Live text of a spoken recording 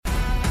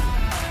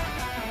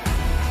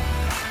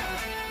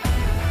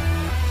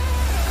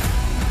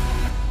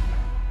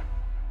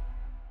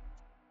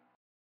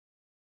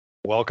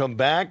Welcome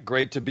back.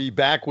 Great to be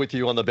back with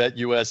you on the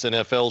BetUS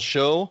NFL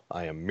show.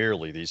 I am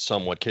merely the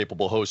somewhat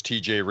capable host,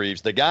 TJ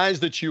Reeves. The guys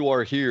that you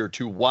are here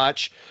to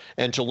watch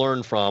and to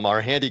learn from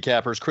are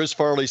handicappers Chris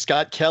Farley,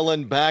 Scott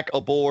Kellen back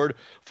aboard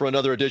for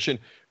another edition.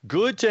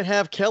 Good to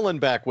have Kellen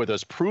back with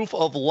us. Proof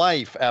of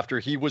life after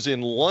he was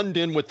in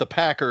London with the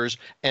Packers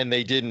and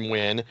they didn't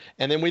win.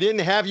 And then we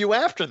didn't have you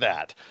after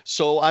that.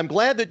 So I'm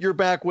glad that you're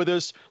back with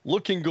us,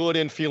 looking good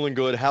and feeling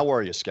good. How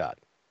are you, Scott?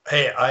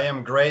 Hey, I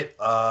am great.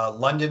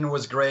 London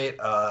was great.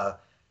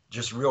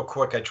 Just real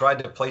quick, I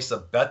tried to place a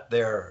bet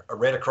there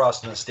right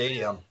across from the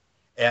stadium.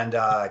 And,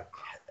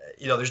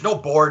 there's no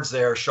boards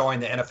there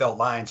showing the NFL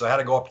line. So I had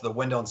to go up to the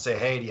window and say,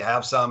 hey, do you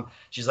have some?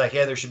 She's like,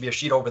 hey, there should be a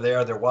sheet over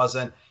there. There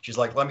wasn't. She's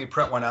like, let me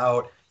print one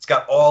out. It's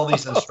got all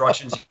these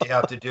instructions you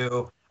have to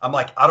do. I'm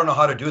like, I don't know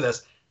how to do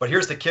this. But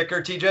here's the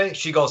kicker, TJ.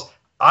 She goes,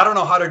 I don't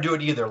know how to do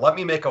it either. Let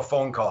me make a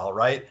phone call,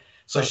 right?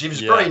 So she was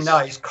very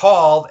nice,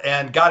 called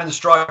and got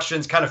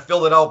instructions, kind of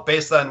filled it out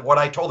based on what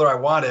I told her I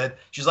wanted.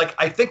 She's like,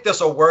 I think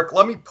this will work.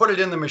 Let me put it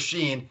in the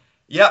machine.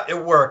 Yeah,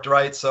 it worked,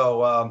 right?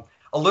 So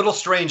a little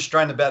strange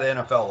trying to bet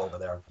NFL over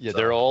there. Yeah, so.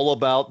 They're all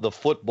about the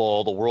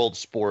football, the world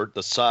sport,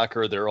 the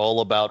soccer. They're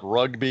all about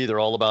rugby. They're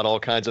all about all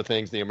kinds of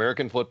things. The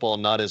American football,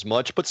 not as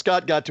much. But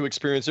Scott got to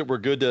experience it. We're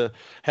good to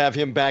have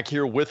him back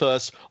here with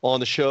us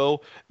on the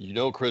show. You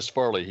know Chris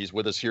Farley. He's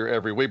with us here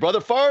every week. Brother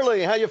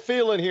Farley, how you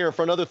feeling here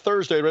for another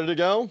Thursday? Ready to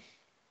go?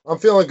 I'm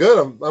feeling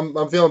good.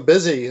 I'm feeling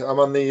busy. I'm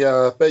on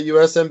the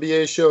BetUS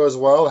NBA show as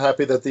well.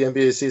 Happy that the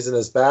NBA season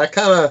is back.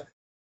 Kind of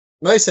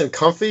nice and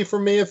comfy for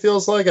me, it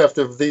feels like,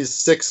 after these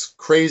 6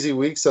 crazy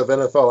weeks of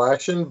NFL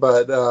action.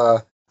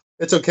 But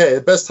it's okay.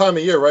 Best time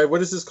of year, right?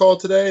 What is this called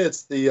today?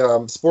 It's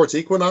the sports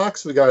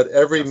equinox. We got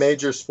every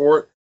major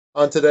sport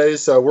on today,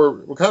 so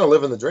we're kind of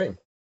living the dream.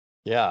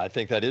 Yeah, I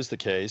think that is the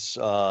case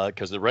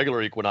because the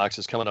regular equinox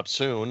is coming up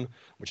soon,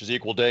 which is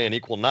equal day and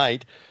equal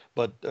night.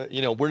 But,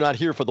 we're not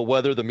here for the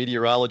weather, the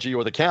meteorology,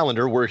 or the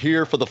calendar. We're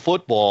here for the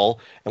football,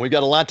 and we've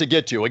got a lot to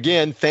get to.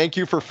 Again, thank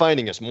you for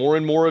finding us. More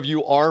and more of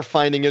you are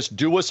finding us.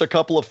 Do us a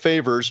couple of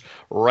favors.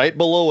 Right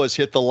below us,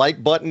 hit the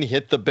like button,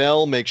 hit the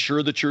bell. Make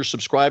sure that you're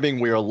subscribing.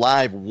 We are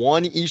live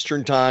 1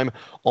 Eastern time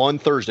on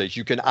Thursdays.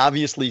 You can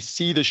obviously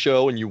see the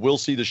show, and you will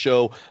see the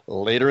show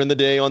later in the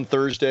day on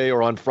Thursday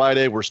or on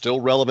Friday. We're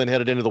still relevant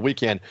headed into the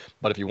weekend.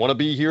 But if you want to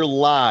be here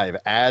live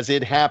as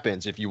it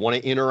happens, if you want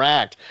to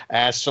interact,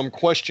 ask some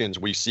questions,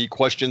 we see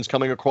questions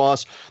coming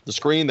across the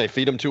screen. They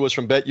feed them to us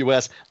from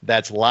BetUS.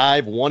 That's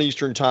live 1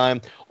 Eastern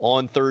time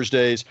on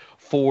Thursdays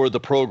for the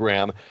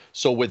program.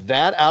 So with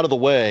that out of the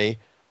way,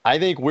 I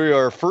think we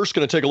are first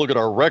going to take a look at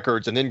our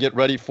records and then get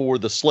ready for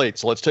the slate.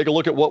 So let's take a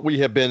look at what we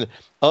have been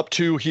up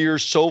to here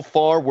so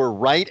far. We're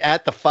right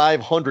at the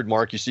 500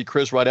 mark. You see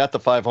Chris right at the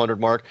 500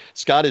 mark.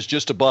 Scott is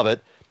just above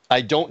it. I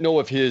don't know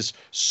if his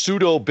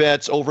pseudo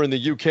bets over in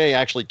the UK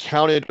actually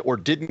counted or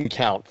didn't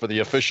count for the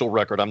official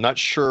record. I'm not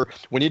sure.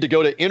 We need to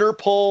go to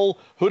Interpol.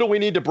 Who do we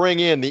need to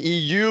bring in? The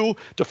EU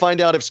to find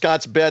out if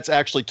Scott's bets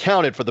actually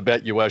counted for the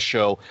BetUS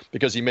show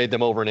because he made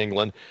them over in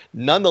England.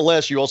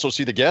 Nonetheless, you also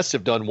see the guests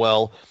have done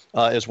well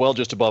as well,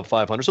 just above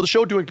 500. So the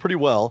show doing pretty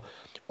well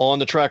on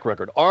the track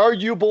record. Are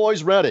you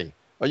boys ready?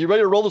 Are you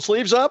ready to roll the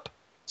sleeves up?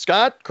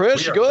 Scott,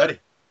 Chris, you good? Ready.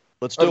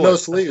 Let's do it. I have no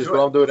sleeves, but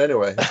I'll do it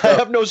anyway. I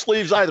have no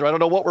sleeves either. I don't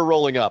know what we're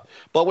rolling up.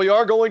 But we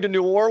are going to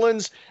New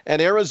Orleans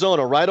and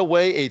Arizona right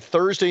away, a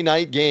Thursday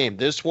night game.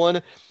 This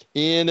one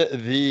in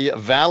the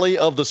Valley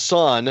of the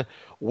Sun,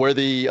 where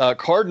the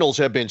Cardinals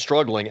have been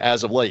struggling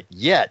as of late.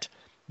 Yet,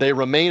 they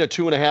remain a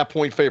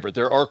 2.5-point favorite.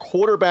 There are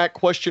quarterback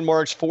question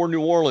marks for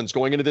New Orleans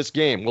going into this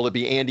game. Will it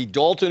be Andy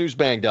Dalton, who's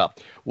banged up?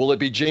 Will it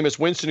be Jameis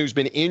Winston, who's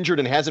been injured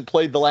and hasn't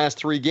played the last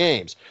 3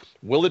 games?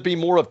 Will it be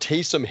more of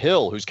Taysom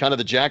Hill, who's kind of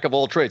the jack of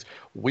all trades?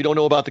 We don't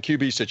know about the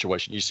QB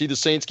situation. You see the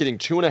Saints getting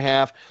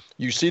 2.5.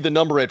 You see the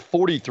number at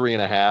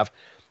 43.5.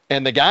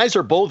 And the guys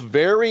are both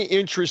very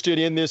interested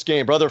in this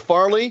game. Brother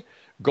Farley,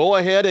 go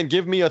ahead and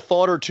give me a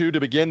thought or two to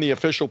begin the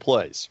official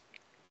plays.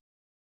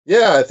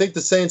 Yeah, I think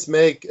the Saints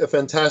make a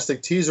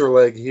fantastic teaser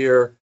leg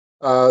here.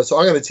 So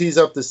I'm going to tease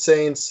up the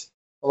Saints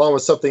along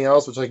with something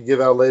else, which I can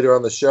give out later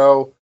on the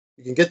show.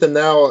 You can get them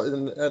now.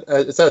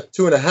 It's at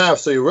 2.5,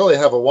 so you really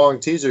have a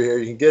long teaser here.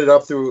 You can get it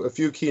up through a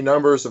few key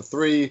numbers of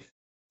 3,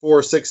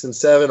 4, 6, and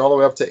 7, all the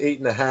way up to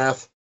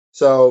 8.5.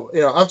 So,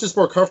 I'm just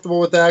more comfortable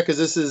with that because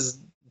this is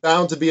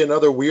bound to be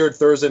another weird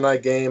Thursday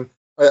night game.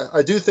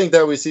 I do think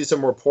that we see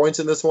some more points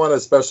in this one,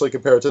 especially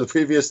compared to the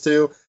previous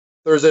 2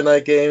 Thursday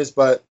night games,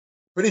 but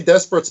pretty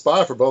desperate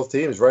spot for both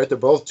teams, right? They're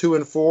both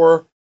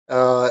 2-4.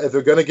 If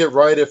they're going to get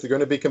right, if they're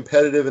going to be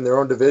competitive in their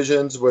own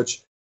divisions,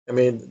 which,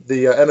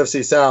 the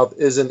NFC South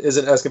isn't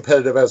as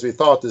competitive as we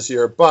thought this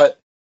year. But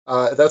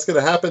if that's going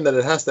to happen, then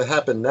it has to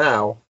happen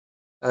now.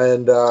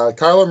 And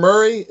Kyler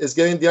Murray is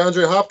getting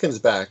DeAndre Hopkins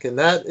back, and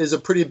that is a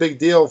pretty big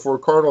deal for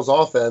Cardinals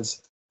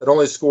offense that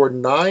only scored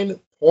 9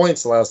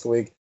 points last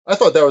week. I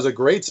thought that was a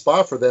great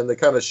spot for them to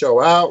kind of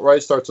show out,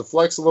 right? Start to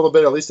flex a little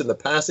bit, at least in the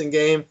passing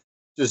game.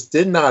 Just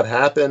did not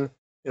happen,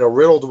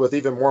 riddled with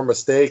even more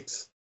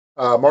mistakes.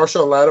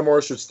 Marshawn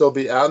Lattimore should still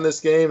be out in this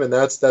game, and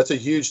that's a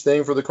huge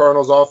thing for the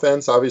Cardinals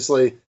offense.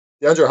 Obviously,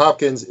 DeAndre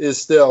Hopkins is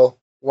still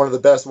one of the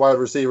best wide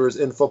receivers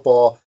in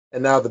football,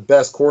 and now the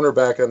best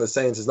cornerback on the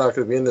Saints is not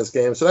going to be in this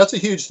game. So that's a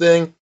huge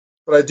thing.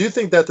 But I do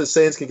think that the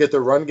Saints can get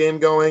their run game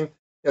going.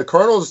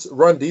 Cardinals'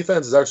 run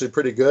defense is actually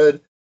pretty good,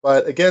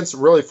 but against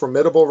really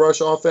formidable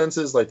rush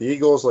offenses like the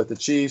Eagles, like the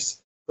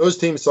Chiefs, those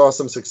teams saw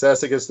some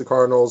success against the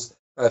Cardinals.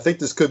 I think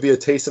this could be a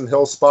Taysom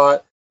Hill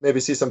spot. Maybe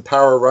see some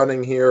power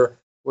running here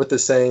with the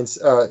Saints,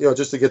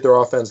 just to get their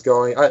offense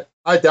going.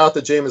 I doubt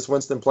that Jameis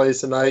Winston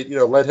plays tonight.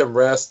 Let him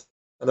rest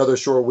another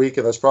short week,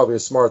 and that's probably a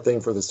smart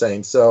thing for the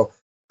Saints. So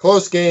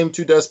close game,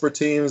 two desperate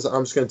teams.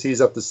 I'm just going to tease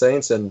up the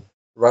Saints and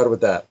ride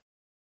with that.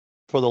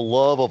 For the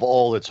love of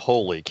all that's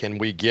holy, can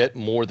we get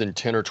more than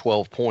 10 or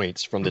 12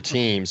 points from the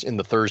teams in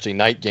the Thursday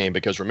night game?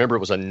 Because remember, it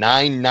was a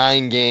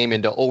 9-9 game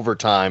into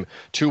overtime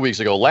 2 weeks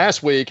ago.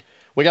 Last week,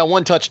 we got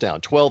one touchdown,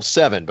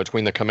 12-7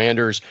 between the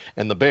Commanders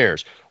and the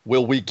Bears.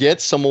 Will we get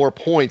some more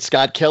points?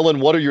 Scott Kellen,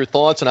 what are your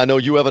thoughts? And I know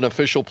you have an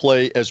official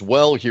play as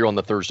well here on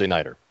the Thursday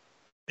Nighter.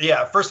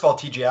 Yeah, first of all,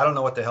 TJ, I don't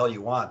know what the hell you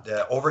want.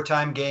 The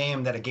overtime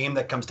game, then a game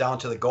that comes down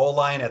to the goal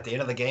line at the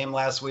end of the game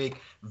last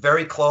week.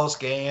 Very close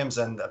games,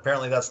 and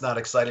apparently that's not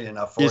exciting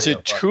enough for you. Is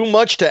it too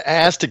much to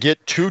ask to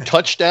get 2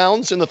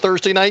 touchdowns in the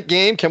Thursday night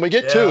game? Can we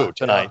get 2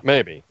 tonight?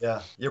 Maybe.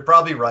 Yeah, you're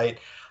probably right.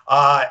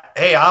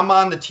 Hey, I'm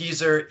on the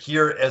teaser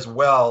here as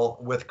well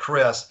with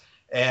Chris,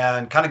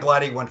 and kind of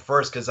glad he went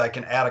first because I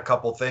can add a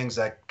couple things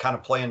that kind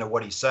of play into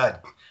what he said.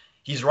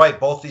 He's right.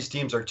 Both these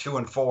teams are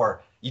 2-4.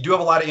 You do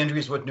have a lot of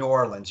injuries with New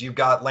Orleans. You've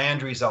got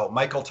Landry's out.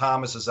 Michael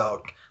Thomas is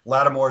out.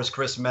 Lattimore, as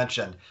Chris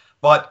mentioned.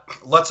 But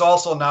let's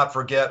also not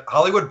forget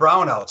Hollywood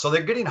Brown out. So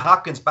they're getting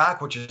Hopkins back,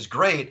 which is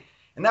great.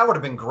 And that would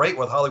have been great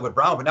with Hollywood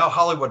Brown. But now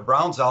Hollywood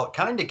Brown's out.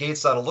 Kind of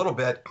negates that a little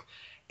bit.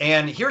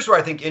 And here's where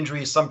I think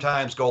injuries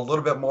sometimes go a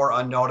little bit more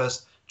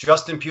unnoticed.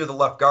 Justin Pugh, the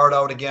left guard,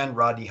 out again.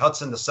 Rodney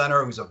Hudson, the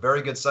center, who's a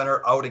very good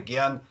center, out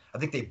again. I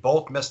think they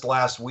both missed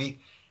last week.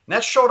 And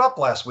that showed up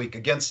last week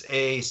against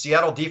a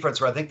Seattle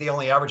defense where I think they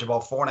only average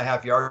about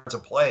 4.5 yards a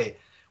play,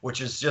 which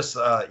is just,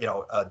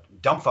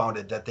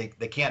 dumbfounded that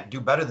they can't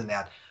do better than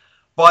that.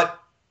 But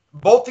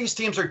both these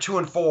teams are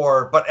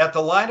 2-4, but at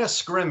the line of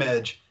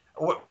scrimmage,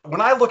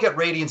 when I look at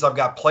ratings, I've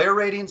got player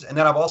ratings, and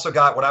then I've also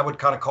got what I would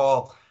kind of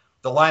call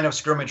the line of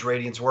scrimmage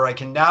ratings, where I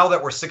can, now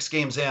that we're 6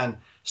 games in,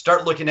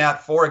 start looking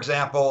at, for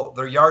example,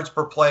 their yards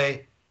per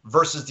play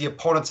versus the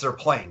opponents they're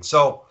playing.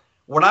 So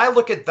when I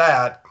look at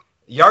that,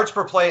 yards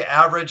per play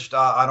averaged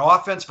on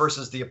offense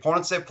versus the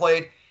opponents they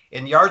played,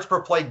 and yards per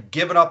play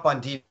given up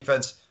on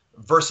defense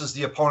versus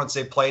the opponents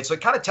they played. So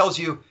it kind of tells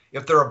you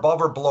if they're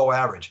above or below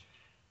average.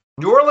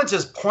 New Orleans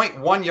is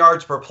 0.1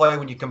 yards per play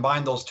when you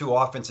combine those two,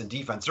 offense and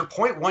defense. They're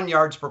 0.1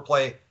 yards per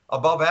play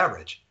above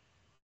average.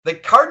 The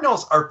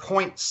Cardinals are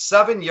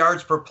 0.7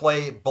 yards per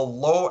play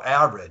below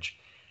average.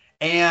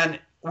 And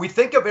we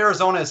think of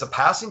Arizona as a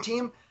passing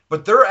team,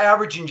 but they're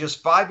averaging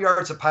just 5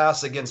 yards a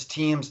pass against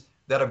teams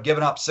that have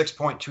given up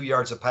 6.2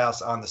 yards a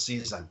pass on the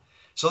season.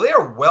 So they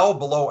are well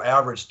below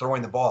average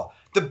throwing the ball.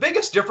 The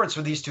biggest difference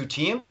for these two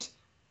teams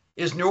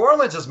is New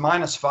Orleans is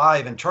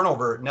 -5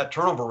 in net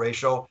turnover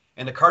ratio,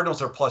 and the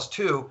Cardinals are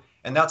 +2,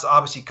 and that's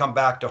obviously come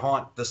back to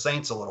haunt the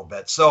Saints a little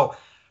bit. So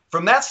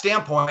from that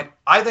standpoint,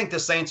 I think the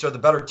Saints are the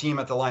better team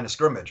at the line of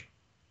scrimmage.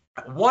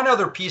 One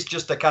other piece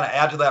just to kind of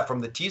add to that from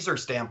the teaser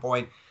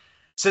standpoint,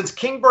 since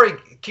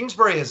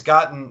Kingsbury has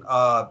gotten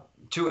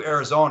to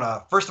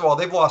Arizona, first of all,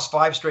 they've lost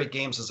 5 straight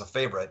games as a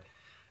favorite.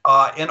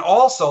 And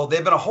also,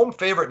 they've been a home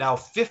favorite now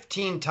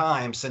 15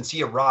 times since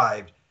he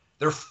arrived.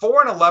 They're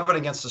 4-11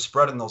 against the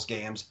spread in those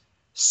games,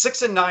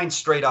 6-9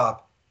 straight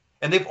up.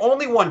 And they've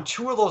only won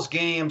 2 of those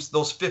games,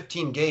 those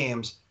 15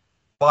 games,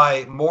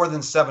 by more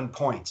than 7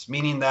 points,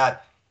 meaning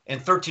that in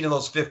 13 of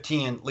those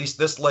 15, at least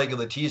this leg of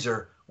the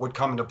teaser would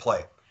come into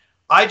play.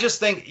 I just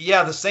think,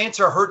 the Saints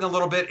are hurting a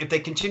little bit. If they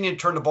continue to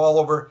turn the ball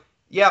over,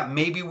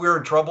 maybe we're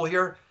in trouble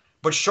here.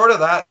 But short of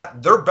that,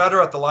 they're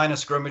better at the line of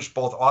scrimmage,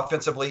 both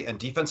offensively and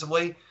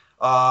defensively.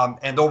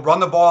 And they'll run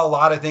the ball a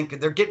lot. I think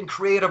they're getting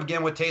creative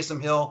again with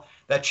Taysom Hill.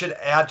 That should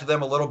add to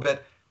them a little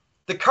bit.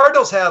 The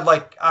Cardinals had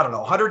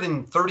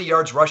 130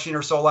 yards rushing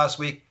or so last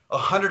week.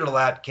 100 of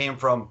that came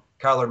from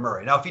Kyler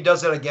Murray. Now, if he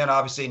does that again,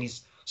 obviously, and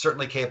he's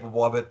certainly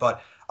capable of it,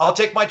 but I'll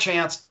take my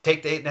chance,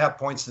 take the 8.5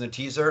 points in the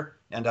teaser,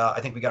 and I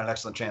think we got an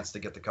excellent chance to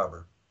get the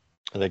cover.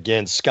 And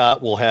again,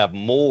 Scott will have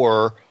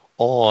more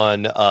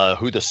on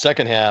who the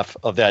second half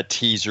of that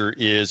teaser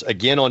is.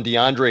 Again, on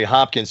DeAndre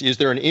Hopkins, is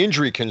there an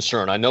injury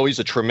concern? I know he's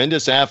a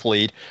tremendous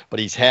athlete, but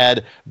he's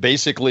had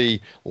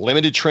basically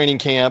limited training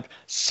camp,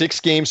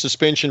 6-game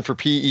suspension for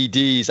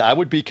PEDs. I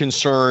would be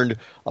concerned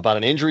about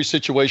an injury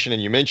situation.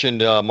 And you mentioned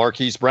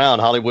Marquise Brown,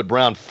 Hollywood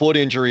Brown, foot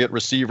injury at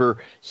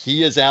receiver.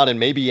 He is out and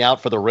may be out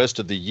for the rest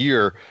of the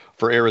year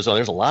for Arizona.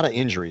 There's a lot of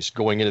injuries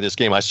going into this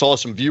game. I saw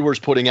some viewers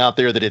putting out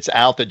there that it's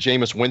out that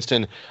Jameis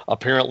Winston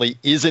apparently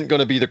isn't going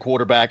to be the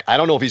quarterback. I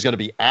don't know if he's going to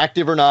be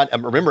active or not.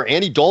 And remember,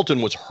 Andy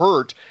Dalton was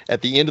hurt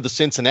at the end of the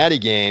Cincinnati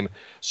game.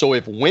 So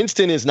if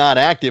Winston is not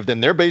active, then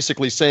they're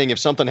basically saying if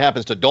something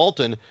happens to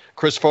Dalton,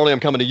 Chris Farley,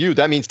 I'm coming to you,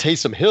 that means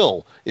Taysom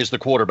Hill is the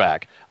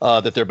quarterback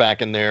that they're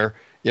back in there.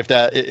 if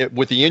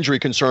with the injury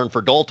concern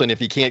for Dalton, if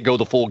he can't go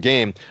the full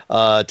game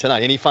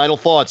tonight. Any final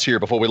thoughts here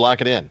before we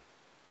lock it in?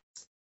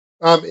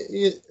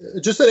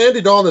 Just that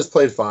Andy Dalton has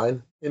played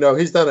fine.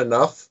 He's done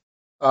enough.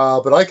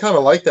 But I kind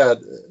of like that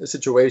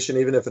situation,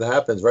 even if it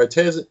happens, right?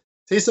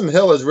 Taysom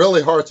Hill is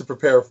really hard to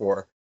prepare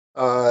for.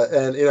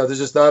 And there's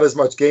just not as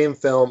much game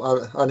film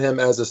on him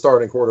as a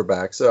starting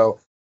quarterback. So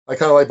I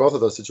kind of like both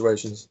of those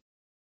situations.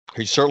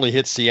 He certainly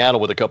hit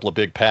Seattle with a couple of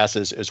big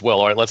passes as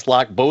well. All right, let's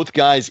lock both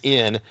guys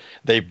in.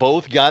 They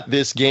both got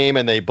this game,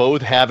 and they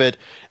both have it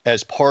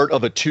as part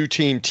of a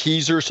two-team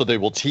teaser, so they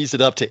will tease it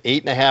up to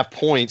 8.5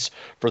 points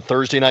for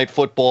Thursday Night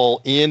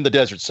Football in the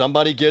desert.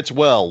 Somebody gets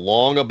well,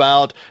 long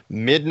about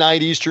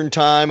midnight Eastern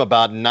time,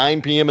 about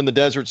 9 p.m. in the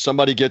desert,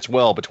 somebody gets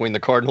well between the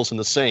Cardinals and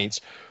the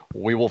Saints.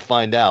 We will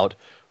find out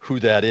who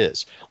that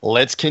is.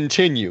 Let's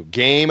continue.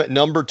 Game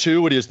number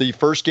 2. It is the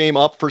first game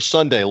up for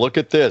Sunday. Look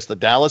at this. The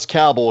Dallas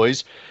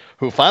Cowboys,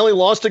 who finally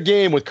lost a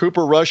game with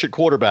Cooper Rush at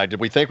quarterback. Did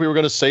we think we were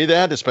going to say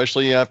that,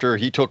 especially after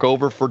he took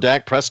over for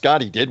Dak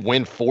Prescott? He did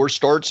win 4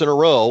 starts in a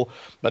row,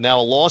 but now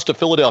a loss to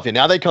Philadelphia.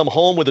 Now they come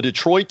home with a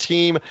Detroit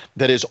team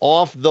that is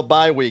off the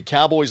bye week.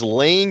 Cowboys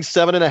laying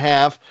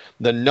 7.5.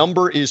 The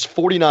number is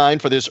 49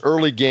 for this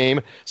early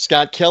game.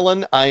 Scott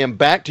Kellen, I am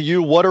back to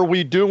you. What are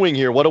we doing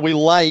here? What do we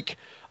like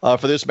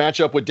for this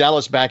matchup with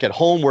Dallas back at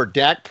home, where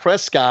Dak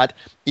Prescott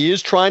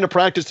is trying to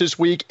practice this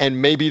week and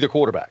may be the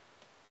quarterback?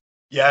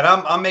 Yeah, and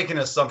I'm making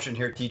an assumption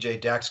here,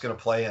 TJ. Dak's going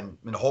to play, and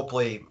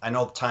hopefully, I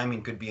know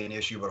timing could be an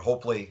issue, but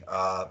hopefully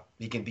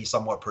he can be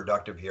somewhat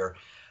productive here.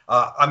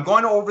 I'm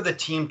going over the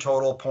team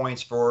total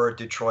points for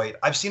Detroit.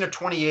 I've seen a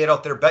 28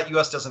 out there.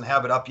 BetUS doesn't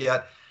have it up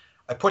yet.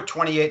 I put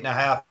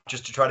 28.5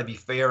 just to try to be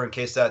fair in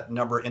case that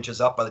number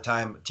inches up by the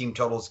time team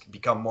totals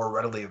become more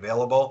readily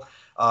available.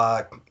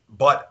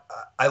 But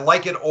I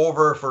like it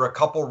over for a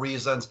couple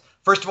reasons.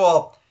 First of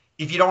all,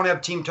 if you don't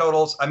have team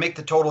totals, I make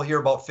the total here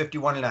about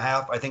 51.5.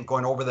 I think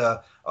going over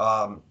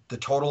the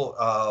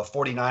total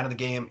 49 of the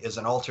game is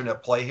an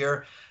alternate play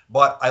here.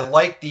 But I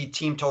like the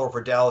team total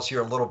for Dallas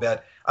here a little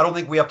bit. I don't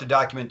think we have to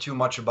document too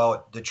much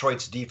about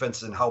Detroit's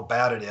defense and how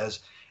bad it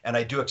is. And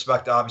I do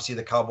expect, obviously,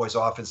 the Cowboys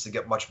offense to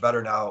get much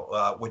better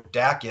now with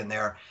Dak in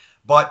there.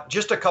 But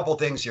just a couple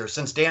things here.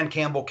 Since Dan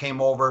Campbell came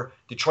over,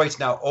 Detroit's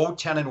now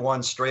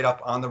 0-10-1 straight up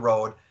on the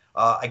road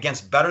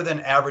against better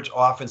than average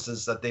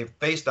offenses that they've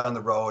faced on the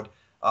road.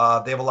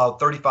 They've allowed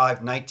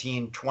 35,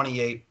 19,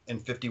 28,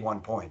 and 51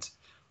 points.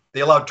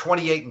 They allowed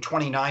 28 and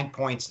 29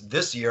 points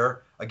this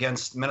year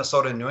against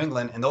Minnesota and New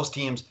England, and those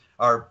teams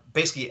are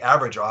basically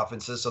average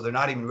offenses, so they're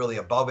not even really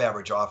above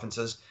average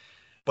offenses.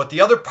 But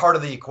the other part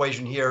of the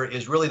equation here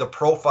is really the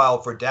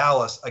profile for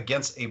Dallas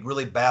against a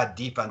really bad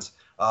defense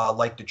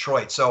like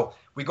Detroit. So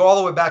we go all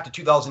the way back to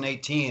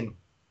 2018,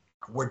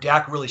 where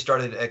Dak really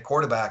started at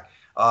quarterback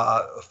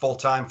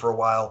full-time for a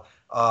while.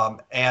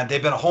 And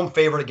they've been a home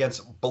favorite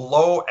against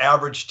below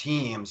average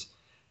teams.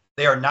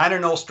 They are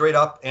 9-0 straight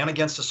up and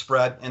against the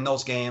spread in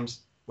those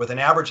games with an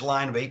average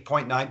line of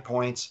 8.9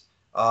 points.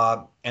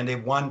 And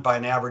they've won by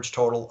an average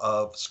total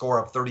of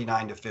score of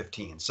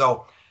 39-15.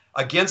 So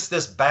against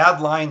this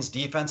bad Lions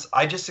defense,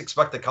 I just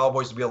expect the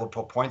Cowboys to be able to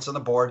put points on the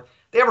board.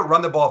 They haven't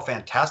run the ball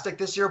fantastic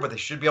this year, but they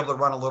should be able to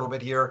run a little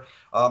bit here.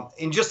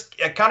 And just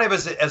kind of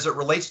as it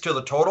relates to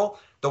the total,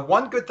 the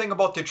one good thing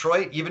about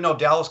Detroit, even though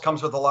Dallas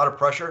comes with a lot of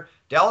pressure,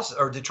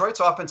 Detroit's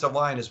offensive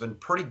line has been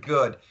pretty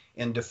good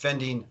in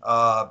defending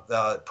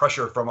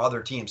pressure from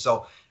other teams.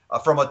 So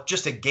from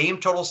just a game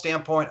total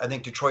standpoint, I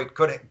think Detroit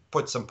could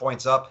put some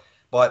points up.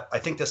 But I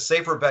think the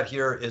safer bet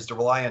here is to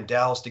rely on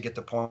Dallas to get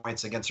the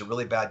points against a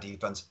really bad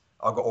defense.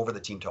 I'll go over the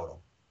team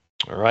total.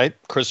 All right.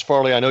 Chris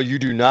Farley, I know you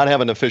do not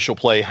have an official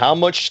play. How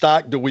much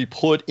stock do we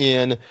put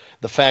in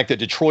the fact that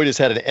Detroit has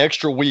had an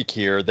extra week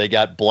here? They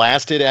got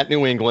blasted at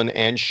New England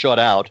and shut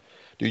out.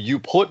 Do you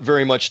put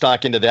very much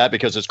stock into that?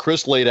 Because as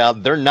Chris laid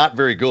out, they're not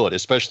very good,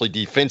 especially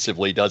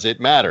defensively. Does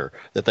it matter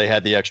that they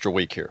had the extra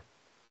week here?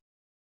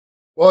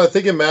 Well, I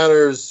think it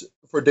matters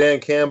for Dan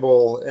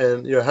Campbell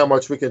and how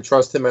much we can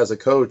trust him as a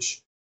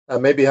coach,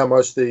 maybe how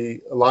much the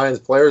Lions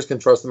players can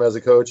trust him as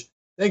a coach.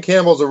 Dan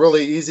Campbell's a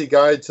really easy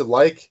guy to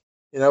like.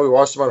 We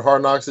watched him on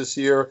Hard Knocks this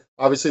year.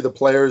 Obviously, the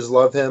players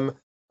love him.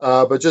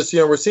 But just,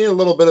 we're seeing a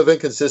little bit of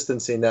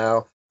inconsistency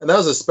now. And that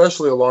was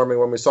especially alarming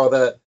when we saw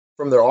that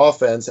from their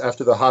offense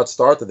after the hot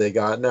start that they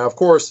got. Now, of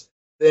course,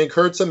 they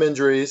incurred some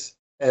injuries.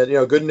 And,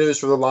 good news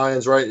for the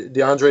Lions, right?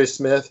 DeAndre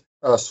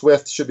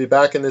Swift should be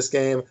back in this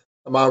game.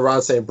 Amon-Ra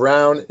St.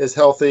 Brown is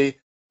healthy.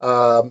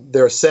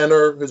 Their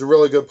center, who's a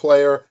really good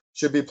player,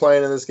 should be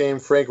playing in this game.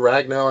 Frank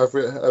Ragnow,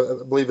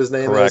 I believe his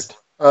name Correct.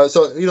 is.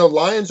 So,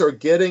 Lions are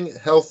getting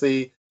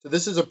healthy. So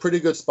this is a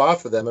pretty good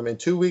spot for them. I mean,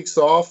 2 weeks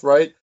off,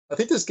 right? I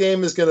think this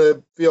game is going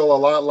to feel a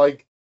lot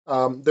like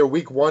their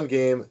week 1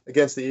 game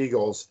against the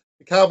Eagles.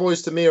 The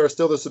Cowboys, to me, are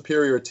still the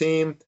superior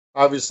team.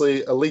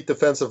 Obviously, elite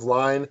defensive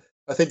line.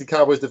 I think the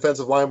Cowboys'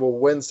 defensive line will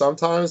win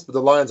sometimes, but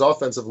the Lions'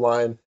 offensive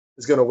line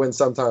is going to win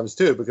sometimes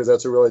too, because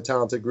that's a really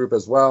talented group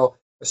as well,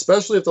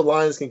 especially if the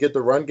Lions can get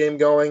the run game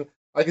going.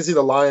 I can see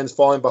the Lions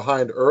falling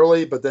behind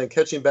early, but then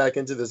catching back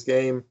into this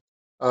game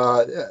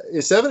Uh,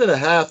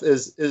 7.5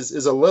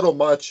 is a little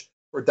much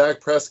for Dak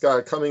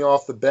Prescott coming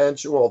off the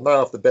bench. Well, not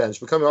off the bench,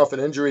 but coming off an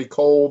injury,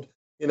 cold.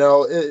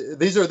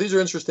 These are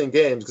interesting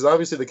games because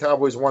obviously the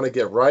Cowboys want to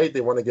get right.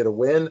 They want to get a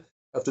win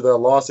after their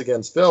loss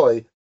against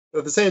Philly. But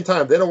at the same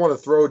time, they don't want to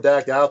throw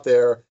Dak out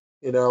there,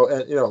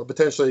 and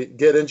potentially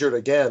get injured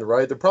again,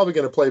 right? They're probably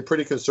going to play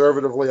pretty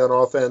conservatively on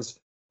offense,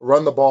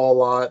 run the ball a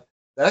lot.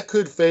 That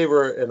could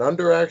favor an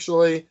under,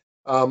 actually.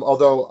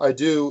 Although I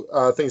do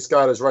think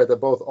Scott is right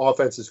that both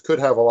offenses could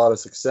have a lot of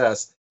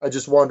success. I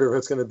just wonder if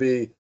it's going to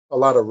be a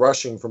lot of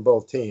rushing from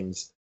both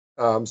teams.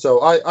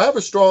 So I have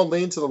a strong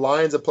lean to the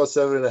Lions at plus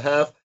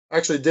 7.5. I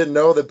actually didn't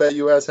know that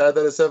BetUS had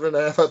that at 7.5.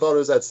 I thought it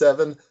was at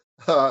 7.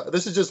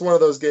 This is just one of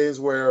those games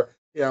where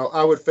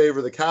I would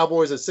favor the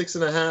Cowboys at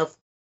 6.5,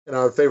 and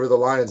I would favor the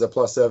Lions at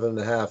plus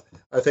 7.5.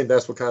 I think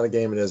that's what kind of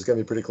game it is. It's going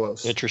to be pretty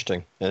close.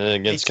 Interesting. And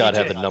again, Scott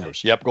had the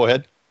numbers. Yep, go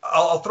ahead.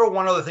 I'll throw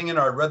one other thing in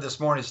there. I read this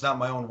morning. It's not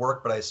my own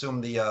work, but I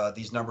assume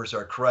these numbers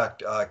are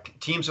correct.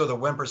 Teams with a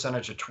win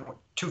percentage of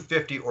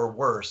 250 or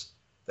worse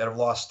that have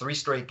lost 3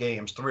 straight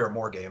games, 3 or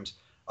more games,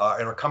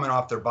 and are coming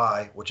off their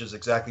bye, which is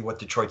exactly what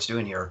Detroit's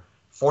doing here.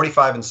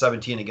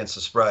 45-17 against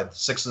the spread,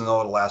 6-0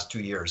 the last 2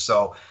 years.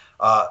 So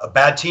a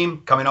bad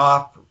team coming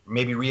off,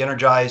 maybe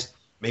re-energized.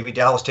 Maybe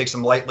Dallas takes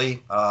them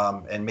lightly,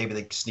 and maybe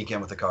they sneak in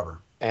with the cover.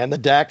 And the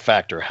Dak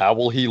factor. How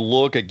will he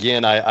look?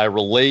 Again, I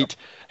relate,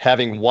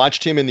 having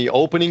watched him in the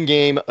opening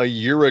game a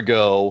year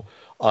ago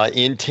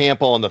in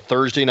Tampa on the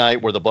Thursday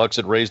night where the Bucs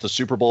had raised the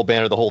Super Bowl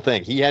banner, the whole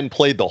thing. He hadn't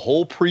played the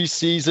whole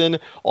preseason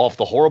off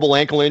the horrible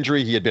ankle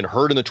injury. He had been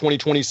hurt in the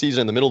 2020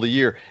 season in the middle of the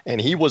year,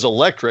 and he was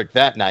electric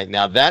that night.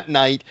 Now, that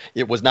night,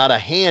 it was not a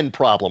hand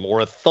problem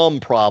or a thumb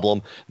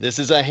problem. This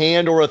is a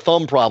hand or a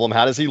thumb problem.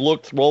 How does he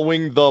look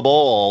throwing the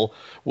ball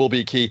will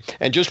be key.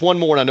 And just one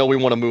more, and I know we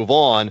want to move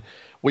on.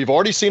 We've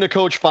already seen a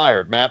coach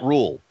fired, Matt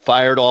Rule,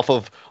 fired off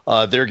of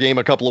their game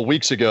a couple of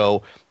weeks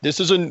ago. This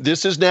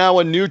is now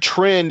a new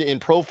trend in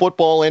pro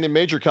football and in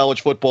major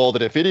college football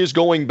that if it is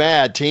going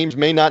bad, teams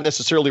may not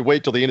necessarily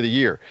wait till the end of the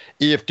year.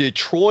 If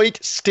Detroit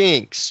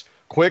stinks,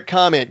 quick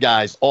comment,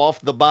 guys,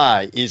 off the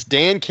bye, is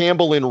Dan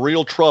Campbell in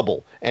real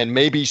trouble? And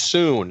maybe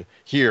soon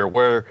here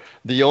where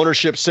the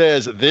ownership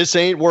says this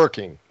ain't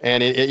working.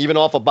 And even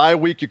off a bye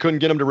week, you couldn't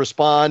get him to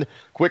respond.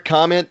 Quick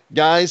comment,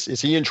 guys,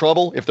 is he in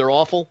trouble if they're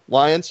awful,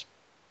 Lions?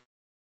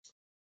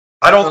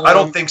 I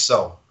don't think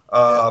so.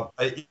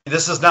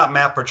 This is not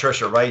Matt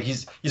Patricia, right?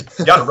 He's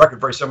got a record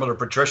very similar to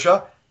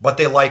Patricia, but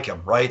they like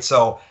him, right?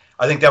 So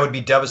I think that would be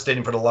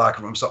devastating for the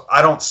locker room. So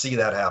I don't see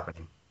that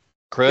happening.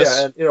 Chris?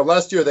 Yeah, and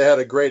last year they had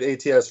a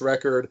great ATS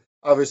record.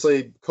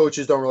 Obviously,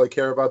 coaches don't really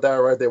care about that,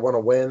 right? They want to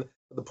win.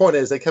 But the point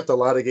is they kept a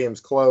lot of games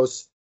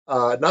close.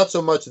 Not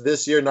so much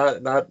this year,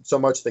 not so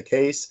much the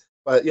case.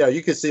 But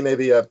you could see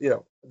maybe a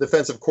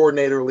defensive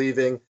coordinator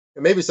leaving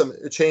and maybe some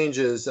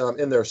changes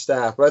in their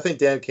staff. But I think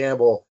Dan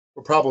Campbell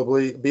will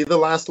probably be the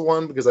last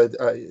one because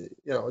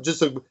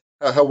just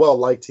how well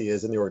liked he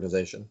is in the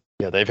organization.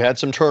 Yeah, they've had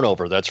some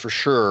turnover, that's for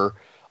sure,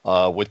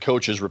 with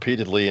coaches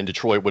repeatedly in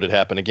Detroit. Would it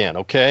happen again?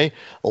 Okay,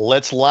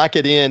 let's lock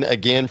it in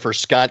again for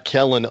Scott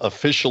Kellen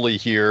officially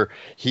here.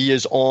 He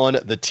is on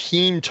the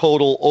team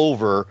total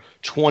over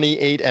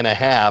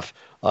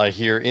 28.5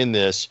 here in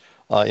this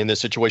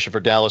situation for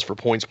Dallas for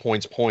points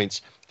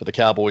for the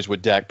Cowboys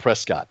with Dak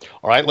Prescott.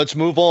 All right, let's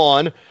move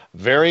on.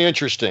 Very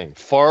interesting.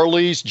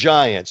 Farley's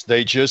Giants,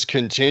 they just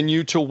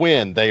continue to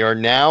win. They are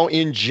now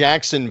in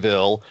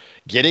Jacksonville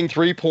getting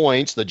 3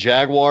 points. The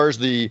Jaguars,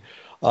 the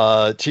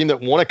team that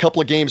won a couple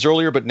of games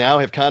earlier but now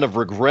have kind of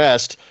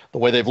regressed the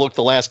way they've looked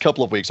the last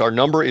couple of weeks. Our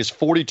number is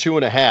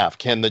 42.5.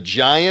 Can the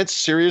Giants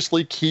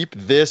seriously keep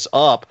this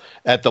up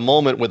at the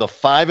moment with a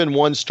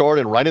 5-1 start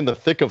and right in the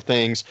thick of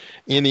things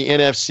in the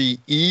NFC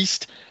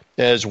East,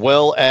 as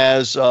well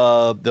as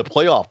the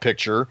playoff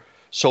picture?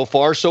 So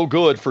far, so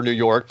good for New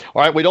York.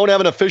 All right, we don't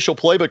have an official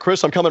play, but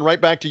Chris, I'm coming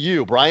right back to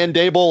you. Brian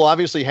Daboll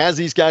obviously has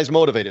these guys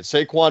motivated.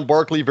 Saquon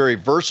Barkley, very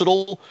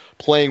versatile,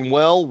 playing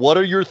well. What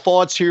are your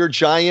thoughts here,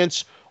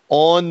 Giants,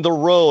 on the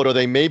road? Are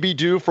they maybe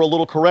due for a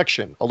little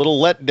correction, a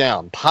little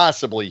letdown,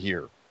 possibly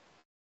here?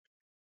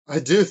 I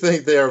do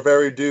think they are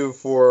very due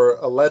for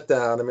a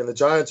letdown. I mean, the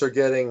Giants are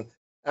getting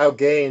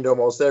outgained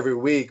almost every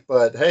week,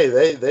 but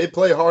hey, they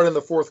play hard in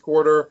the fourth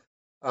quarter.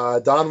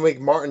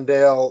 Dominic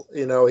Martindale,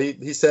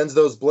 he sends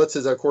those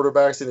blitzes at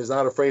quarterbacks and he's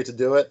not afraid to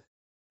do it.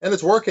 And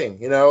it's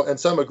working, and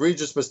some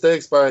egregious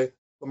mistakes by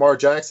Lamar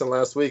Jackson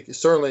last week. It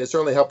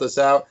certainly helped us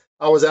out.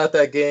 I was at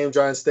that game.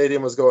 Giants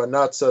Stadium was going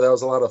nuts, so that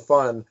was a lot of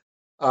fun.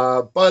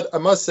 But I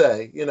must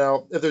say,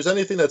 if there's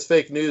anything that's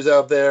fake news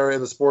out there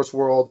in the sports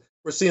world,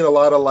 we're seeing a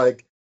lot of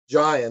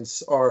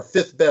Giants are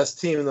 5th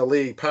best team in the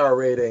league, power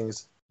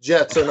ratings.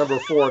 Jets are number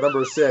 4,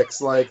 number 6.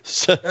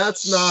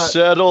 That's not.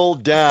 Settle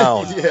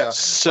down. Yeah.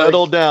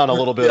 Settle down a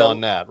little bit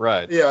on that,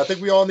 right? Yeah, I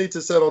think we all need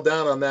to settle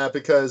down on that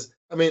because,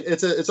 I mean,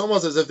 it's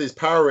almost as if these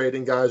power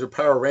rating guys or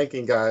power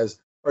ranking guys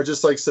are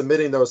just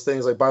submitting those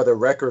things by their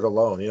record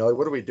alone.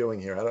 What are we doing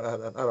here?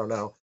 I don't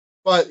know.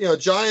 But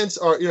Giants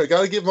are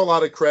got to give them a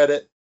lot of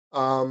credit.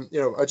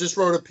 I just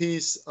wrote a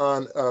piece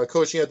on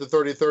coaching at the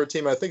 33rd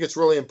team. I think it's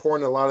really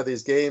important in a lot of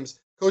these games.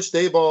 Coach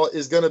Daboll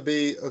is going to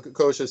be a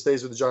coach that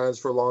stays with the Giants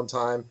for a long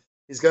time.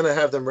 He's going to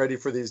have them ready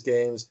for these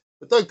games.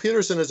 But Doug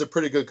Peterson is a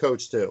pretty good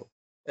coach too.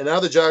 And now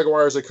the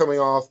Jaguars are coming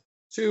off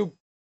two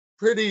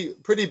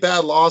pretty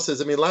bad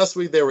losses. I mean, last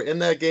week they were in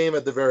that game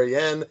at the very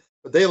end,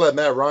 but they let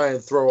Matt Ryan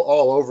throw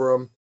all over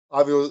them.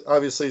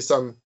 Obviously,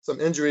 some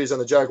injuries on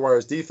the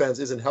Jaguars' defense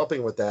isn't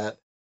helping with that.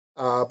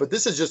 But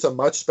this is just a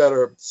much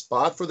better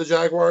spot for the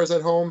Jaguars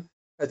at home.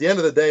 At the end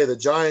of the day, the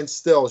Giants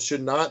still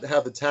should not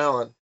have the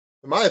talent,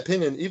 in my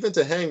opinion, even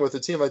to hang with a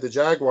team like the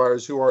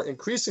Jaguars, who are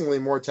increasingly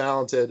more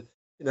talented,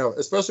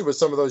 especially with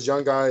some of those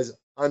young guys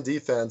on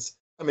defense.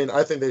 I mean,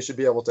 I think they should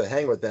be able to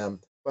hang with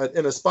them. But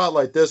in a spot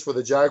like this where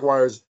the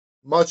Jaguars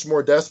much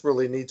more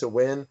desperately need to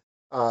win,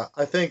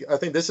 I think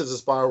this is a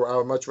spot where I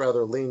would much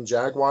rather lean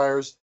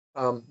Jaguars.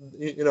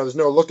 There's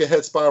no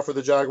look-ahead spot for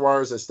the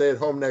Jaguars. They stay at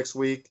home next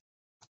week.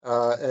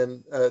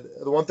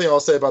 The one thing I'll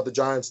say about the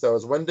Giants, though,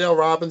 is Wendell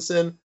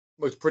Robinson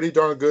looked pretty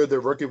darn good, their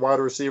rookie wide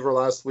receiver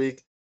last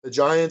week. The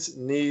Giants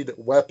need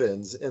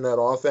weapons in that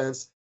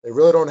offense. They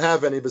really don't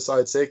have any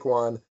besides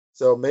Saquon.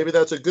 So maybe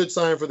that's a good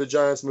sign for the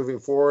Giants moving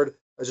forward.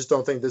 I just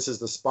don't think this is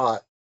the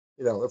spot,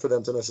 for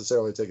them to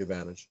necessarily take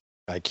advantage.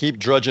 I keep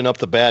drudging up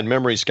the bad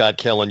memory, Scott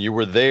Kellen. You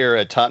were there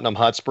at Tottenham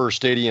Hotspur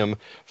Stadium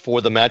for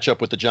the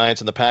matchup with the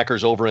Giants and the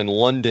Packers over in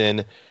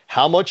London.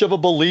 How much of a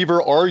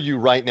believer are you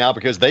right now?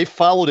 Because they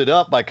followed it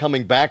up by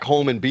coming back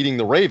home and beating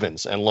the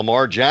Ravens and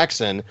Lamar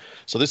Jackson.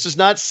 So this is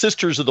not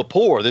sisters of the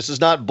poor. This is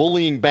not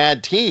bullying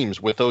bad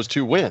teams with those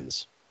two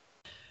wins.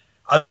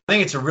 I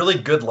think it's a really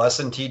good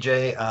lesson,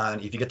 TJ, on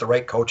if you get the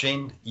right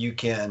coaching, you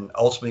can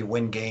ultimately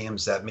win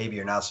games that maybe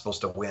you're not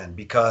supposed to win.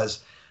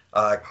 Because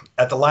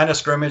at the line of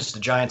scrimmage, the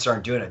Giants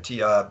aren't doing it.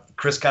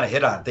 Chris kind of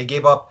hit on it. They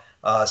gave up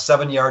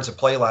 7 yards of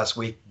play last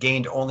week,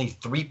 gained only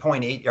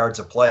 3.8 yards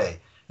of play.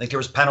 I think there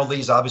was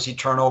penalties, obviously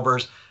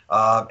turnovers,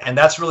 and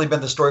that's really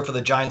been the story for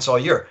the Giants all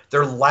year.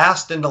 They're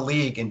last in the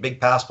league in big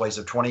pass plays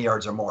of 20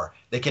 yards or more.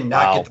 They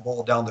cannot get the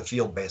ball down the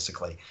field,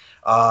 basically.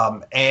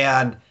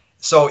 And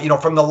so,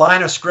 from the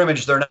line of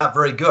scrimmage, they're not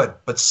very good.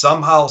 But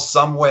somehow,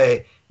 some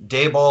way,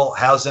 Daboll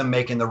has them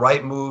making the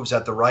right moves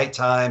at the right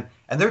time,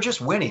 and they're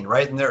just winning,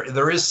 right? And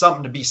there is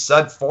something to be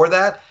said for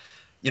that.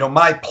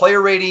 My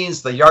player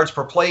ratings, the yards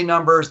per play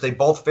numbers, they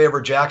both favor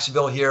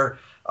Jacksonville here.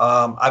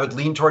 I would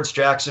lean towards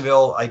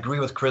Jacksonville. I agree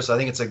with Chris. I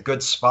think it's a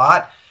good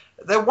spot.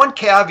 The one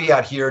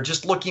caveat here,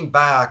 just looking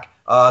back,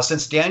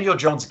 since Daniel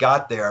Jones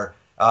got there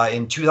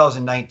in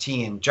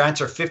 2019, Giants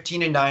are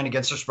 15-9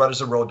 against the spread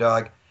as a road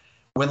dog.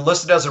 When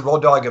listed as a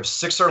road dog of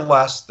 6 or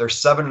less, they're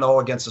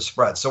 7-0 against the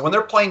spread. So when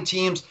they're playing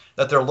teams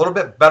that they're a little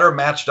bit better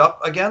matched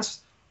up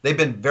against, they've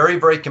been very,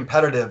 very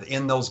competitive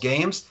in those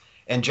games.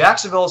 And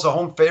Jacksonville is a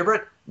home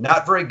favorite,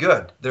 not very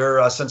good.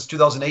 They're since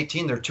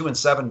 2018, they're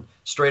 2-7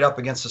 straight up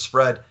against the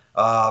spread,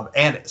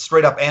 and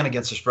straight up and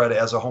against the spread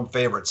as a home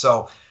favorite.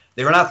 So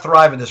they were not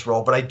thriving this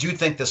role, but I do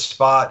think this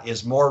spot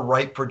is more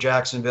ripe for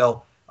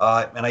Jacksonville,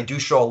 and I do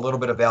show a little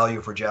bit of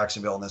value for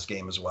Jacksonville in this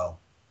game as well.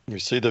 You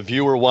see the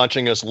viewer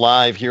watching us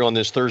live here on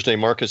this Thursday,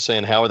 Marcus,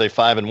 saying, how are they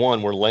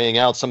 5-1? We're laying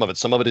out some of it.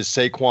 Some of it is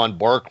Saquon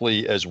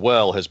Barkley as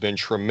well, has been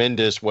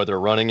tremendous, whether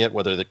running it,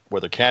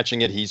 whether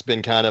catching it. He's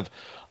been kind of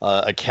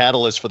a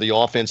catalyst for the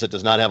offense that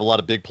does not have a lot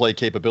of big play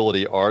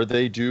capability. Are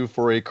they due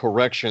for a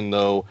correction,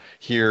 though,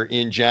 here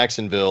in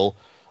Jacksonville?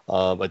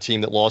 A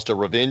team that lost a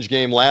revenge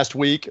game last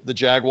week, the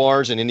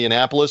Jaguars in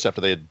Indianapolis,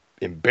 after they had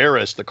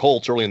embarrassed the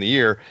Colts early in the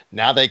year.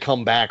 Now they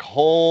come back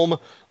home.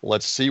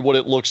 Let's see what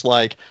it looks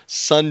like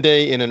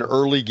Sunday in an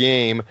early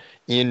game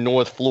in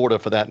North Florida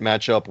for that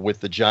matchup with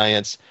the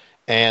Giants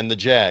and the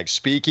Jags.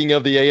 Speaking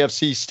of the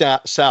AFC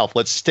South,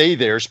 let's stay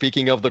there.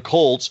 Speaking of the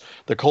Colts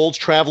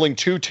traveling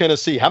to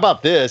Tennessee. How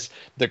about this?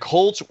 The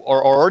Colts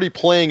are already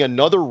playing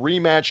another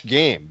rematch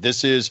game.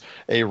 This is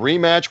a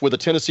rematch with a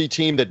Tennessee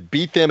team that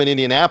beat them in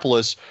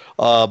Indianapolis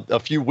a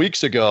few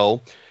weeks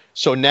ago.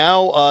 So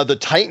now the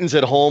Titans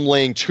at home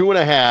laying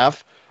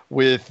 2.5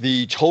 with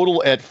the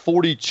total at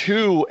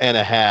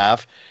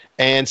 42.5.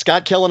 And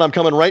Scott Kellen, I'm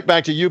coming right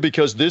back to you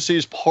because this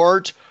is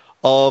part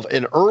of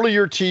an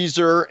earlier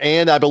teaser,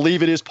 and I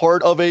believe it is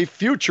part of a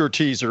future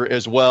teaser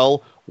as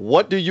well.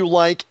 What do you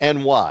like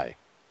and why?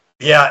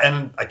 Yeah,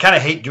 and I kind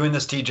of hate doing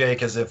this, TJ,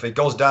 because if it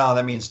goes down,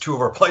 that means 2 of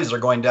our plays are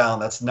going down.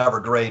 That's never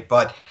great.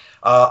 But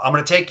I'm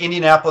going to take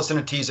Indianapolis in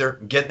a teaser,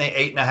 getting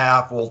the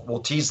 8.5. We'll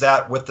tease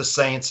that with the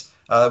Saints.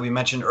 We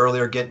mentioned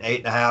earlier getting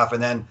 8.5,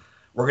 and then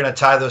we're going to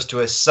tie those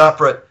to a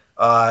separate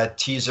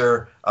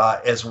teaser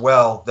as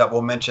well that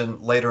we'll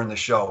mention later in the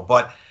show.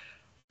 But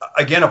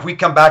again, if we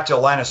come back to a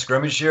line of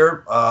scrimmage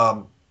here,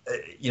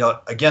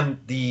 again,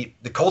 the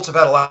Colts have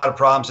had a lot of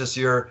problems this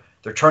year.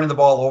 They're turning the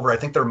ball over. I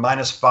think they're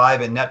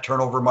 -5 in net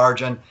turnover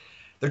margin.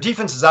 Their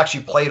defense has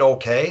actually played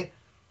okay.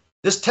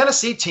 This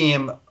Tennessee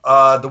team,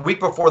 the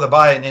week before the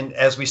bye, and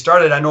as we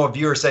started, I know a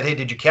viewer said, hey,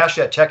 did you cash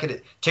that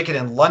ticket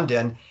in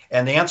London?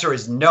 And the answer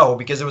is no,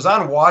 because it was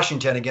on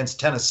Washington against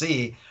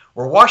Tennessee,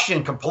 where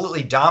Washington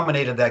completely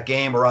dominated that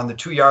game or on the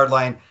 2-yard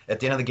line at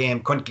the end of the game,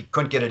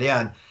 couldn't get it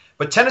in.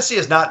 But Tennessee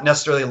has not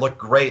necessarily looked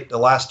great the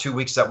last 2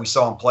 weeks that we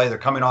saw them play. They're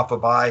coming off a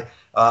bye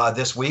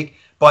this week,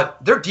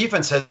 but their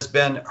defense has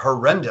been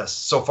horrendous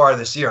so far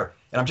this year.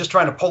 And I'm just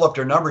trying to pull up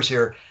their numbers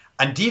here.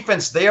 On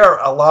defense, they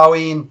are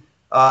allowing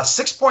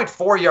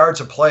 6.4 yards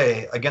a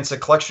play against a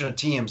collection of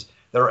teams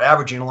that are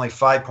averaging only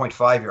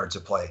 5.5 yards a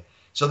play.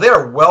 So they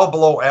are well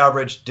below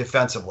average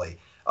defensively.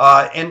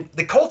 And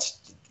the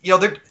Colts,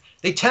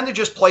 they tend to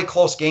just play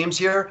close games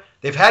here.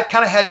 They've had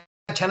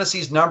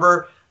Tennessee's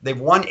number. They've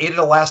won 8 of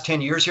the last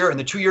 10 years here. In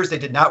the 2 years they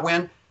did not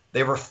win,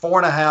 they were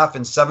 4.5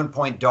 and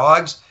 7-point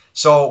dogs.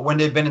 So when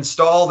they've been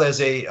installed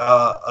as a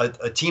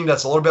team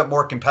that's a little bit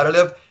more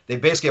competitive, they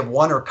basically have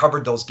won or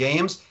covered those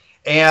games.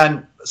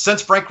 And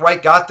since Frank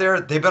Reich got there,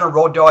 they've been a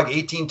road dog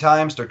 18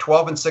 times. They're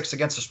 12-6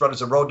 against the spread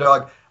as a road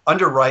dog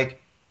under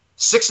Reich.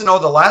 6-0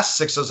 the last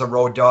 6 as a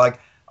road dog.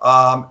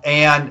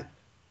 And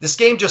this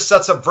game just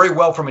sets up very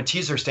well from a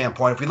teaser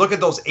standpoint. If we look at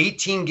those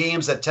 18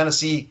 games that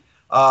Tennessee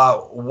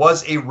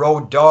was a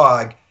road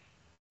dog,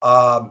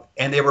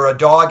 and they were a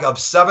dog of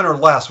 7 or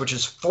less, which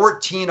is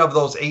 14 of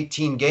those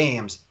 18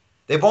 games,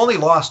 they've only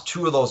lost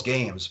 2 of those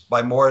games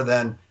by more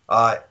than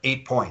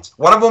 8 points.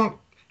 One of them,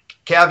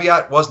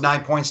 caveat, was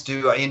 9 points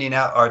to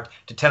Indiana or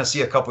to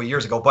Tennessee a couple of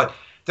years ago. But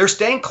they're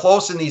staying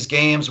close in these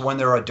games when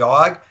they're a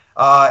dog.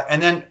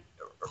 And then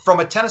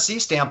from a Tennessee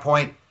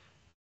standpoint,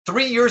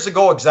 3 years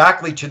ago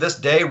exactly to this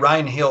day,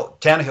 Ryan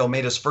Tannehill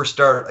made his first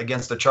start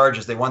against the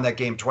Chargers. They won that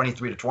game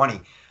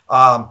 23-20.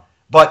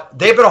 But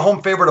they've been a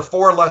home favorite of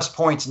 4 or less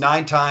points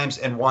 9 times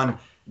and won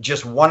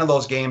just one of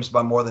those games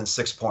by more than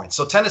 6 points.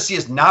 So Tennessee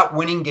is not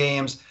winning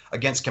games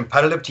against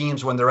competitive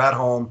teams when they're at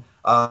home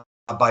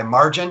by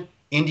margin.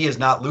 Indy is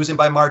not losing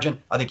by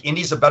margin. I think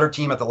Indy's a better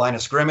team at the line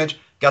of scrimmage.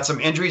 Got some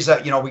injuries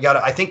that,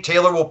 I think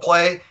Taylor will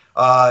play.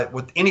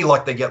 With any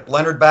luck, they get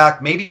Leonard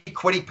back. Maybe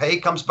Kwity Paye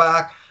comes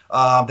back.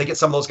 They get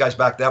some of those guys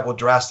back. That will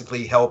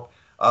drastically help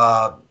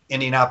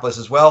Indianapolis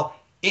as well.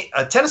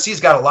 Tennessee's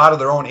got a lot of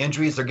their own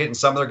injuries. They're getting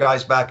some of their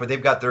guys back, but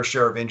they've got their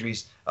share of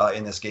injuries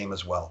in this game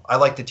as well. I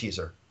like the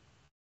teaser.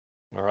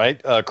 All right.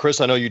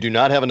 Chris, I know you do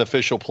not have an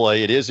official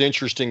play. It is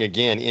interesting,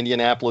 again,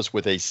 Indianapolis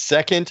with a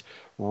second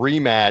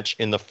rematch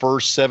in the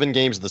first 7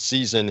 games of the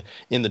season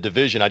in the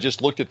division. I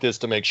just looked at this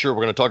to make sure.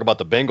 We're going to talk about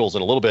the Bengals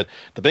in a little bit.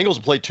 The Bengals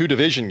have played 2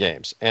 division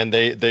games, and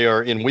they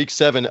are in week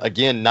 7,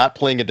 again, not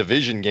playing a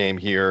division game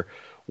here,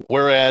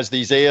 whereas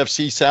these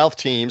AFC South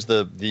teams,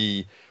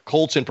 the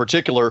Colts in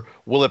particular,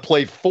 will have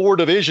played 4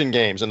 division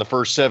games in the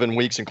first 7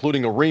 weeks,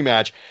 including a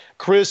rematch.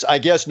 Chris, I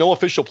guess no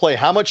official play.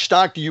 How much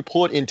stock do you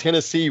put in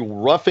Tennessee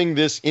roughing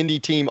this Indy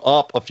team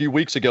up a few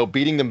weeks ago,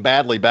 beating them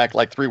badly back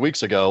like 3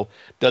 weeks ago?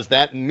 Does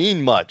that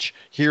mean much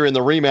here in the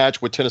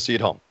rematch with Tennessee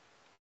at home?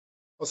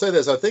 I'll say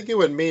this. I think it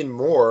would mean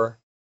more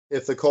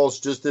if the Colts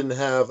just didn't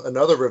have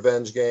another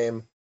revenge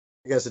game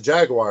against the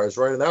Jaguars,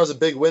 right? And that was a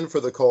big win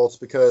for the Colts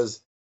because,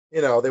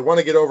 they want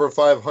to get over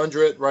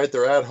 500, right?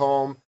 They're at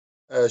home.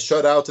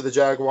 Shut out to the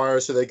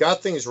Jaguars, so they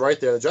got things right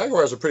there. The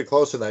Jaguars are pretty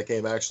close in that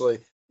game, actually,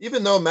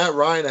 even though Matt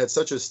Ryan had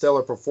such a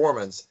stellar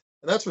performance.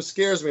 And that's what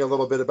scares me a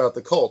little bit about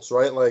the Colts,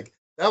 right? Like,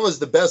 that was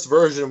the best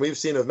version we've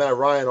seen of Matt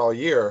Ryan all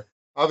year.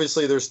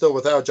 Obviously, they're still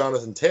without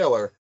Jonathan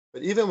Taylor,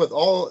 but even with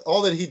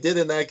all that he did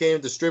in that game,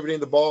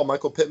 distributing the ball,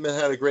 Michael Pittman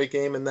had a great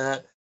game in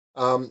that.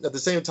 At the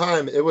same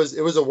time, it was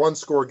a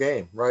 1-score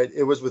game, right?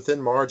 It was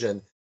within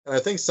margin. And I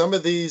think some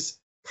of these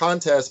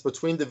contests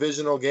between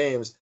divisional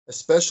games,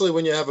 especially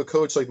when you have a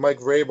coach like Mike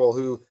Vrabel,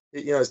 who,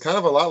 is kind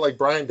of a lot like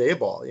Brian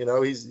Daboll.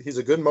 He's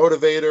a good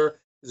motivator.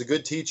 He's a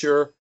good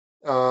teacher.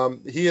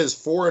 He is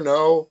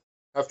 4-0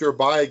 after a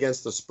bye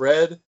against the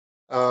spread,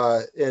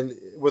 and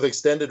with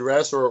extended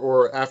rest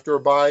or after a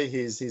bye,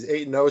 he's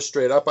 8-0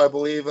 straight up, I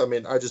believe. I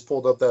mean, I just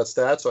pulled up that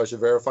stat, so I should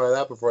verify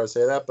that before I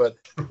say that. But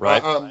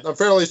right. I'm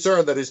fairly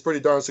certain that he's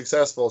pretty darn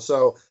successful.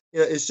 So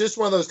it's just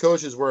one of those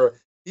coaches where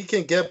he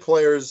can get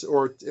players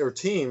or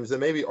teams that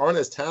maybe aren't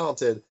as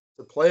talented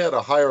to play at a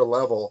higher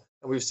level,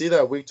 and we see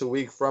that week to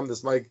week from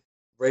this Mike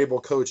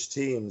Vrabel coach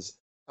teams.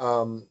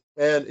 And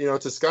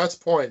to Scott's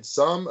point,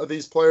 some of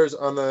these players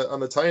on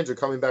the Titans are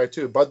coming back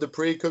too. Bud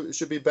Dupree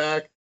should be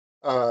back.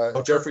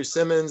 Jeffrey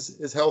Simmons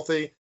is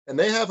healthy, and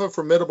they have a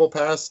formidable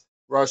pass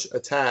rush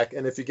attack.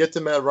 And if you get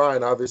to Matt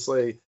Ryan,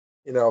 obviously,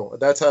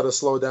 that's how to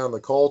slow down the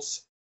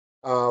Colts.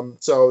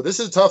 So this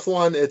is a tough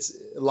one. It's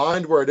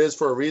lined where it is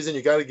for a reason.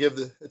 You got to give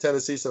the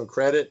Tennessee some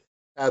credit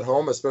at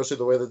home, especially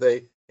the way that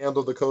they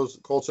handled the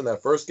Colts in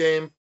that first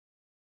game.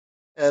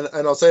 And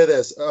I'll say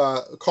this,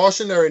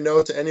 cautionary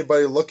note to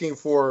anybody looking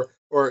for,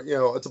 or,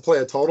 to play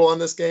a total on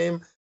this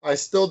game. I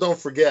still don't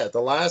forget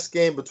the last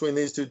game between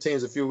these two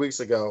teams a few weeks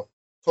ago,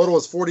 total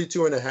was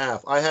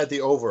 42.5. I had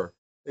the over.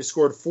 They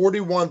scored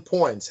 41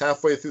 points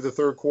halfway through the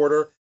third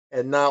quarter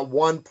and not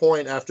 1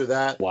 point after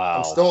that.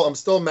 Wow. I'm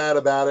still mad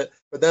about it,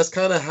 but that's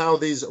kind of how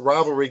these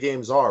rivalry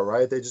games are,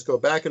 right? They just go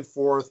back and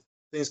forth.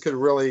 Things could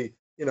really,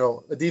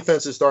 the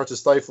defenses start to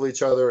stifle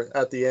each other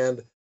at the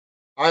end.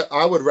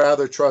 I would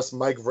rather trust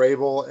Mike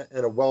Vrabel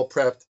and a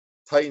well-prepped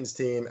Titans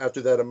team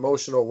after that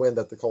emotional win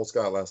that the Colts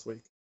got last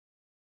week.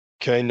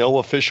 Okay, no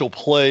official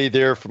play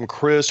there from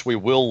Chris. We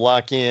will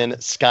lock in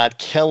Scott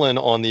Kellen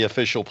on the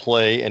official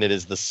play, and it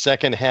is the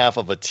second half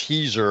of a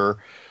teaser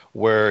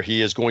where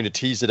he is going to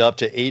tease it up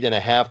to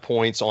 8.5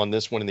 points on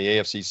this one in the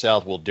AFC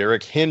South. Will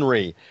Derrick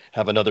Henry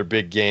have another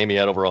big game? He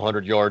had over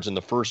 100 yards in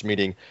the first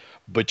meeting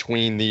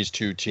between these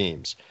two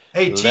teams.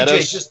 Hey,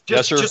 TJ,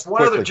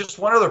 Quickly. just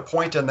one other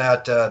point on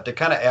that to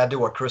kind of add to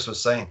what Chris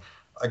was saying.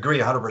 I agree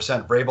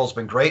 100%. Vrabel's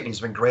been great, and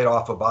he's been great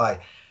off a bye.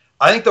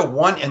 I think the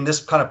one, and this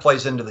kind of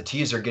plays into the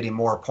teaser, getting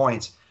more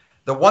points.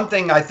 The one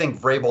thing I think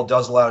Vrabel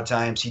does a lot of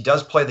times, he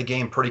does play the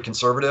game pretty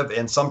conservative,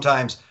 and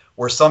sometimes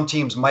where some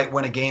teams might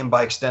win a game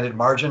by extended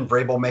margin,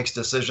 Vrabel makes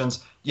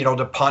decisions,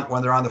 to punt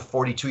when they're on the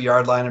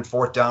 42-yard line and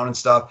fourth down and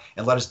stuff,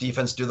 and let his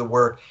defense do the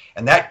work.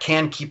 And that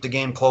can keep the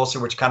game closer,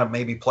 which kind of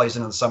maybe plays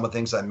into some of the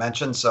things I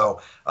mentioned. So,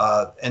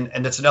 and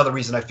it's another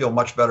reason I feel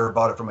much better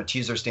about it from a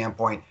teaser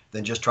standpoint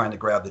than just trying to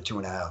grab the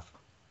 2.5.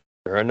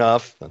 Fair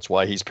enough. That's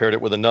why he's paired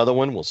it with another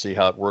one. We'll see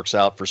how it works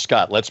out for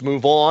Scott. Let's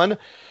move on.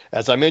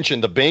 As I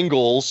mentioned, the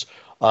Bengals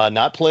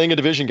not playing a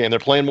division game. They're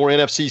playing more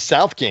NFC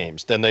South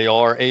games than they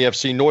are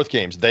AFC North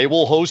games. They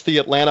will host the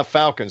Atlanta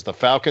Falcons. The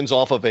Falcons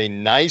off of a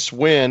nice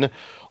win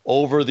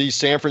over the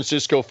San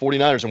Francisco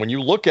 49ers. And when you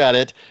look at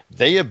it,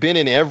 they have been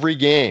in every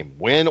game,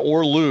 win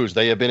or lose.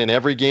 They have been in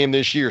every game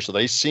this year. So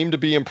they seem to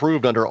be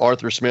improved under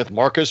Arthur Smith.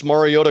 Marcus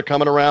Mariota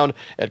coming around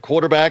at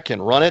quarterback,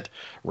 can run it.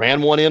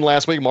 Ran one in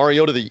last week.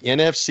 Mariota, the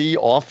NFC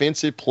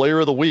Offensive Player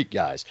of the Week,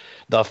 guys.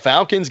 The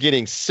Falcons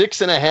getting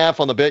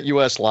 6.5 on the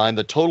BetUS line.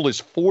 The total is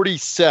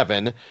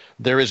 47.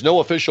 There is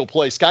no official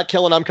play. Scott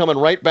Kellen, I'm coming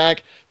right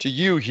back to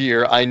you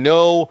here. I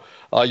know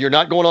you're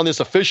not going on this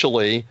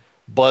officially,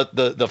 but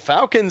the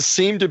Falcons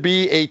seem to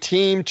be a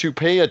team to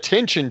pay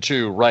attention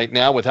to right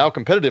now with how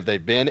competitive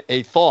they've been.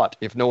 A thought,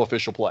 if no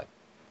official play.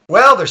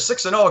 Well, they're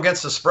 6-0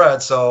 against the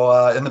spread.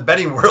 So in the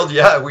betting world,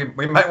 yeah,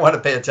 we might want to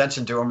pay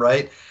attention to them,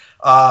 right?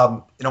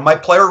 My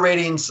player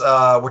ratings,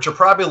 which are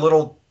probably a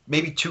little,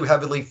 maybe too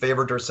heavily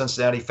favored to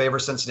Cincinnati, favor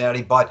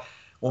Cincinnati. But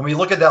when we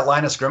look at that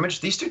line of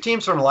scrimmage, these two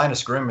teams from the line of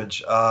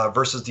scrimmage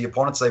versus the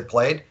opponents they've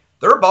played,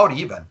 they're about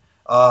even.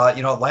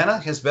 Atlanta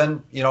has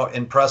been,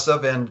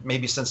 impressive, and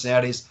maybe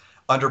Cincinnati's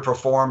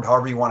underperformed,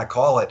 however you want to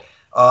call it.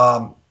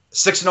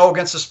 6-0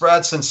 against the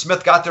spread since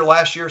Smith got there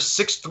last year.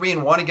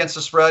 6-3-1 against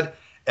the spread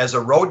as a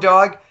road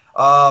dog.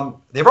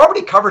 They've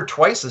already covered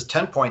twice as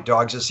 10-point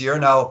dogs this year.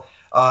 Now,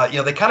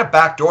 they kind of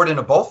backdoored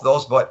into both of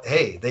those, but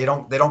hey, they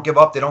don't give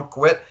up, they don't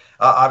quit.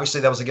 Obviously,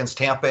 that was against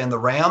Tampa and the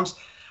Rams.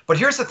 But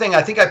here's the thing: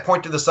 I think I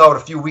pointed this out a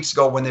few weeks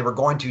ago when they were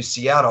going to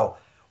Seattle.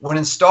 When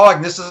installed,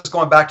 and this is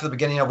going back to the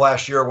beginning of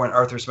last year when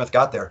Arthur Smith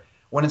got there.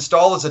 When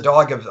installed as a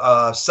dog of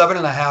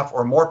 7.5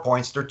 or more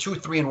points, they're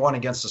 2-3-1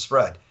 against the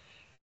spread.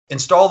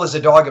 Installed as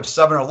a dog of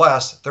 7 or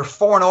less, they're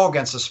 4-0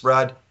 against the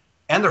spread,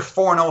 and they're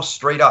 4-0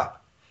 straight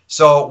up.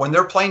 So when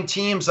they're playing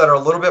teams that are a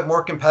little bit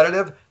more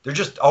competitive, they're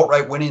just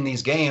outright winning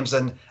these games.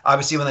 And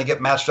obviously, when they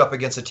get matched up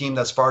against a team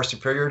that's far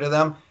superior to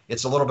them,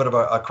 it's a little bit of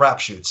a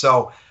crapshoot.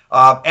 So,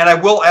 and I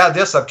will add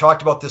this: I've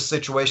talked about this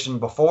situation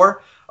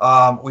before.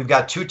 We've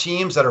got two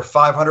teams that are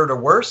 500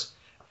 or worse.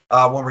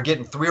 When we're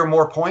getting 3 or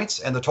more points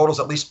and the total's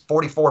at least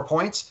 44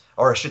 points,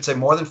 or I should say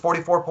more than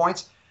 44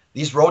 points,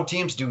 these road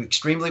teams do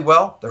extremely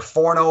well. They're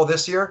 4-0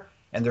 this year,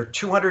 and they're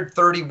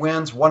 230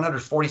 wins,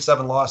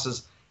 147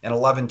 losses, and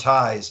 11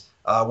 ties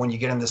when you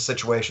get in this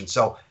situation.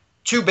 So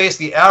two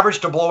basically average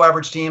to below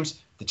average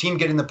teams, the team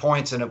getting the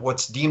points, and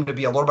what's deemed to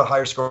be a little bit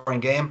higher scoring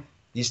game,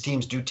 these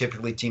teams do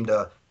typically tend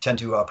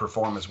to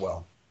perform as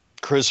well.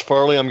 Chris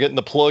Farley, I'm getting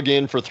the plug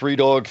in for Three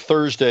Dog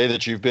Thursday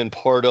that you've been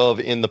part of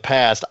in the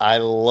past. I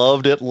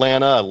loved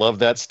Atlanta. I love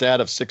that stat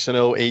of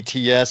 6-0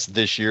 ATS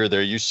this year.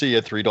 There you see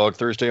it, Three Dog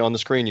Thursday on the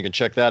screen. You can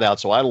check that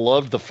out. So I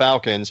loved the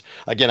Falcons.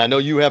 Again, I know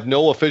you have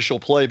no official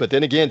play, but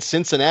then again,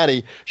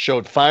 Cincinnati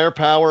showed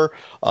firepower.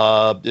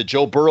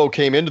 Joe Burrow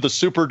came into the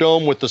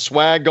Superdome with the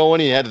swag going.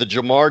 He had the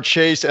Jamar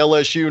Chase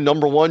LSU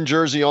 #1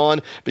 jersey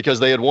on because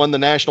they had won the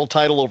national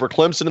title over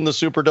Clemson in the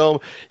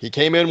Superdome. He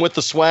came in with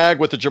the swag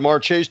with the Jamar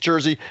Chase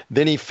jersey.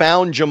 Then he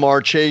found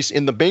Jamar Chase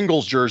in the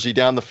Bengals jersey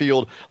down the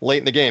field late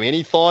in the game.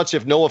 Any thoughts,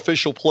 if no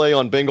official play,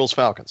 on Bengals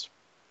Falcons?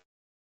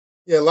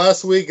 Yeah,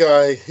 last week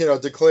I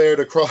declared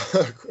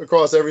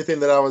across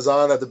everything that I was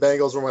on that the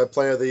Bengals were my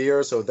player of the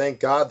year. So thank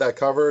God that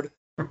covered,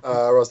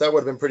 or else that would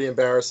have been pretty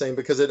embarrassing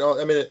because it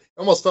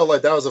almost felt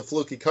like that was a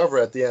fluky cover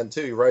at the end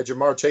too, right?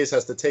 Jamar Chase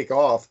has to take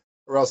off,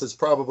 or else it's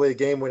probably a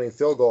game-winning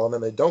field goal, and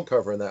then they don't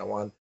cover in that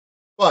one.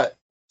 But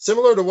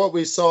similar to what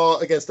we saw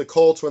against the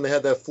Colts when they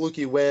had that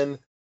fluky win.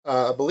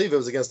 I believe it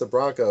was against the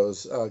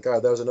Broncos.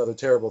 God, that was another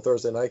terrible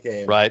Thursday night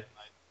game. Right.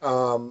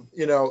 Even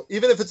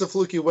if it's a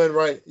fluky win,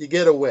 right, you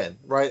get a win,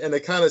 right? And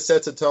it kind of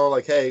sets a tone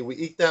like, hey, we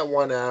eked that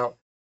one out.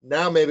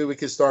 Now maybe we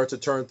can start to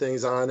turn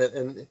things on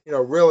and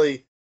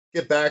really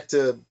get back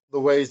to the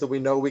ways that we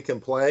know we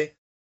can play.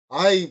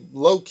 I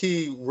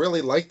low-key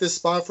really like this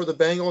spot for the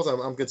Bengals.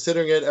 I'm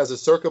considering it as a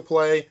circuit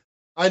play.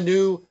 I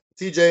knew,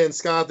 TJ and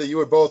Scott, that you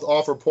would both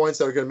offer points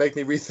that are going to make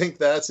me rethink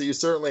that, so you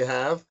certainly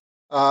have.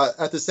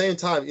 At the same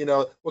time,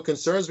 what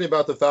concerns me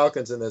about the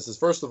Falcons in this is,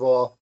 first of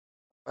all,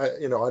 I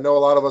know a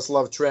lot of us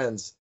love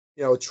trends.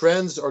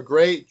 Trends are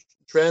great.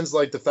 Trends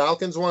like the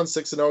Falcons one,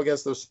 6-0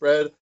 against the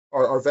spread,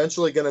 are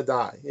eventually going to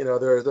die.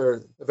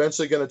 They're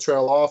eventually going to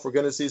trail off. We're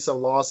going to see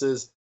some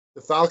losses.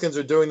 The Falcons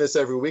are doing this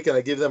every week, and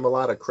I give them a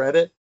lot of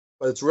credit.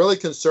 But it's really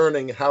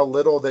concerning how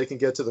little they can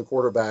get to the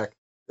quarterback.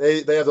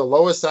 They have the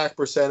lowest sack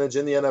percentage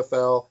in the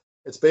NFL.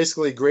 It's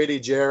basically Grady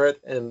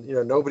Jarrett and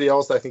nobody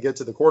else that can get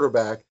to the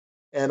quarterback.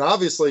 And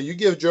obviously, you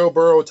give Joe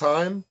Burrow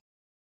time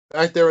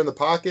back there in the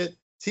pocket.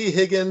 T.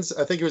 Higgins,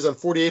 I think he was on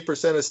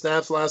 48% of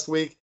snaps last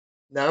week.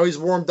 Now he's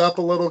warmed up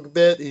a little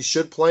bit. He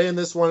should play in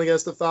this one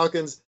against the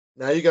Falcons.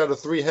 Now you got a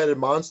three-headed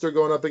monster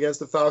going up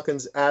against the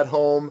Falcons at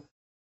home.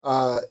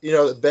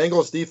 The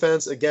Bengals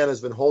defense, again,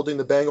 has been holding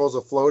the Bengals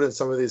afloat in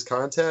some of these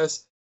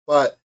contests.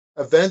 But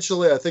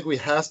eventually, I think we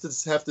have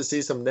to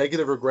see some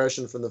negative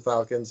regression from the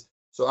Falcons.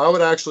 So I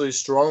would actually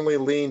strongly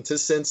lean to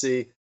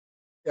Cincy,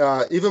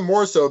 even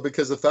more so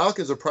because the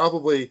Falcons are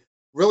probably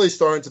really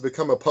starting to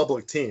become a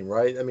public team,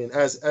 right? I mean,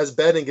 as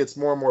betting gets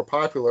more and more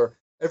popular,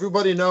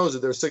 everybody knows that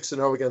they're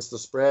 6-0 against the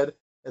spread,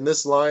 and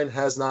this line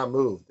has not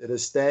moved. It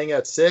is staying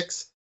at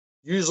 6.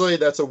 Usually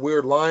that's a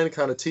weird line,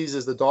 kind of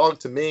teases the dog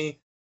to me,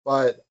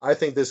 but I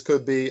think this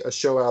could be a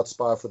show-out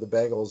spot for the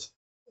Bengals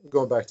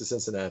going back to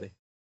Cincinnati.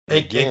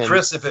 Hey,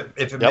 Chris, if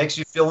it makes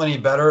you feel any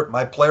better,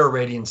 my player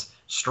ratings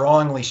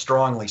strongly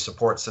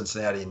support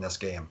Cincinnati in this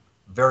game.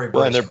 Very,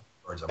 very well,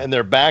 and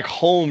they're back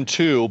home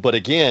too. But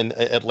again,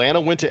 Atlanta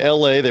went to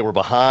LA. They were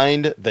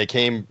behind. They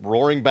came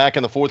roaring back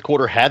in the fourth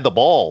quarter, had the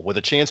ball with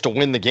a chance to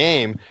win the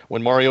game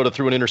when Mariota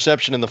threw an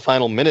interception in the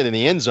final minute in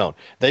the end zone.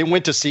 They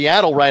went to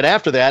Seattle right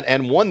after that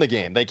and won the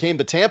game. They came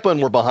to Tampa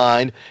and were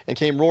behind and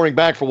came roaring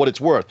back for what it's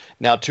worth.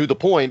 Now, to the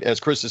point, as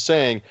Chris is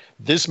saying,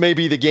 this may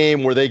be the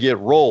game where they get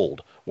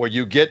rolled, where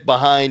you get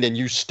behind and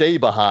you stay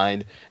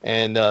behind,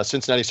 and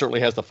Cincinnati certainly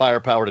has the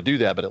firepower to do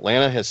that. But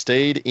Atlanta has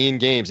stayed in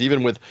games,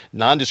 even with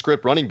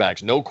nondescript running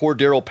backs. No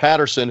Cordero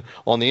Patterson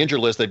on the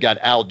injured list. They've got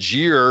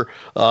Algier,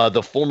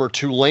 the former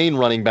Tulane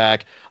running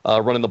back,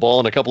 running the ball,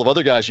 and a couple of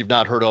other guys you've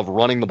not heard of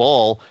running the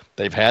ball.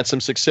 They've had some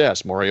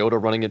success. Mariota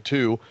running it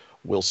too.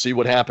 We'll see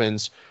what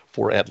happens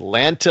for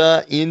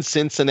Atlanta in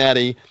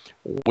Cincinnati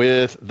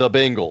with the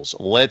Bengals.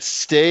 Let's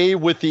stay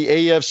with the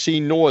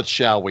AFC North,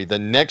 shall we? The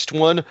next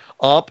one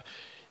up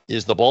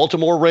is the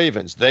Baltimore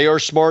Ravens. They are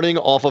smarting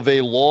off of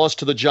a loss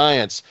to the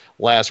Giants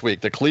last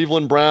week. The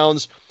Cleveland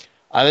Browns,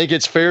 I think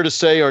it's fair to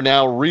say, are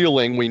now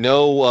reeling. We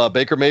know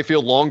Baker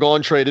Mayfield long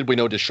gone traded. We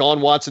know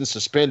Deshaun Watson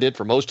suspended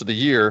for most of the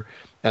year.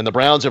 And the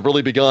Browns have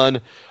really begun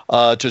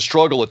to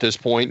struggle at this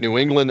point. New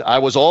England, I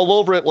was all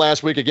over it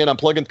last week. Again, I'm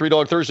plugging Three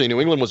Dog Thursday.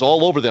 New England was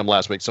all over them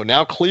last week. So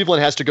now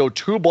Cleveland has to go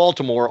to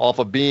Baltimore off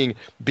of being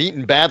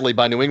beaten badly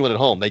by New England at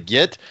home. They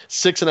get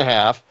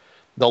 6.5.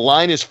 The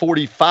line is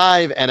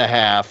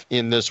 45.5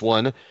 in this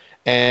one.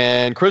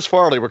 And Chris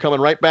Farley, we're coming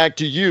right back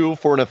to you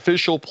for an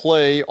official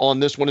play on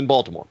this one in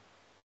Baltimore.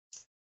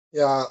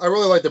 Yeah, I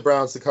really like the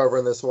Browns to cover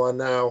in this one.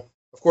 Now,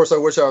 of course, I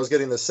wish I was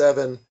getting the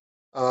 7.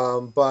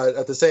 But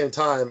at the same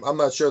time, I'm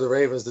not sure the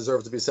Ravens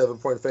deserve to be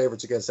 7-point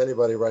favorites against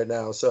anybody right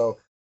now. So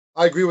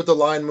I agree with the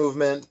line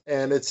movement,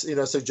 and it's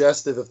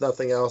suggestive, if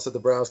nothing else, that the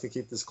Browns can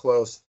keep this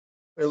close.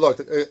 I mean, look,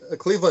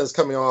 Cleveland is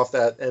coming off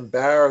that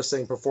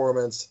embarrassing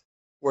performance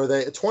where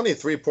they a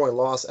 23-point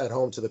loss at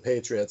home to the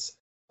Patriots.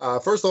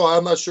 First of all,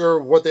 I'm not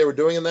sure what they were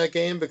doing in that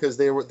game because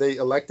they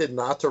elected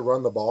not to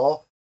run the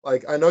ball.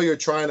 Like, I know you're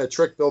trying to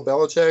trick Bill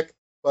Belichick,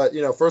 but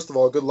first of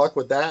all, good luck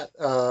with that.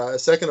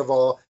 Second of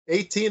all,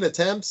 18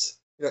 attempts.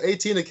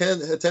 18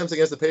 attempts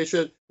against the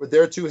Patriots with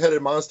their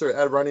two-headed monster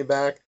at running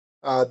back.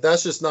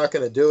 That's just not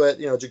going to do it.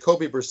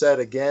 Jacoby Brissett,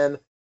 again,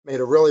 made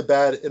a really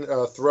bad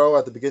throw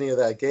at the beginning of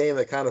that game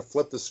that kind of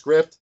flipped the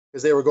script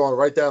because they were going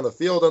right down the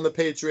field on the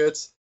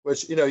Patriots,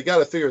 which, you got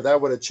to figure that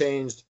would have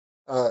changed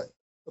the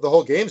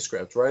whole game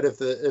script, right, if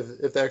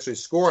they actually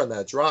score on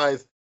that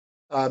drive.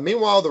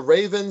 Meanwhile, the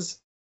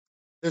Ravens,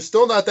 they're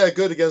still not that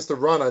good against the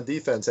run on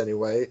defense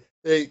anyway.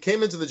 They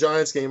came into the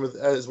Giants game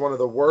as one of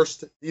the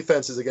worst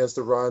defenses against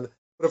the run.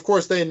 But of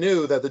course, they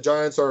knew that the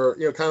Giants are,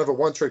 kind of a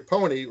one-trick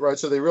pony, right?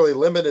 So they really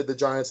limited the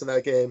Giants in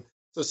that game.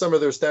 So some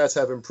of their stats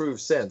have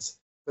improved since.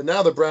 But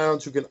now the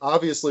Browns, who can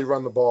obviously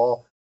run the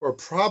ball, are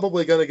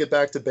probably going to get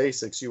back to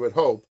basics, you would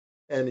hope,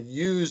 and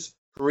use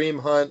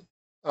Kareem Hunt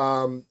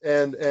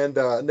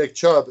and Nick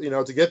Chubb,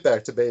 to get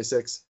back to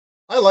basics.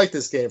 I like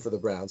this game for the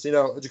Browns.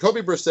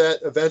 Jacoby Brissett,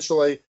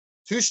 eventually,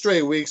 2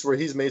 straight weeks where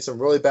he's made some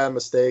really bad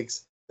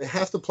mistakes. They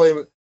have to play,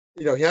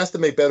 he has to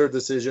make better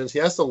decisions. He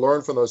has to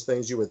learn from those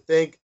things, you would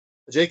think.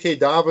 J.K.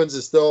 Dobbins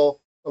is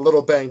still a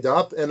little banged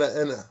up. And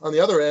on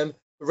the other end,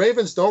 the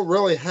Ravens don't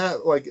really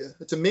have,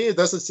 to me, it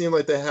doesn't seem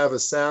like they have a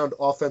sound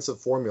offensive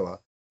formula.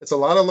 It's a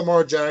lot of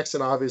Lamar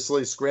Jackson,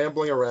 obviously,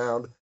 scrambling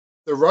around.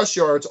 The rush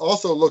yards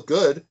also look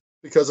good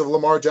because of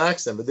Lamar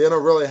Jackson, but they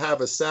don't really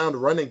have a sound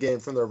running game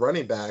from their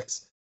running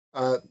backs.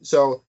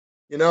 So,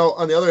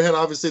 on the other hand,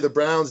 obviously, the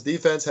Browns'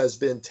 defense has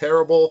been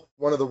terrible,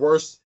 one of the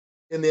worst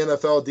in the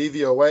NFL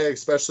DVOA,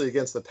 especially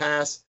against the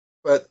pass.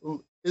 But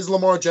is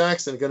Lamar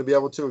Jackson going to be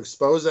able to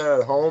expose that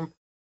at home?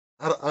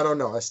 I don't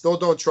know. I still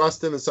don't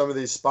trust him in some of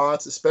these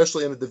spots,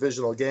 especially in a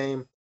divisional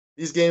game.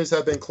 These games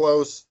have been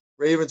close.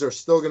 Ravens are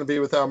still going to be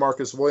without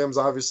Marcus Williams,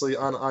 obviously,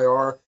 on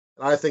IR.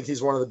 And I think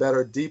he's one of the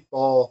better deep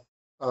ball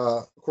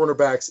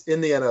cornerbacks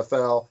in the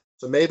NFL.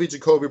 So maybe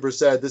Jacoby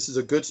Brissett, this is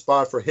a good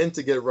spot for him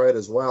to get right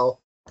as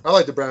well. I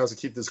like the Browns to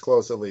keep this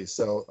close at least.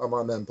 So I'm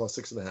on them plus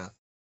 6.5.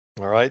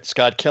 All right,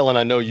 Scott Kellen,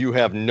 I know you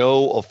have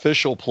no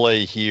official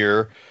play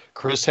here.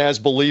 Chris has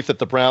belief that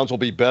the Browns will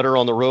be better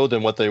on the road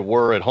than what they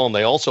were at home.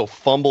 They also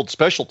fumbled.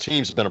 Special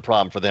teams has been a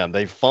problem for them.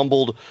 They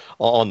fumbled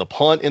on the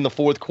punt in the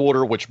fourth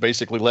quarter, which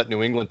basically let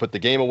New England put the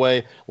game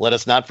away. Let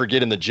us not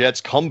forget in the Jets'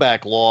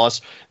 comeback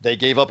loss, they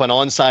gave up an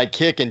onside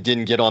kick and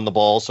didn't get on the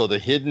ball. So the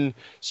hidden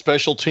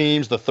special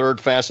teams, the third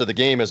fast of the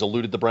game, has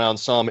eluded the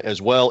Browns some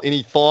as well.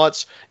 Any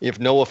thoughts, if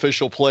no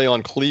official play,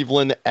 on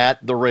Cleveland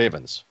at the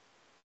Ravens?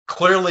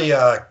 Clearly,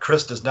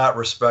 Chris does not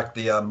respect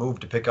the move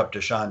to pick up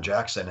Deshaun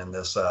Jackson in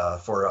this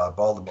for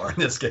Baltimore in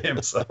this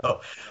game. So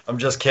I'm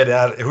just kidding.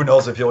 Who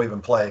knows if he'll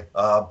even play?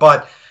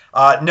 But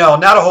no,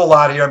 not a whole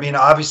lot here. I mean,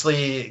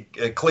 obviously,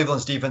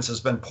 Cleveland's defense has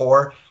been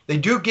poor. They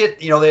do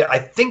get, I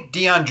think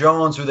Deion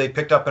Jones, who they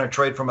picked up in a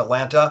trade from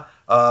Atlanta,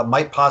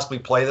 might possibly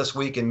play this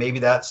week, and maybe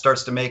that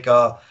starts to make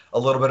a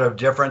little bit of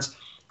difference.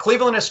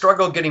 Cleveland has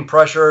struggled getting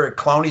pressure.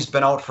 Clowney's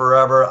been out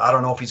forever. I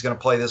don't know if he's going to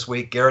play this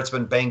week. Garrett's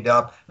been banged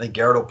up. I think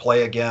Garrett will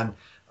play again.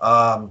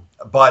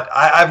 But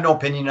I have no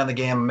opinion on the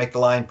game. Make the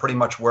line pretty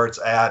much where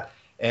it's at.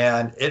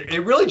 And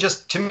it really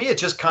just, to me, it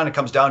just kind of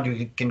comes down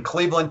to, can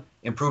Cleveland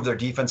improve their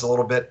defense a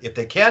little bit? If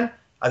they can,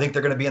 I think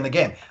they're going to be in the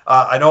game.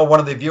 I know one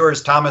of the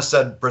viewers, Thomas,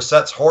 said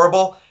Brissett's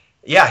horrible.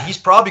 Yeah, he's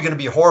probably going to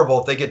be horrible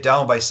if they get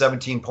down by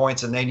 17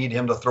 points and they need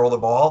him to throw the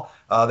ball.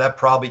 That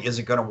probably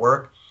isn't going to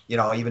work.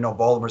 Even though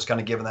Baltimore's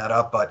kind of giving that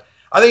up. But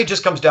I think it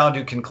just comes down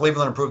to, can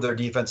Cleveland improve their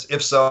defense?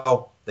 If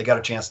so, they got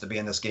a chance to be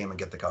in this game and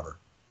get the cover.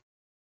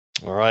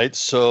 All right,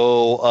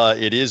 so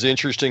it is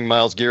interesting.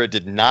 Myles Garrett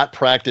did not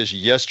practice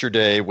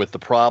yesterday with the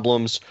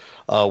problems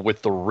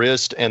with the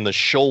wrist and the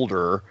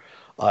shoulder.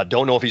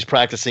 Don't know if he's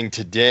practicing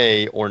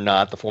today or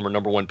not. The former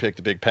number one pick,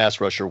 the big pass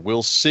rusher.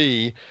 We'll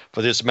see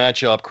for this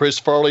matchup. Chris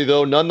Farley,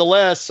 though,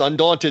 nonetheless,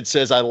 undaunted,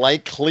 says, I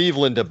like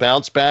Cleveland to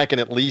bounce back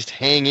and at least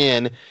hang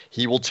in.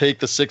 He will take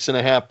the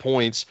 6.5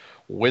 points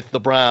with the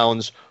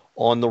Browns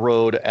on the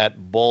road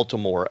at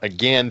Baltimore.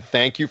 Again,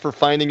 thank you for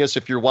finding us.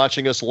 If you're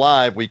watching us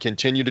live, we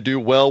continue to do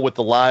well with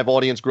the live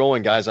audience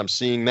growing, guys. I'm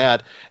seeing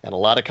that, and a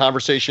lot of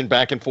conversation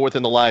back and forth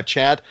in the live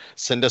chat.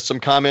 Send us some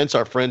comments.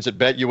 Our friends at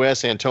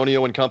BetUS,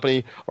 Antonio and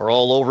company, are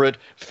all over it,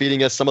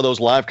 feeding us some of those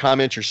live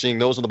comments. You're seeing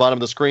those on the bottom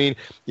of the screen.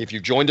 If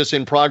you've joined us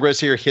in progress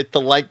here, hit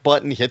the like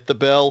button, hit the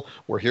bell.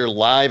 We're here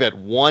live at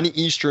 1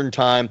 Eastern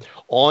time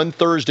on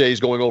Thursdays,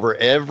 going over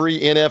every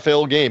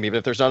NFL game. Even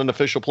if there's not an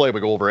official play, we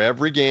go over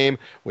every game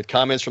with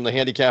comments from the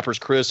handicappers.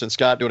 Chris and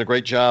Scott doing a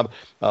great job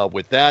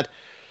with that.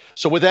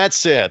 So with that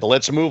said,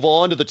 let's move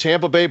on to the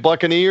Tampa Bay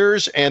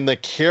Buccaneers and the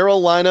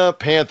Carolina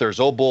Panthers.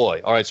 Oh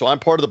boy. All right, so I'm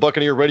part of the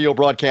Buccaneer radio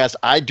broadcast.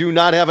 I do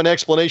not have an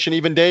explanation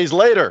even days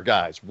later,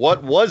 guys.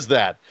 What was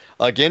that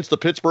against the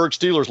Pittsburgh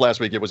Steelers last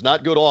week? It was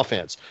not good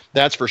offense.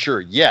 That's for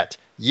sure. Yet,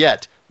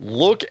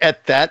 look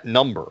at that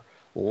number.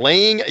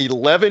 Laying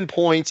 11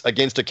 points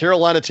against a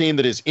Carolina team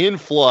that is in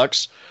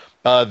flux.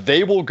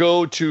 They will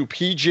go to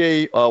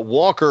P.J.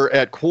 Walker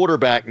at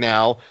quarterback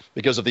now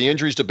because of the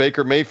injuries to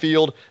Baker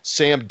Mayfield.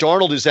 Sam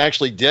Darnold is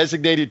actually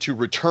designated to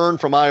return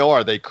from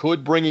IR. They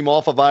could bring him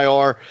off of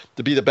IR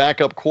to be the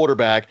backup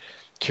quarterback.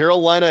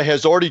 Carolina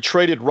has already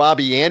traded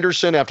Robbie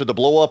Anderson after the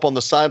blow-up on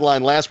the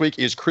sideline last week.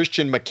 Is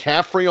Christian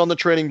McCaffrey on the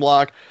trading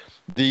block?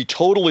 The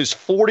total is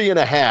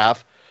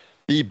 40.5.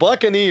 The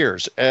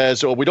Buccaneers,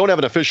 as we don't have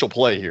an official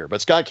play here,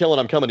 but Scott Kellen,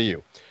 I'm coming to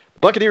you.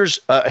 Buccaneers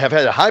have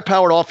had a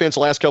high-powered offense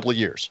the last couple of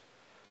years.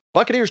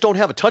 Buccaneers don't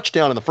have a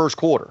touchdown in the first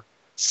quarter.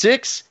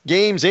 6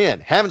 games in,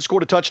 haven't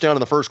scored a touchdown in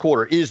the first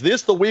quarter. Is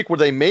this the week where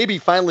they maybe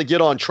finally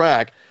get on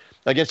track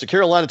against a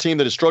Carolina team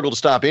that has struggled to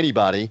stop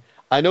anybody?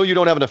 I know you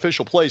don't have an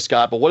official play,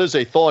 Scott, but what is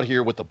a thought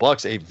here with the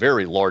Bucs, a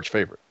very large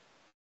favorite?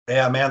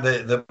 Yeah, man,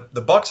 the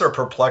Bucs are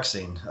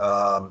perplexing.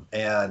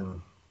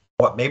 And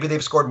maybe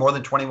they've scored more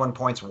than 21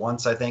 points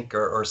once, I think,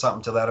 or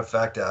something to that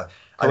effect. I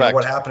mean,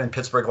 what happened in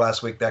Pittsburgh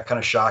last week, that kind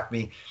of shocked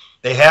me.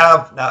 They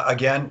have,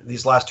 again,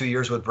 these last 2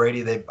 years with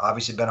Brady, they've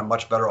obviously been a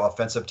much better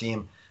offensive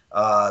team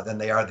than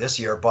they are this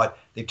year, but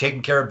they've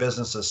taken care of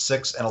business as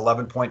 6 and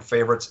 11-point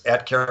favorites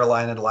at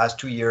Carolina the last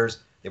 2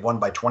 years. They've won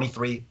by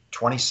 23,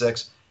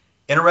 26.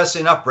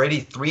 Interesting enough,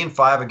 Brady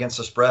 3-5 against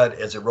the spread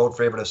as a road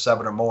favorite of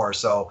 7 or more.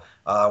 So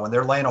when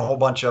they're laying a whole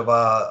bunch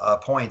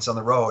of points on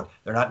the road,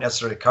 they're not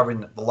necessarily covering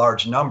the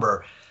large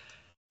number.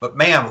 But,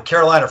 man, with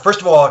Carolina,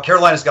 first of all,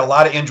 Carolina's got a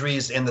lot of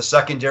injuries in the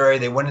secondary.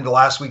 They went into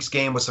last week's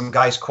game with some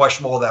guys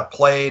questionable that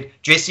played.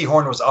 J.C.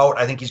 Horn was out.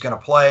 I think he's going to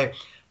play.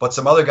 But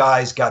some other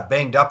guys got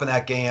banged up in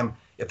that game.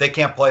 If they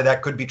can't play,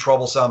 that could be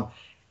troublesome.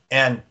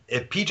 And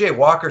if P.J.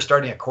 Walker's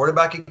starting at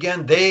quarterback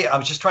again, I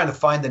was just trying to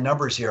find the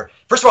numbers here.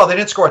 First of all, they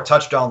didn't score a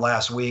touchdown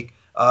last week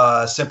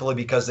simply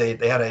because they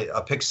had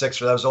a pick six.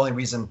 So that was the only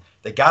reason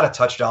they got a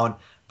touchdown.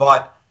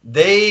 But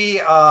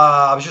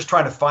I was just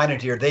trying to find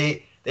it here.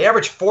 They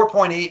average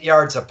 4.8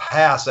 yards a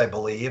pass, I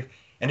believe.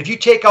 And if you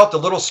take out the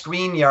little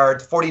screen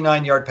yard,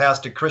 49-yard pass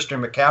to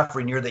Christian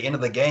McCaffrey near the end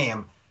of the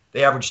game,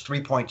 they average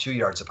 3.2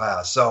 yards a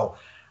pass. So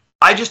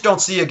I just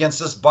don't see against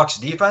this Bucs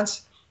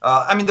defense.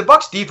 The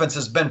Bucs defense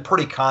has been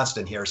pretty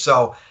constant here.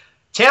 So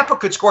Tampa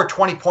could score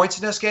 20 points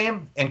in this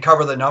game and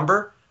cover the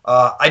number.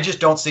 I just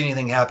don't see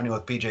anything happening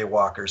with PJ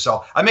Walker.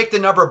 So I make the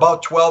number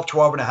about 12,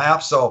 12 and a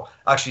half. So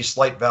actually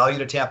slight value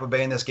to Tampa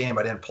Bay in this game.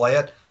 I didn't play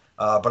it,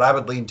 but I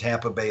would lean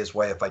Tampa Bay's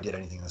way if I did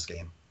anything in this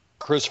game.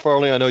 Chris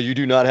Farley, I know you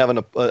do not have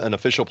an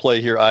official play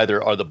here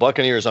either. Are the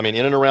Buccaneers, in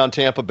and around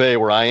Tampa Bay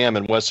where I am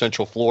in West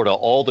Central Florida,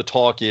 all the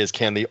talk is,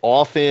 can the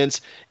offense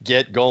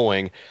get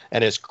going?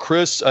 And as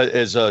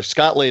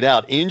Scott laid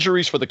out,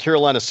 injuries for the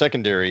Carolina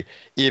secondary,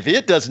 if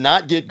it does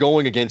not get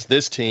going against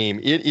this team,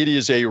 it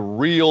is a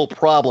real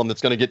problem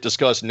that's going to get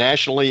discussed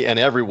nationally and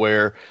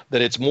everywhere,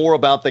 that it's more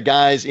about the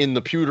guys in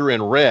the pewter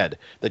and red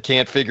that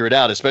can't figure it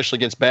out, especially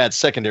against bad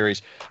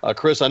secondaries.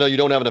 Chris, I know you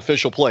don't have an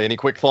official play. Any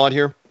quick thought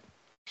here?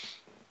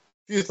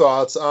 Few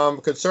thoughts. I'm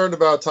concerned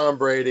about Tom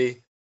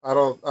Brady. I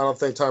don't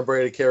think Tom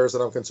Brady cares that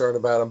I'm concerned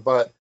about him.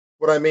 But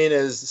what I mean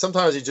is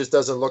sometimes he just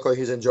doesn't look like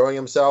he's enjoying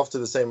himself to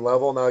the same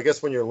level. Now, I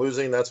guess when you're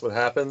losing, that's what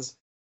happens.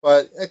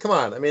 But come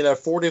on. At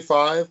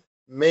 45,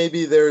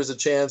 maybe there's a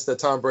chance that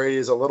Tom Brady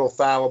is a little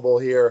fallible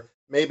here.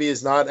 Maybe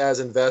he's not as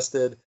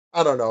invested.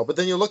 I don't know. But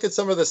then you look at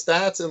some of the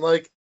stats and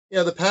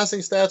the passing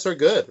stats are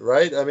good,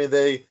 right?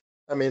 They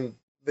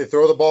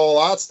throw the ball a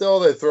lot still.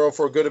 They throw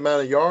for a good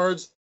amount of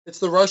yards. It's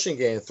the rushing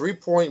game,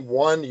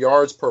 3.1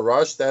 yards per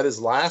rush. That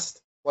is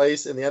last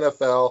place in the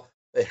NFL.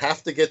 They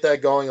have to get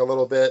that going a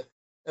little bit.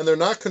 And they're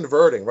not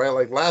converting, right?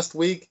 Like last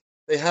week,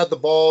 they had the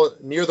ball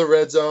near the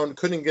red zone,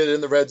 couldn't get it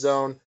in the red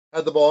zone,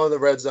 had the ball in the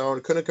red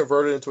zone, couldn't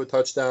convert it into a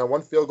touchdown,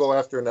 one field goal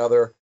after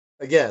another.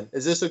 Again,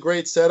 is this a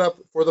great setup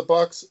for the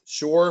Bucs?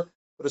 Sure.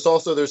 But it's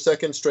also their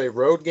second straight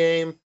road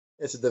game.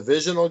 It's a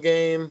divisional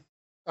game.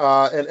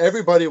 And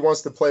everybody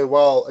wants to play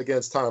well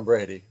against Tom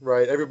Brady,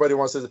 right? Everybody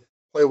wants to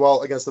play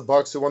well against the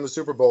Bucs, who won the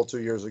Super Bowl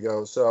 2 years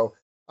ago. So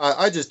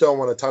I just don't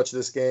want to touch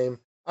this game.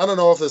 I don't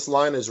know if this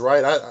line is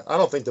right. I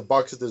don't think the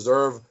Bucs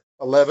deserve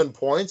 11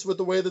 points with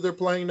the way that they're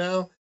playing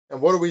now. And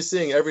what are we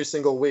seeing every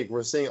single week?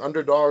 We're seeing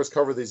underdogs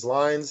cover these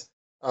lines,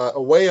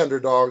 away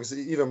underdogs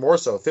even more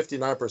so,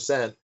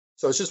 59%.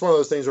 So it's just one of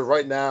those things where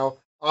right now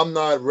I'm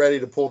not ready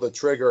to pull the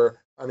trigger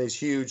on these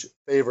huge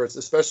favorites,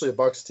 especially a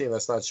Bucs team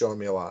that's not showing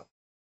me a lot.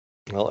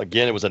 Well,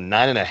 again, it was a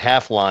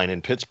 9.5 line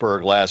in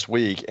Pittsburgh last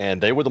week,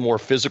 and they were the more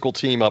physical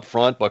team up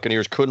front.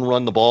 Buccaneers couldn't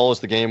run the ball as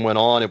the game went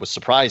on. It was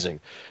surprising.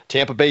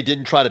 Tampa Bay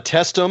didn't try to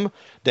test them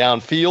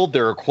downfield.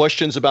 There are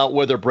questions about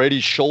whether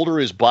Brady's shoulder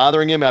is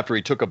bothering him after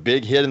he took a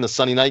big hit in the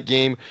Sunday night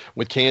game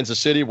with Kansas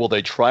City. Will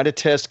they try to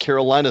test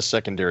Carolina's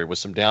secondary with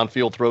some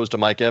downfield throws to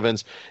Mike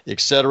Evans,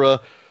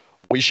 etc.?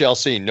 We shall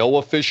see. No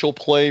official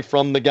play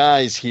from the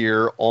guys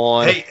here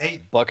on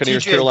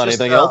Buccaneers, TJ, Carolina.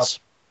 Anything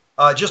else?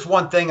 Just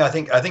one thing. I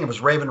think it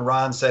was Raven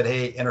Ron said,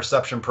 "Hey,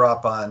 interception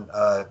prop on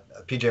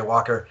PJ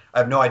Walker." I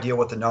have no idea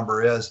what the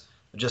number is.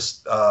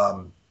 Just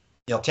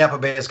Tampa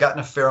Bay has gotten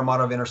a fair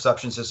amount of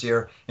interceptions this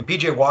year, and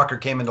PJ Walker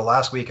came into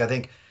last week, I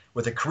think,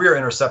 with a career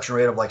interception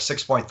rate of like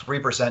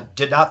 6.3%.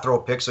 Did not throw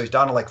a pick, so he's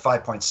down to like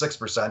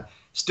 5.6%.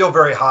 Still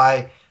very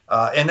high,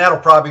 and that'll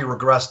probably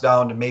regress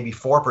down to maybe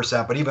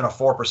 4%. But even a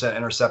 4%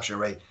 interception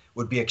rate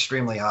would be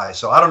extremely high.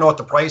 So I don't know what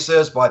the price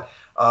is, but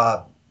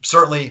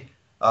certainly.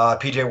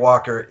 PJ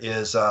Walker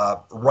is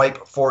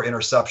ripe for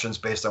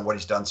interceptions based on what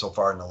he's done so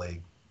far in the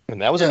league.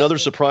 And that was another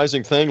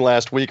surprising thing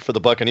last week for the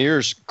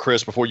Buccaneers,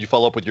 Chris, before you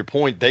follow up with your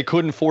point. They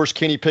couldn't force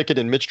Kenny Pickett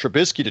and Mitch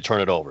Trubisky to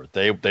turn it over.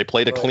 They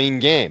played a clean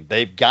game.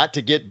 They've got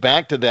to get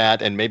back to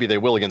that, and maybe they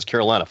will against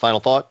Carolina. Final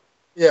thought?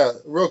 Yeah,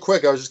 real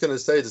quick, I was just going to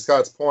say to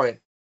Scott's point,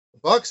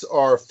 the Bucs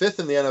are fifth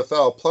in the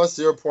NFL, plus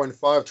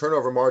 0.5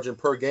 turnover margin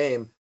per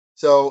game.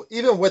 So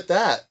even with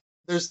that,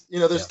 they're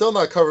still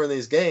not covering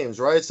these games,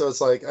 right? So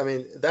it's like,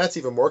 that's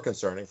even more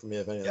concerning for me,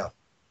 if anything.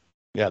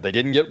 Yeah, they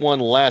didn't get one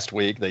last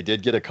week. They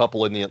did get a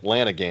couple in the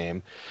Atlanta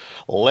game.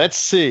 Let's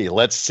see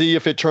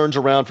if it turns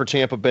around for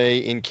Tampa Bay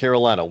in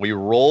Carolina. We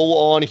roll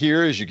on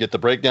here as you get the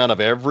breakdown of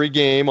every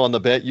game on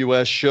the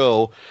BetUS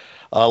show.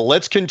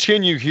 Let's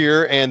continue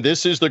here, and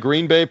this is the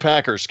Green Bay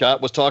Packers.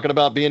 Scott was talking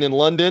about being in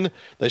London.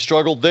 They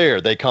struggled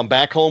there. They come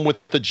back home with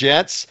the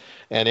Jets,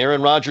 and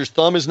Aaron Rodgers'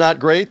 thumb is not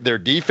great. Their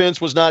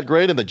defense was not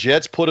great, and the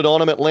Jets put it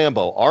on them at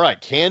Lambeau. All right,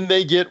 can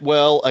they get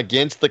well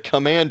against the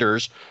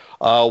Commanders?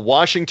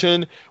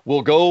 Washington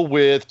will go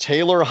with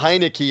Taylor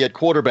Heineke at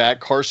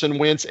quarterback. Carson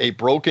Wentz, a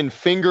broken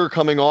finger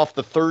coming off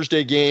the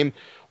Thursday game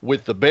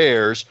with the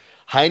Bears.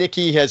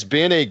 Heineke has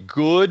been a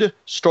good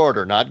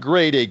starter, not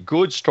great, a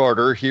good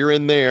starter here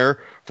and there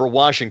for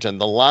Washington.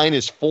 The line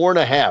is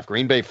 4.5.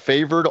 Green Bay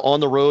favored on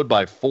the road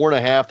by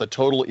 4.5. The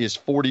total is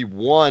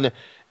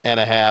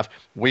 41.5.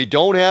 We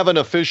don't have an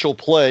official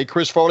play.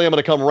 Chris Farley, I'm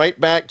going to come right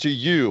back to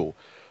you.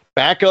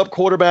 Backup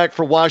quarterback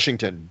for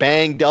Washington,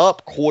 banged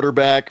up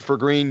quarterback for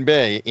Green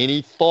Bay.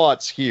 Any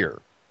thoughts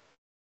here?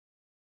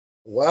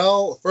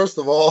 Well, first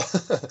of all,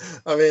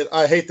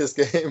 I hate this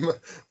game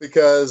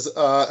because,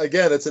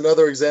 again, it's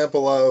another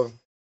example of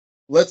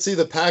let's see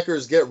the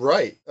Packers get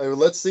right. I mean,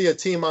 let's see a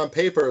team on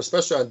paper,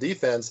 especially on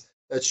defense,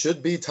 that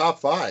should be top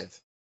 5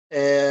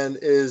 and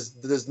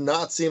does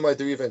not seem like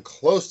they're even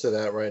close to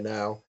that right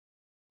now.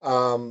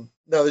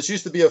 Now, this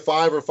used to be a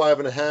 5 or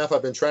 5.5.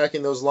 I've been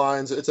tracking those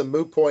lines. It's a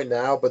moot point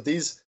now, but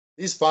these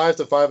 5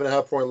 to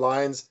 5.5 point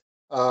lines,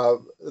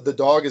 the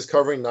dog is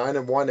covering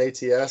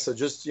 9-1 ATS. So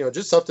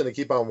just something to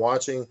keep on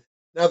watching.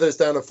 Now that it's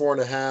down to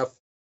 4.5,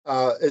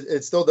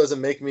 it still doesn't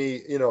make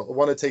me,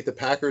 want to take the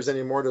Packers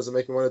anymore. It doesn't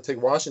make me want to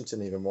take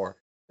Washington even more.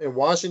 And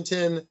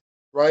Washington,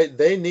 right,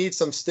 they need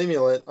some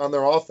stimulant on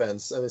their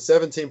offense. I mean,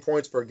 17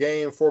 points per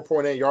game,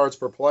 4.8 yards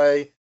per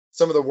play,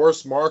 some of the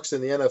worst marks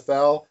in the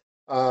NFL.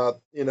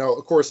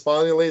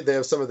 Correspondingly, they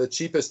have some of the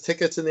cheapest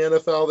tickets in the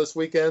NFL this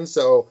weekend.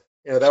 So,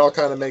 that all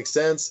kind of makes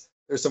sense.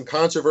 There's some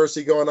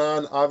controversy going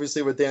on,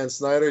 obviously, with Dan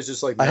Snyder. He's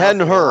just like, I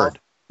hadn't heard.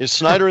 Is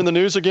Snyder in the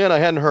news again? I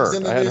hadn't heard. He's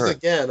in the news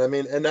again. I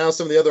mean, and now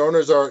some of the other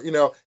owners are,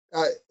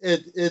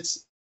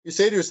 it's, you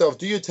say to yourself,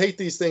 do you take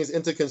these things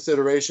into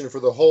consideration for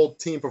the whole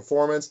team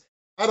performance?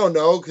 I don't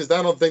know, because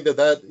I don't think that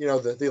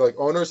the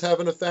owners have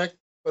an effect.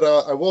 But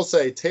I will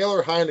say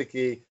Taylor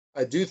Heinicke,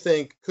 I do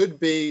think could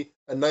be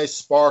a nice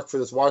spark for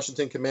this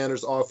Washington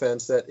Commanders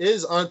offense that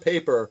is on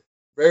paper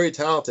very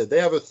talented. They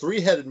have a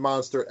 3-headed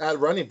monster at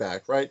running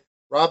back, right?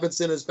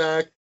 Robinson is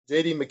back,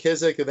 J.D.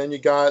 McKissick, and then you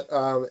got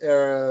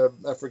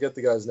I forget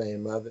the guy's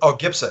name.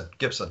 Gibson.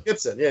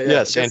 Yeah.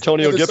 Yes, Gibson.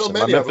 Antonio Gibson,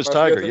 my Memphis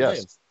Tiger.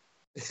 Yes.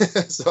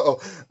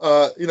 So,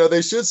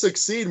 they should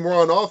succeed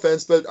more on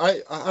offense, but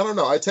I don't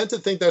know. I tend to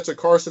think that's a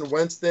Carson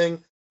Wentz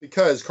thing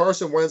because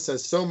Carson Wentz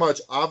has so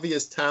much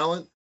obvious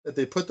talent that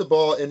they put the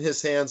ball in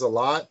his hands a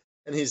lot,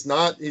 and he's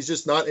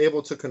just not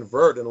able to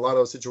convert in a lot of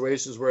those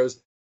situations.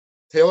 Whereas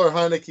Taylor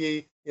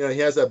Heinicke, he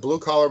has that blue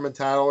collar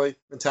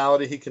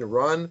mentality. He can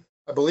run.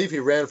 I believe he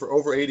ran for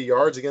over 80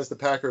 yards against the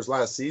Packers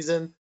last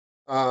season.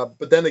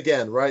 But then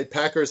again, right?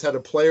 Packers had a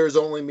players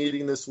only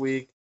meeting this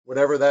week,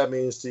 whatever that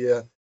means to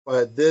you.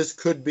 But this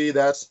could be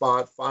that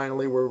spot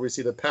finally where we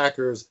see the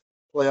Packers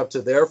play up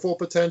to their full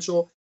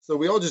potential. So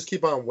we all just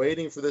keep on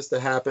waiting for this to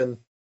happen.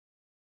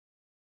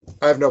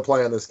 I have no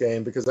play on this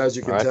game because, as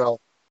you can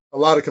tell, a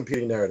lot of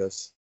competing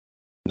narratives.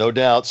 No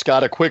doubt.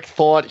 Scott, a quick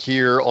thought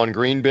here on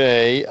Green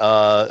Bay,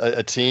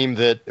 a team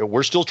that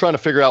we're still trying to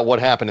figure out what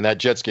happened in that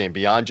Jets game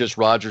beyond just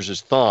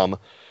Rodgers' thumb.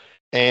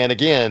 And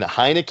again,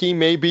 Heinicke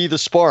may be the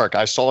spark.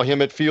 I saw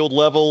him at field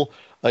level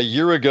a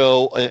year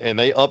ago, and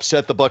they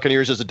upset the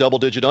Buccaneers as a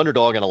double-digit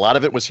underdog, and a lot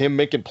of it was him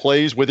making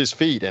plays with his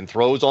feet and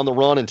throws on the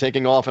run and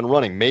taking off and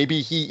running.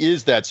 Maybe he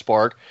is that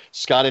spark.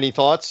 Scott, any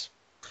thoughts?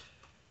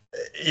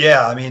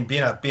 Yeah, I mean,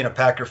 being a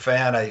Packer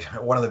fan,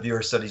 one of the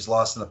viewers said he's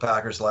lost in the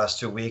Packers the last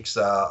 2 weeks.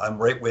 I'm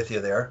right with you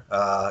there,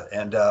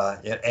 and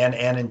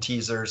in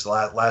teasers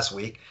last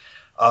week.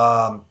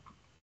 The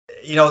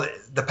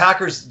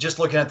Packers, just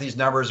looking at these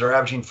numbers, are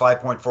averaging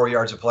 5.4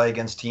 yards a play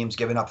against teams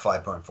giving up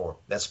 5.4.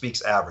 That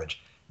speaks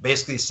average.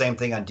 Basically, the same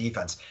thing on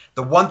defense.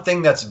 The one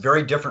thing that's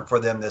very different for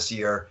them this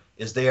year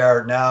is they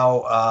are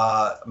now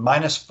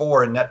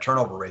 -4 in net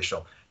turnover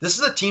ratio. This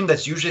is a team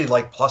that's usually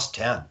like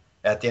 +10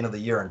 at the end of the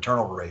year in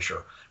turnover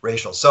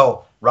ratio.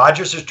 So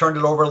Rodgers has turned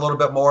it over a little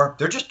bit more.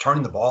 They're just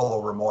turning the ball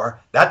over more.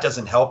 That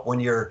doesn't help when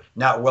you're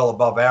not well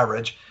above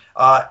average.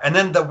 And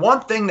then the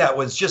one thing that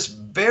was just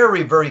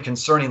very, very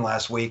concerning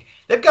last week,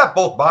 they've got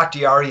both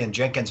Bakhtiari and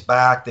Jenkins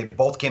back. They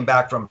both came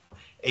back from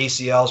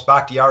ACLs.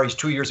 Bakhtiari's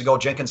 2 years ago,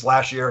 Jenkins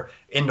last year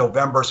in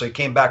November, so he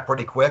came back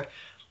pretty quick.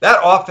 That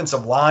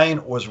offensive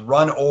line was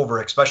run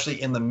over, especially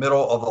in the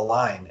middle of the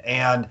line.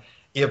 And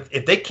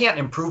if they can't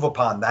improve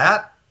upon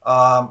that,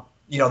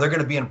 they're going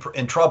to be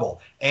in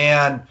trouble.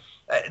 And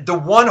the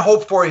one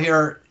hope for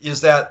here is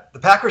that the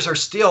Packers are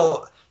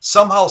still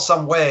somehow,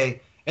 some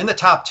way in the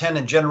top 10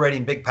 in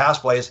generating big pass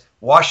plays.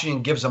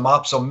 Washington gives them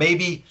up, so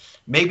maybe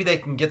they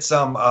can get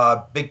some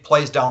big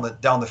plays down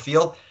the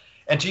field.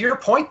 And to your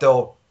point,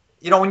 though,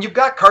 when you've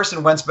got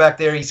Carson Wentz back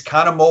there, he's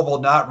kind of mobile,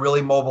 not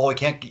really mobile. He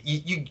can't.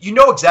 You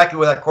know exactly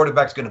where that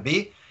quarterback's going to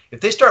be. If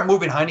they start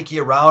moving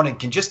Heinicke around and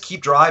can just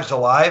keep drives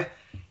alive,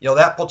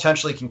 that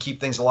potentially can keep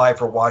things alive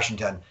for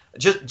Washington.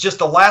 Just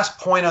the last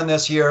point on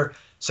this here.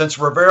 Since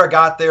Rivera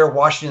got there,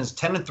 Washington's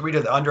 10-3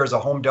 to the under as a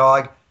home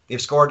dog.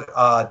 They've scored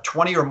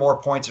 20 or more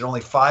points in only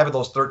 5 of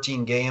those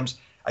 13 games.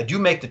 I do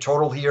make the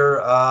total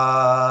here.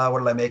 What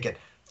did I make it?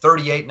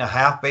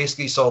 38.5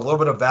 basically. So a little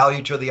bit of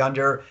value to the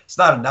under. It's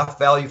not enough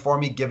value for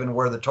me given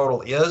where the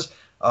total is.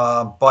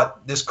 But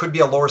this could be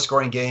a lower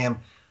scoring game.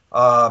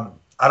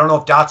 I don't know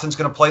if Dotson's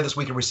going to play this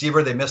week at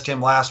receiver. They missed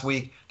him last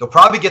week. They'll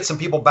probably get some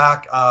people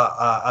back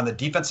on the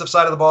defensive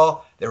side of the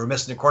ball. They were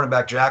missing the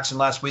cornerback Jackson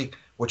last week,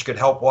 which could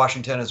help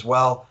Washington as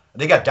well.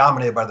 They got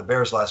dominated by the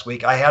Bears last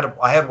week. I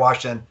had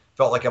Washington.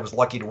 Felt like I was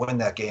lucky to win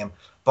that game.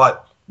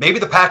 But maybe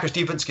the Packers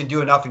defense can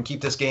do enough and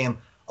keep this game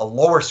a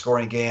lower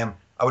scoring game.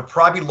 I would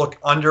probably look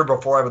under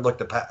before I would look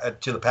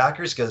to the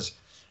Packers because,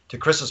 to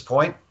Chris's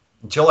point,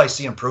 until I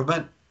see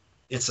improvement,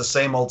 it's the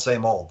same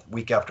old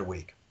week after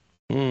week.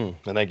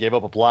 And they gave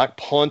up a block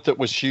punt that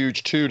was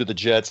huge, too, to the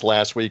Jets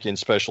last week in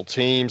special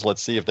teams.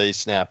 Let's see if they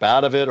snap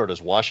out of it, or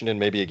does Washington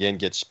maybe again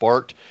get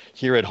sparked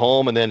here at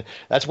home? And then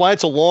that's why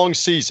it's a long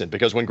season,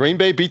 because when Green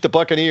Bay beat the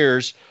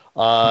Buccaneers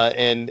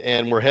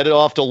and we're headed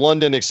off to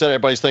London, et cetera,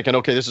 everybody's thinking,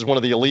 okay, this is one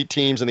of the elite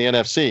teams in the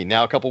NFC.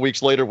 Now, a couple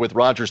weeks later, with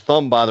Rodgers'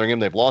 thumb bothering him,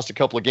 they've lost a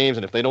couple of games,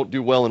 and if they don't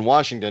do well in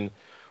Washington,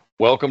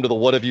 welcome to the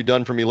what have you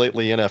done for me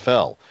lately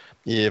NFL.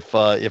 If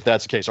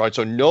that's the case. All right,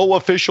 so no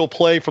official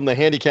play from the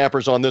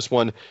handicappers on this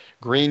one.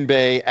 Green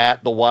Bay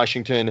at the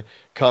Washington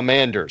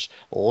Commanders.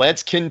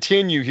 Let's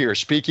continue here.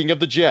 Speaking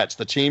of the Jets,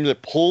 the team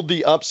that pulled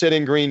the upset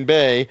in Green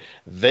Bay,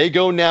 they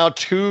go now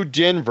to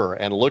Denver.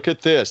 And look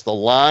at this. The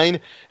line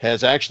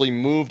has actually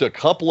moved a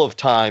couple of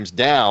times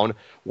down,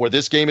 where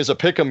this game is a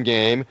pick'em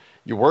game.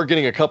 You were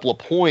getting a couple of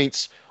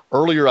points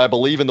earlier, I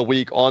believe, in the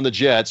week on the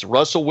Jets.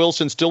 Russell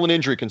Wilson still an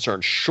injury concern.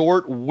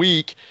 Short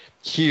week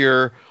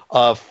here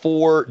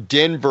for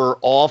Denver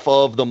off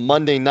of the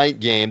Monday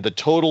night game. The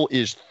total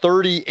is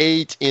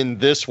 38 in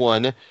this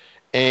one.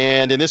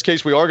 And in this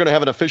case, we are going to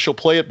have an official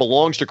play. It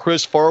belongs to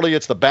Chris Farley.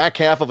 It's the back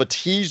half of a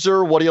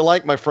teaser. What do you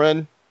like, my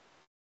friend?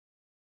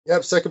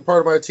 Yep, second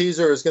part of my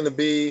teaser is going to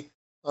be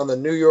on the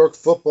New York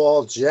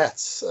Football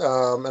Jets.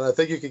 And I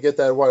think you could get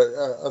that.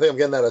 I think I'm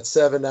getting that at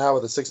 7 now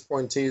with a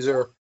 6-point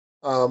teaser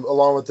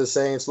along with the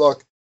Saints.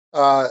 Look,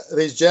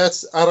 these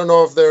Jets, I don't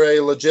know if they're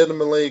a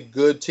legitimately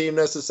good team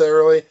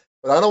necessarily,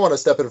 but I don't want to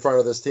step in front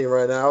of this team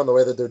right now in the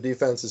way that their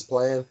defense is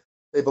playing.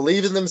 They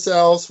believe in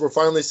themselves. We're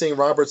finally seeing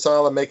Robert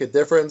Saleh make a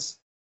difference.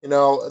 You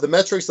know, the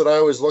metrics that I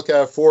always look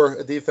at for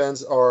a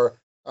defense are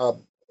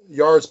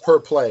yards per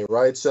play,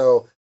 right?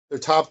 So they're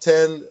top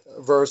 10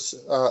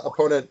 versus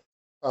opponent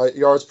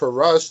yards per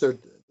rush.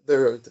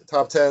 They're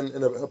top 10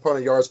 in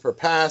opponent yards per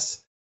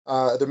pass.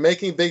 They're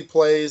making big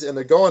plays, and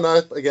they're going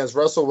up against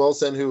Russell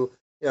Wilson, who,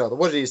 you know,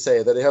 what did he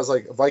say? That he has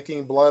like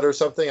Viking blood or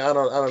something? I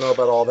don't know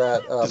about all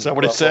that. Is that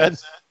what he said?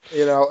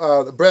 You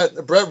know, Brett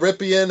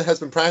Ripien has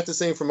been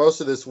practicing for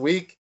most of this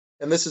week,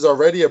 and this is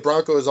already a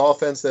Broncos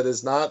offense that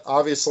is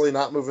obviously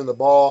not moving the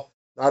ball,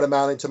 not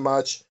amounting to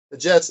much. The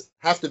Jets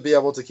have to be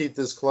able to keep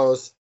this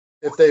close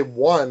if they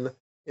won,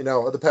 you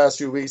know, the past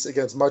few weeks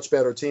against much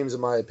better teams, in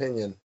my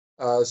opinion.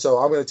 So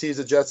I'm going to tease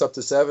the Jets up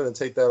to 7 and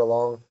take that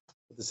along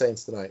with the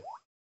Saints tonight.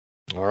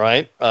 All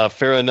right,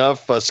 fair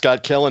enough.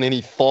 Scott Kellen, any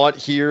thought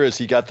here as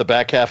he got the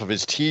back half of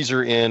his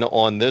teaser in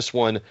on this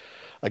one?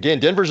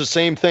 Again, Denver's the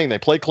same thing. They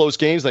play close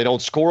games. They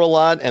don't score a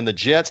lot, and the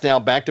Jets now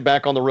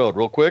back-to-back on the road.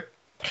 Real quick.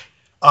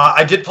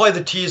 I did play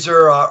the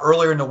teaser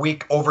earlier in the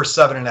week over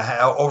 7.5,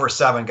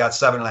 got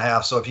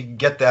 7.5. So if you can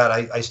get that,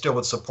 I still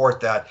would support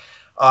that.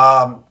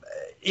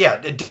 Yeah,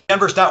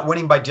 Denver's not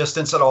winning by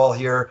distance at all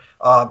here.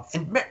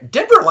 And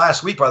Denver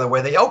last week, by the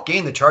way, they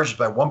outgained the Chargers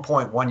by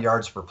 1.1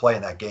 yards per play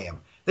in that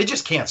game. They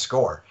just can't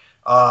score.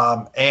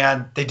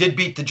 And they did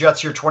beat the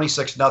Jets here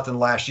 26-0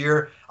 last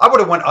year. I would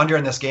have went under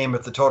in this game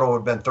if the total would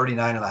have been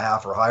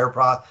 39.5 or higher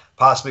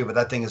possibly, but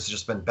that thing has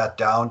just been bet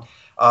down.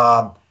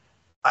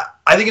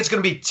 I think it's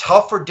going to be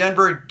tough for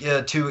Denver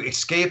to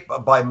escape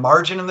by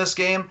margin in this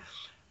game.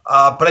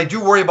 But I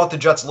do worry about the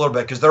Jets a little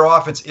bit because their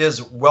offense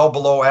is well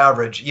below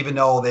average, even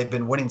though they've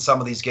been winning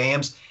some of these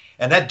games.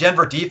 And that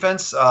Denver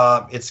defense,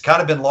 it's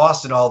kind of been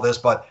lost in all this,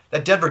 but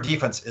that Denver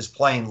defense is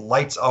playing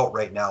lights out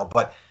right now.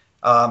 But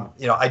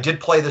you know, I did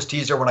play this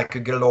teaser when I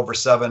could get it over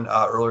 7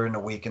 earlier in the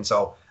week, and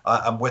so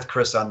I'm with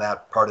Chris on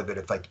that part of it.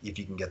 If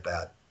you can get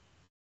that.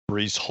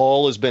 Breece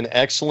Hall has been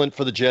excellent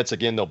for the Jets.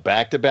 Again, though,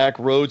 back-to-back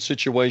road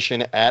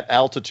situation at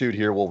altitude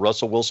here. Will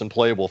Russell Wilson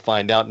play? We'll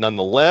find out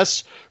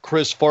nonetheless.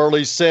 Chris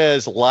Farley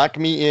says, lock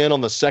me in on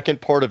the second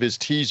part of his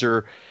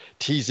teaser,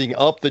 teasing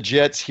up the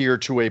Jets here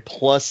to a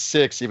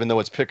 +6, even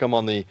though it's pick 'em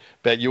on the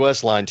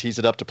BetUS line. Tease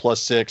it up to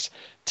 +6.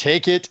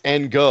 Take it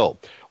and go.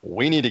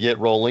 We need to get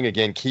rolling.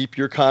 Again, keep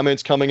your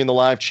comments coming in the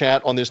live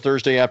chat on this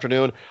Thursday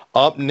afternoon.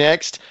 Up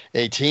next,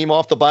 a team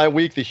off the bye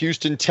week, the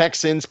Houston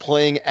Texans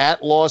playing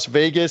at Las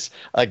Vegas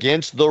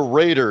against the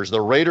Raiders.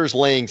 The Raiders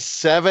laying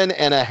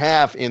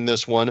 7.5 in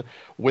this one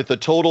with a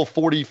total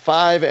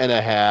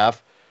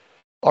 45.5.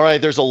 All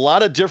right, there's a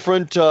lot of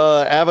different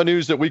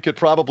avenues that we could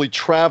probably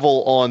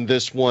travel on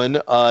this one.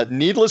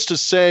 Needless to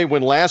say,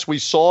 when last we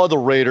saw the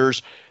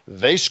Raiders,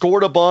 they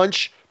scored a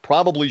bunch.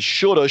 Probably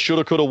shoulda,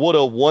 coulda,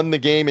 woulda won the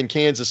game in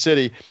Kansas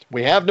City.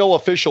 We have no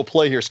official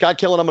play here. Scott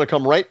Kellen, I'm going to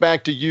come right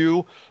back to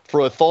you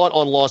for a thought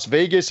on Las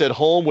Vegas at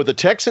home with a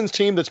Texans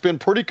team that's been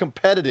pretty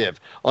competitive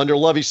under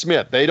Lovie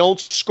Smith. They don't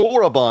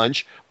score a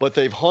bunch, but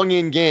they've hung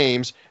in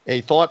games. A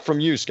thought from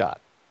you,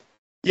 Scott.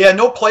 Yeah,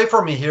 no play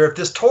for me here. If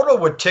this total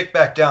would tick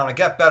back down, I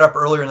got bet up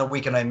earlier in the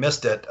week and I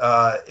missed it.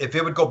 If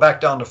it would go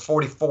back down to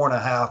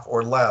 44.5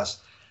 or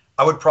less,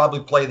 I would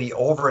probably play the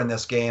over in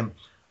this game.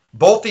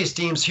 Both these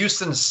teams,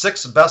 Houston's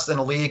 6th best in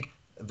the league,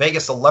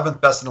 Vegas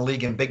 11th best in the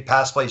league in big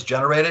pass plays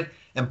generated,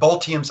 and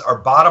both teams are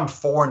bottom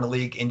 4 in the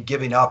league in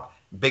giving up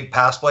big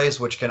pass plays,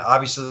 which can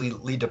obviously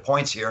lead to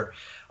points here.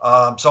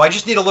 So I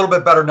just need a little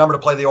bit better number to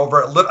play the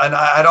over. And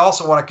I'd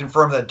also want to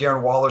confirm that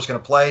Darren Waller is going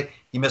to play.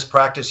 He missed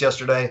practice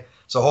yesterday,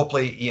 so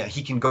hopefully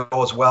he can go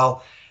as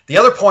well. The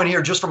other point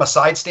here, just from a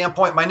side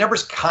standpoint, my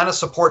numbers kind of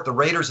support the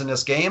Raiders in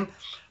this game.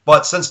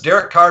 But since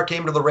Derek Carr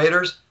came to the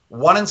Raiders,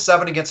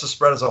 1-7 against the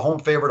spread as a home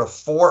favorite of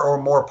 4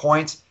 or more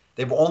points.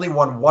 They've only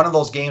won one of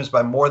those games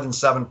by more than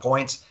 7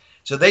 points.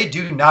 So they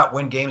do not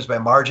win games by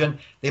margin.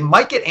 They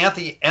might get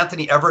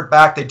Anthony Everett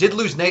back. They did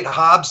lose Nate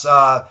Hobbs.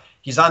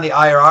 He's on the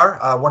IR,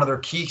 one of their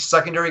key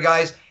secondary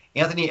guys.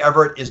 Anthony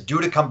Everett is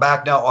due to come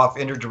back now off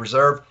injured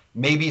reserve.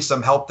 Maybe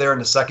some help there in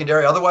the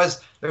secondary. Otherwise,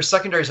 their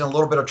secondary is in a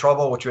little bit of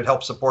trouble, which would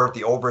help support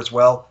the over as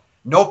well.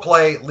 No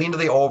play, lean to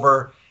the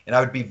over, and I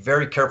would be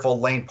very careful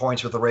laying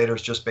points with the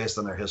Raiders just based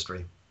on their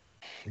history.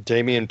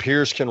 Dameon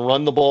Pierce can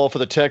run the ball for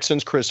the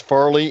Texans. Chris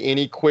Farley,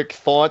 any quick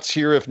thoughts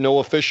here if no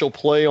official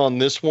play on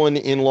this one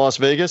in Las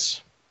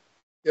Vegas?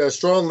 Yeah,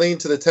 strong lean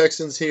to the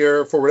Texans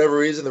here. For whatever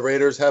reason, the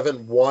Raiders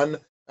haven't won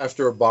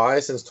after a bye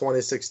since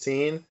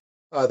 2016.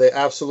 They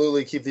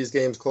absolutely keep these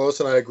games close,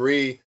 and I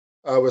agree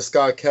with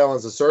Scott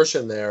Kellen's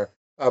assertion there.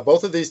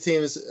 Both of these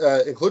teams,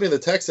 including the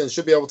Texans,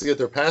 should be able to get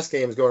their pass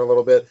games going a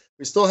little bit.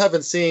 We still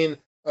haven't seen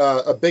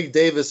a big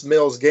Davis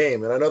Mills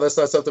game, and I know that's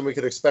not something we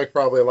could expect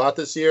probably a lot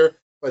this year,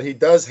 but he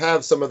does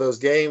have some of those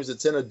games.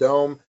 It's in a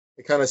dome.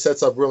 It kind of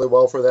sets up really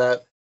well for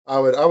that. I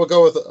would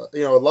go with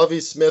a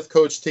Lovie Smith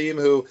coach team.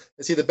 Who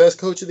is he the best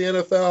coach in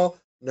the NFL?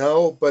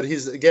 No, but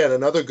he's again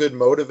another good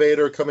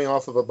motivator coming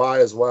off of a bye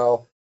as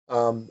well.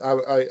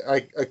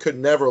 I could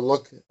never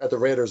look at the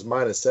Raiders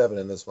 -7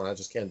 in this one. I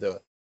just can't do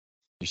it.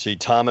 You see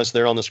Thomas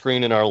there on the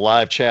screen in our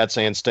live chat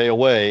saying stay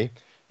away.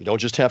 You don't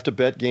just have to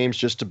bet games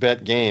just to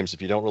bet games.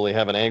 If you don't really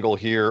have an angle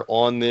here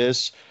on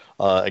this,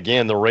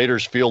 again, the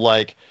Raiders feel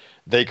like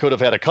they could have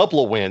had a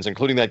couple of wins,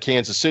 including that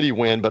Kansas City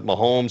win, but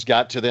Mahomes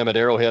got to them at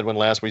Arrowhead when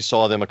last we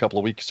saw them a couple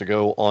of weeks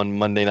ago on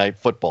Monday Night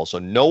Football. So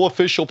no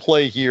official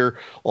play here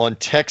on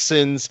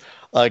Texans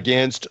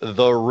against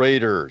the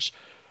Raiders.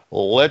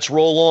 Let's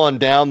roll on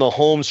down the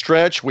home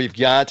stretch. We've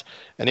got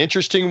an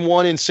interesting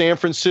one in San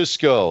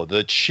Francisco.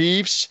 The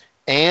Chiefs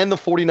and the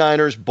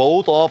 49ers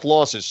both off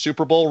losses.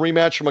 Super Bowl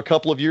rematch from a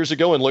couple of years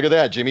ago, and look at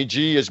that. Jimmy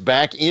G is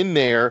back in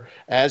there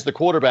as the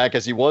quarterback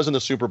as he was in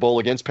the Super Bowl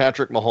against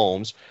Patrick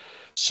Mahomes.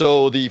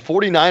 So the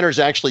 49ers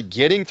actually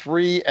getting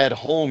 3 at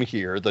home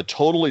here. The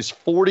total is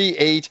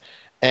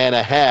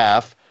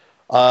 48.5.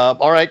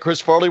 All right,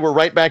 Chris Farley, we're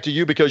right back to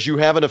you because you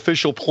have an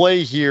official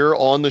play here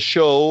on the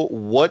show.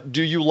 What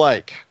do you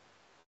like?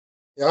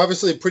 Yeah,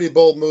 obviously a pretty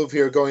bold move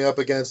here going up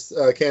against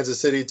a Kansas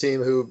City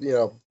team who,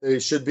 they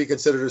should be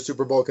considered a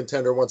Super Bowl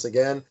contender once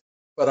again.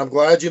 But I'm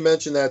glad you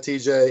mentioned that,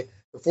 TJ.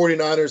 The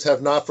 49ers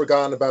have not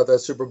forgotten about that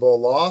Super Bowl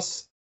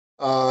loss.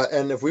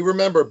 And if we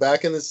remember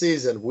back in the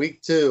season,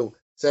 week 2,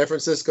 San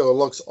Francisco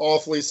looks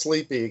awfully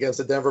sleepy against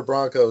the Denver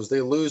Broncos. They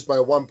lose by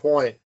 1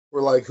 point.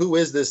 We're like, who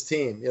is this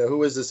team?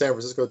 Who is the San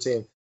Francisco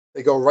team?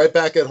 They go right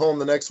back at home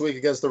the next week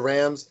against the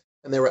Rams,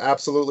 and they were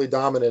absolutely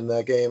dominant in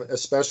that game,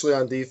 especially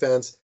on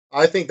defense.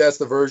 I think that's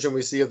the version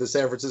we see of the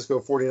San Francisco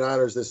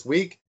 49ers this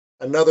week.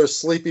 Another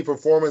sleepy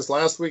performance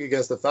last week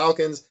against the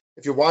Falcons.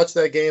 If you watch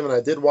that game, and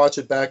I did watch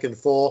it back in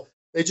full,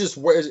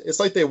 it's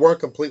like they weren't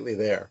completely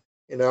there.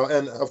 And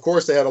of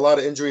course they had a lot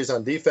of injuries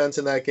on defense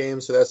in that game,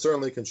 so that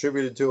certainly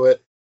contributed to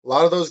it. A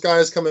lot of those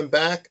guys coming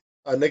back.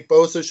 Nick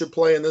Bosa should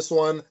play in this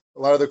one. A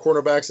lot of the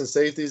cornerbacks and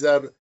safeties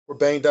that were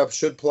banged up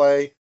should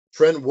play.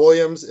 Trent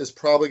Williams is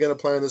probably going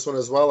to play in this one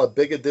as well, a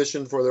big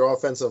addition for their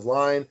offensive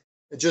line.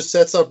 It just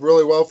sets up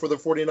really well for the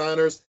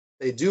 49ers.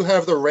 They do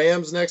have the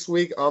Rams next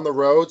week on the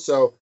road.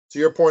 So to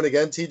your point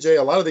again, TJ,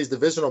 a lot of these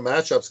divisional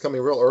matchups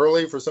coming real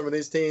early for some of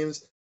these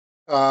teams.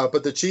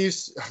 But the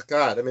Chiefs,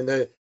 God,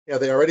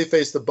 they already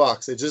faced the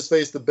Bucs. They just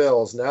faced the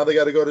Bills. Now they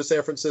got to go to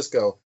San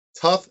Francisco.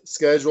 Tough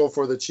schedule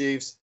for the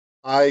Chiefs.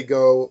 I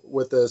go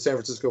with the San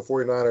Francisco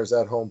 49ers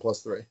at home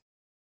 +3.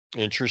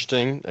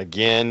 Interesting.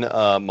 Again,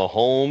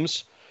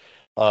 Mahomes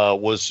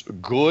was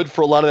good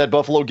for a lot of that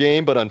Buffalo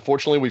game, but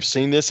unfortunately we've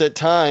seen this at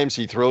times.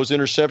 He throws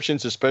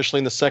interceptions, especially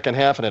in the second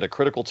half, and at a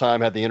critical time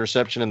had the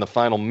interception in the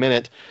final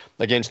minute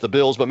against the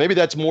Bills. But maybe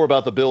that's more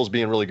about the Bills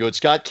being really good.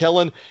 Scott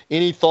Kellen,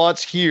 any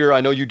thoughts here?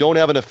 I know you don't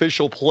have an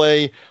official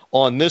play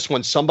on this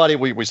one. Somebody,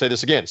 we say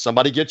this again,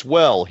 somebody gets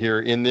well here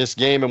in this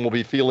game and will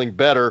be feeling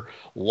better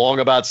long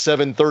about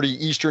 7:30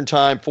 Eastern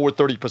time,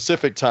 4:30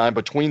 Pacific time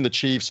between the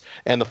Chiefs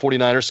and the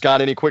 49ers.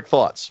 Scott, any quick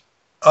thoughts?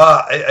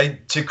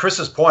 To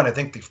Chris's point, I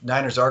think the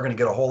Niners are going to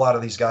get a whole lot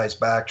of these guys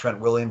back,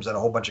 Trent Williams and a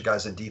whole bunch of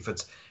guys in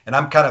defense. And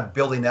I'm kind of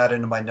building that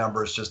into my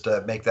numbers just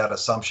to make that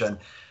assumption.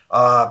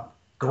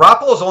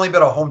 Garoppolo's only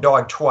been a home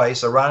dog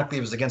twice. Ironically,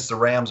 it was against the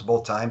Rams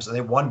both times, and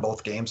they won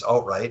both games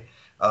outright.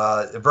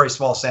 A very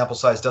small sample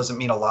size doesn't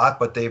mean a lot,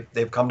 but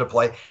they've come to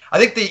play. I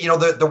think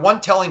the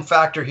one telling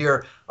factor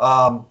here,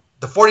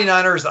 the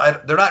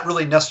 49ers, they're not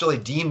really necessarily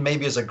deemed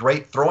maybe as a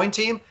great throwing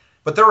team,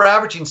 but they're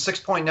averaging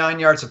 6.9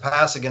 yards a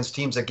pass against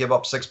teams that give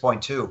up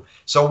 6.2.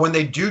 So when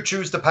they do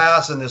choose to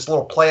pass in this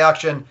little play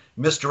action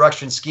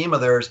misdirection scheme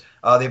of theirs,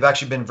 they've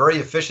actually been very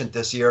efficient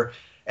this year.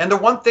 And the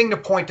one thing to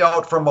point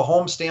out from a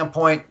home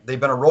standpoint, they've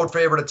been a road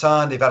favorite a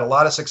ton. They've had a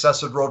lot of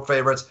success with road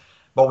favorites.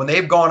 But when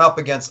they've gone up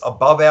against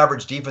above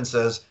average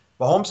defenses,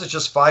 Mahomes is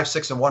just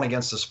 5-6-1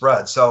 against the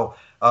spread. So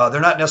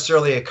They're not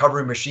necessarily a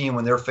covering machine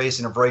when they're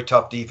facing a very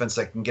tough defense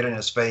that can get in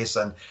his face.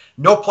 And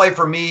no play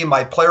for me.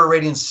 My player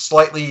ratings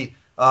slightly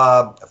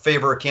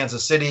favor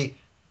Kansas City.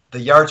 The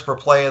yards per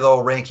play,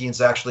 though,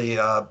 rankings actually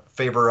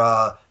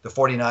favor the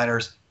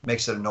 49ers.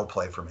 Makes it a no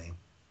play for me.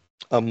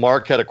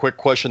 Mark had a quick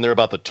question there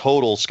about the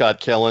total, Scott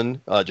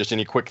Kellen. Just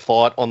any quick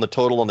thought on the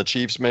total on the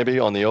Chiefs, maybe,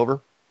 on the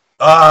over?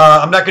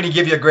 I'm not going to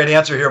give you a great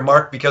answer here,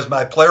 Mark, because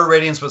my player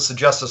ratings would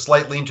suggest a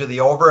slight lean to the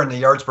over, and the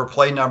yards per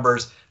play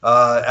numbers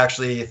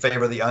actually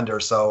favor the under.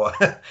 So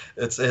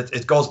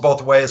it goes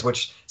both ways,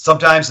 which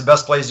sometimes the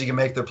best plays you can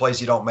make, they're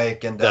plays you don't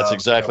make. And that's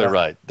exactly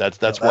right.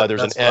 That's why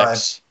there's an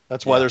X.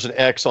 That's why there's an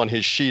X on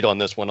his sheet on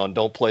this one, on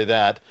don't play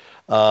that.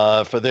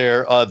 For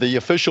there, the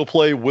official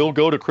play will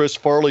go to Chris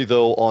Farley,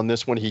 though, on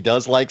this one. He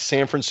does like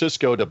San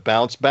Francisco to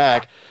bounce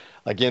back.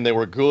 Again, they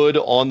were good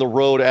on the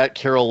road at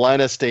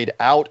Carolina, stayed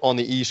out on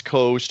the East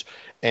Coast,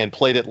 and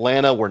played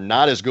Atlanta. Were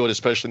not as good,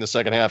 especially in the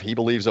second half. He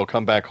believes they'll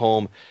come back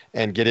home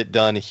and get it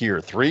done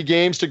here. 3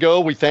 games to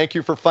go. We thank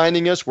you for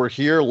finding us. We're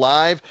here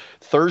live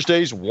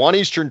Thursdays, 1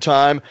 Eastern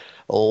time.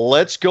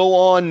 Let's go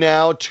on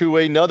now to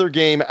another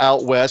game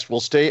out west.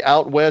 We'll stay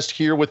out west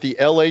here with the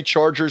LA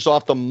Chargers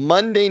off the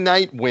Monday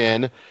night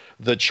win.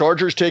 The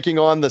Chargers taking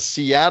on the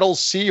Seattle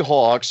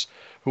Seahawks,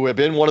 who have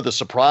been one of the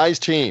surprise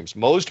teams.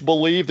 Most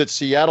believe that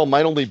Seattle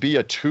might only be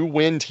a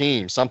 2-win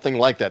team, something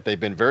like that. They've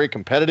been very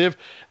competitive.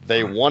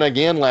 They won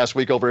again last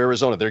week over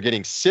Arizona. They're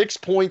getting 6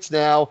 points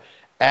now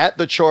at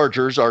the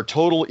Chargers. Our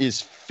total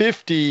is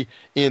 50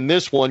 in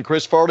this one.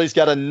 Chris Farley's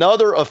got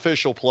another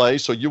official play,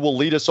 so you will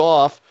lead us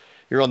off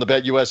here on the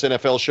BetUS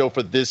NFL show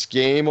for this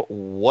game.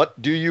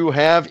 What do you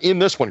have in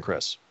this one,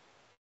 Chris?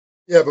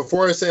 Yeah,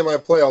 before I say my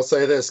play, I'll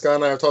say this. Scott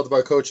and I have talked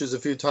about coaches a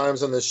few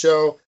times on this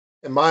show.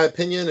 In my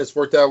opinion, it's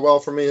worked out well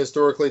for me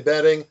historically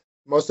betting.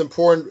 Most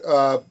important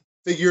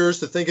figures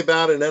to think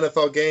about in an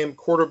NFL game,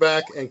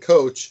 quarterback and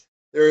coach.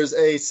 There is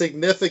a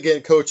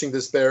significant coaching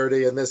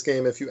disparity in this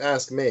game, if you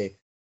ask me.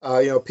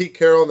 Pete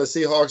Carroll and the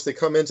Seahawks, they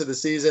come into the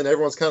season.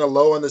 Everyone's kind of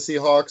low on the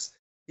Seahawks.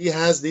 He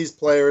has these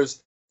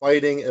players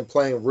fighting and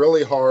playing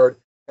really hard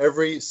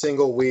every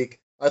single week.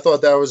 I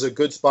thought that was a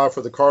good spot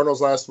for the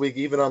Cardinals last week,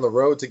 even on the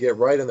road, to get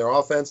right in their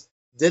offense.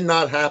 Did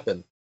not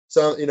happen.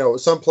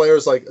 Some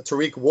players like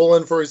Tariq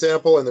Woolen, for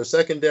example, in their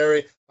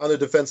secondary, on their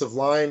defensive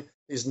line,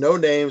 these no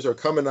names are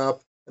coming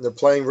up and they're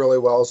playing really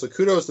well. So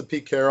kudos to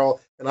Pete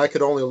Carroll, and I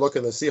could only look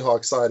in the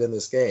Seahawks side in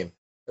this game.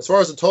 As far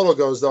as the total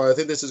goes, though, I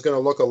think this is going to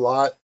look a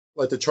lot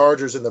like the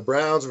Chargers and the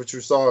Browns, which we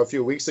saw a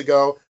few weeks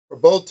ago, where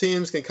both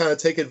teams can kind of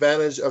take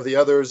advantage of the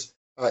other's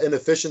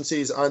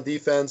inefficiencies on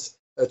defense.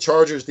 The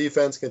Chargers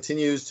defense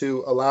continues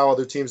to allow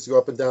other teams to go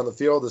up and down the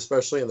field,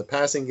 especially in the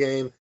passing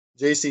game.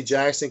 J.C.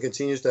 Jackson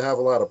continues to have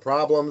a lot of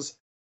problems.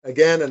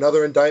 Again,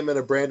 another indictment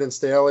of Brandon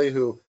Staley,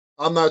 who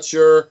I'm not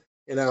sure,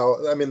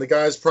 the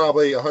guy's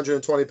probably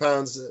 120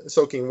 pounds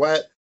soaking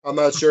wet. I'm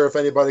not sure if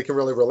anybody can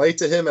really relate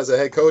to him as a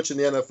head coach in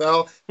the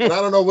NFL. And I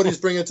don't know what he's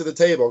bringing to the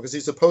table, because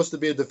he's supposed to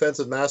be a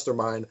defensive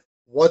mastermind.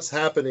 What's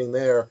happening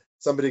there?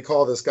 Somebody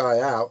call this guy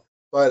out.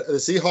 But the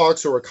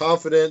Seahawks, who are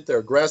confident, they're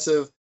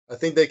aggressive. I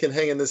think they can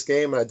hang in this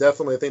game, and I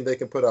definitely think they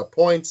can put up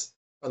points.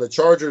 On the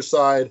Chargers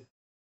side,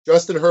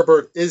 Justin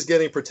Herbert is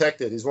getting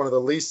protected. He's one of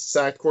the least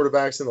sacked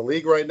quarterbacks in the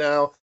league right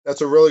now.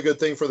 That's a really good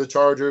thing for the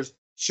Chargers.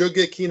 Should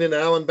get Keenan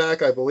Allen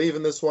back, I believe,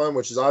 in this one,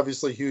 which is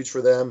obviously huge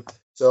for them.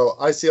 So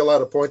I see a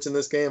lot of points in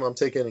this game. I'm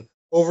taking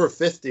over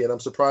 50, and I'm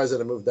surprised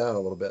that it moved down a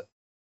little bit.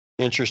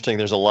 Interesting.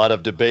 There's a lot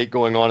of debate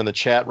going on in the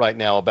chat right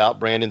now about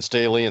Brandon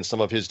Staley and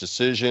some of his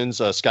decisions.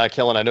 Scott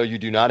Kellen, I know you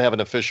do not have an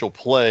official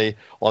play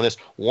on this.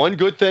 One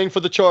good thing for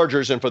the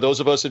Chargers, and for those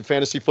of us in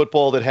fantasy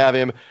football that have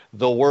him,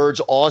 the words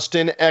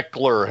Austin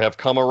Eckler have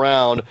come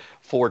around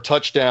for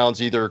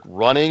touchdowns, either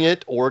running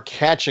it or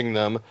catching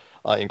them,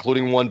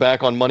 including one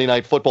back on Monday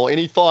Night Football.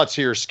 Any thoughts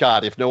here,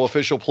 Scott, if no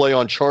official play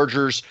on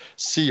Chargers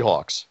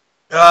Seahawks?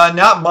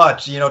 Not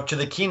much. To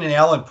the Keenan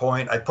Allen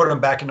point, I put him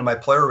back into my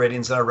player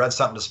ratings, and I read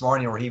something this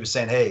morning where he was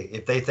saying, hey,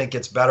 if they think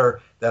it's better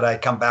that I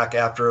come back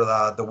after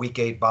the Week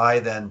 8 bye,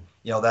 then,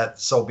 that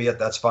so be it.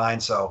 That's fine.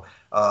 So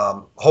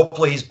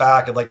hopefully he's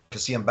back. I'd like to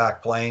see him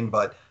back playing,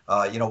 but,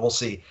 we'll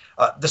see.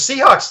 The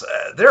Seahawks,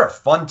 they're a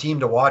fun team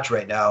to watch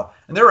right now,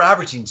 and they're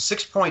averaging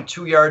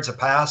 6.2 yards a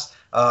pass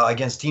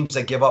against teams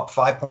that give up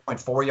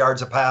 5.4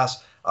 yards a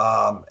pass,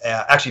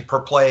 actually per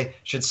play,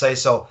 should say.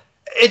 So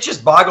it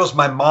just boggles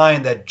my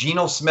mind that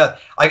Geno Smith,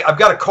 I've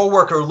got a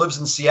coworker who lives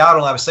in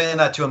Seattle, and I was saying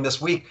that to him this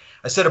week.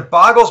 I said, it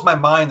boggles my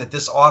mind that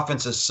this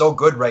offense is so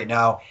good right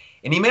now.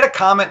 And he made a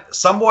comment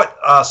somewhat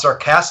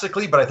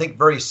sarcastically, but I think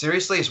very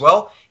seriously as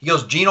well. He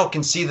goes, Geno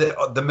can see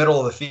the middle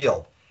of the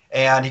field.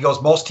 And he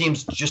goes, most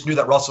teams just knew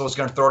that Russell was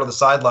going to throw to the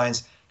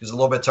sidelines. It was a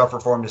little bit tougher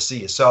for him to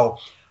see. So,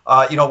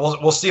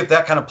 we'll see if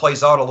that kind of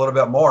plays out a little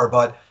bit more.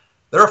 But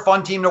they're a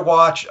fun team to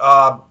watch.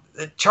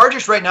 The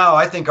Chargers right now,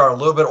 I think, are a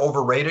little bit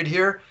overrated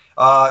here.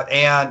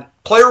 And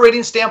player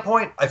rating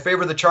standpoint, I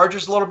favor the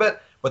Chargers a little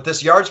bit, but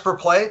this yards per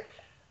play,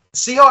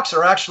 Seahawks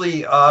are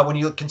actually, when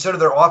you consider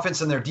their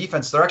offense and their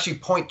defense, they're actually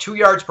 0.2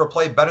 yards per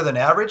play better than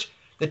average.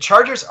 The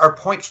Chargers are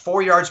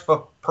 0.4 yards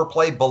per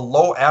play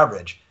below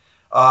average.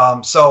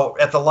 So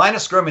at the line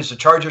of scrimmage, the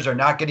Chargers are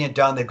not getting it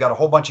done. They've got a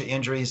whole bunch of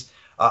injuries.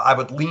 I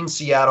would lean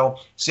Seattle.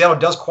 Seattle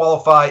does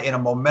qualify in a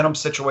momentum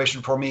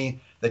situation for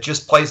me that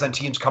just plays on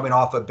teams coming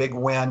off a big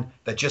win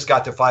that just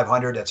got to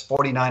 500. That's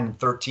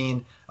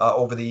 49-13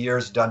 over the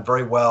years, done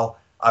very well.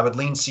 I would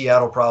lean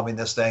Seattle probably in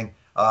this thing.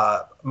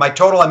 My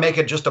total, I make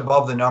it just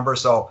above the number,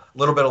 so a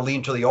little bit of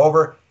lean to the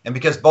over. And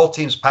because both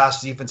teams'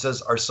 pass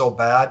defenses are so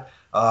bad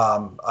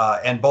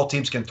and both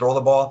teams can throw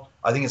the ball,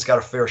 I think it's got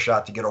a fair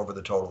shot to get over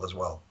the total as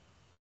well.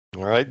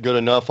 All right, good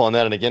enough on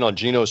that. And again, on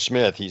Geno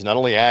Smith, he's not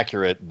only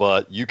accurate,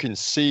 but you can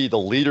see the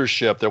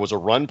leadership. There was a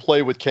run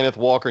play with Kenneth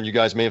Walker, and you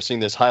guys may have seen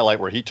this highlight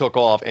where he took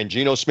off, and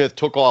Geno Smith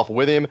took off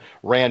with him,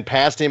 ran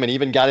past him, and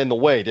even got in the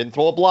way. Didn't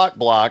throw a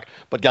block,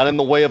 but got in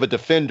the way of a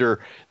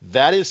defender.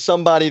 That is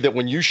somebody that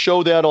when you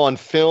show that on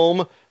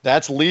film,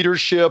 that's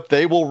leadership.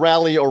 They will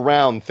rally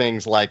around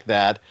things like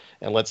that.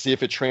 And let's see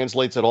if it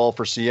translates at all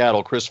for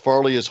Seattle. Chris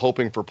Farley is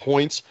hoping for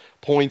points.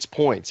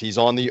 He's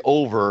on the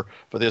over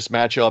for this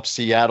matchup,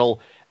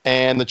 Seattle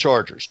and the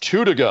Chargers.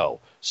 2 to go.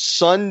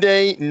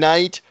 Sunday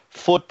night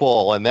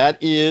football, and that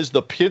is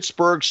the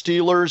Pittsburgh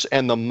Steelers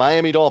and the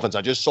Miami Dolphins.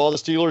 I just saw the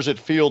Steelers at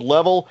field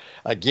level.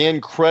 Again,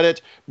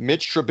 credit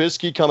Mitch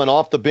Trubisky coming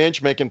off the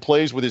bench, making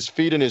plays with his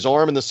feet and his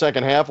arm in the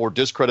second half, or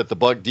discredit the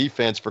Buck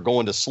defense for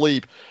going to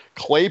sleep.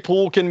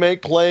 Claypool can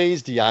make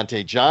plays.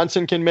 Deontay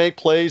Johnson can make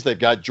plays. They've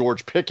got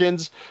George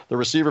Pickens, the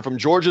receiver from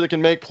Georgia, that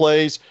can make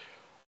plays.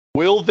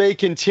 Will they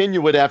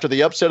continue it after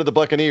the upset of the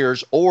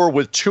Buccaneers, or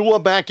with Tua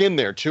back in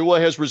there? Tua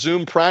has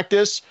resumed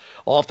practice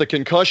off the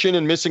concussion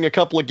and missing a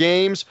couple of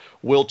games.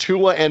 Will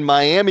Tua and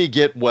Miami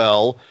get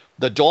well?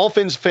 The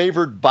Dolphins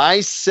favored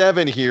by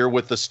 7 here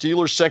with the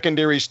Steelers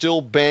secondary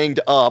still banged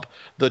up.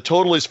 The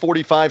total is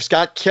 45.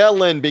 Scott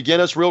Kellen, begin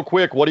us real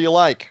quick. What do you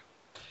like?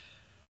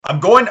 I'm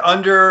going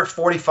under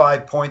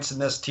 45 points in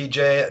this,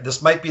 TJ.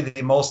 This might be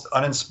the most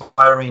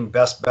uninspiring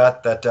best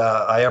bet that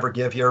I ever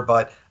give here,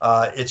 but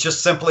it's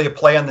just simply a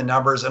play on the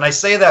numbers. And I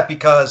say that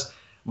because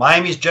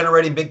Miami's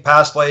generating big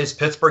pass plays,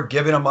 Pittsburgh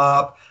giving them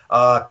up.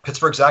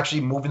 Pittsburgh's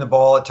actually moving the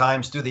ball at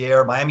times through the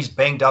air. Miami's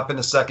banged up in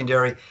the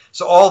secondary.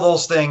 So all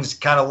those things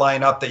kind of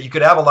line up that you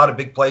could have a lot of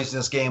big plays in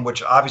this game,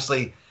 which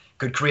obviously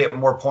could create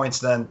more points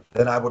than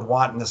I would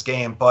want in this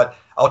game. But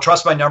I'll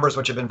trust my numbers,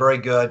 which have been very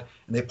good,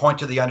 and they point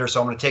to the under,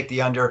 so I'm going to take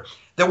the under.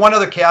 The one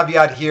other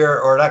caveat here,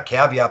 or not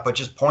caveat, but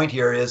just point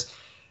here is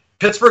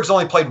Pittsburgh's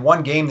only played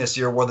one game this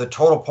year where the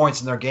total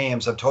points in their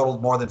games have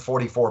totaled more than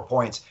 44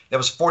 points. That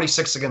was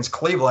 46 against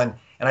Cleveland,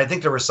 and I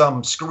think there was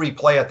some screwy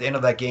play at the end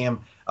of that game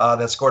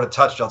that scored a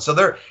touchdown. So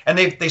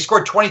they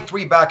scored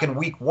 23 back in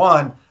week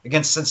 1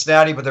 against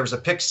Cincinnati, but there was a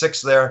pick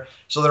 6 there.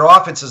 So their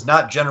offense is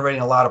not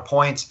generating a lot of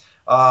points.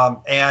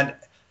 And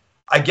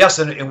I guess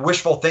in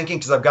wishful thinking,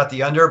 because I've got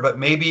the under, but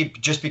maybe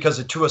just because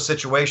of Tua's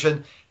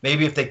situation,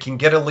 maybe if they can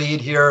get a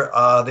lead here,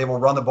 they will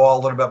run the ball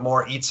a little bit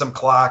more, eat some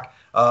clock,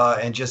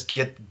 and just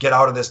get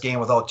out of this game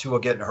without Tua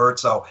getting hurt.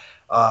 So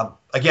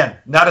again,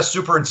 not a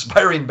super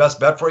inspiring best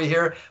bet for you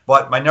here,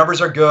 but my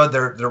numbers are good.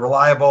 They're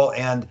reliable,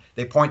 and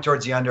they point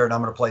towards the under, and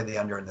I'm going to play the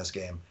under in this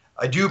game.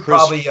 I do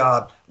probably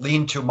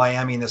lean to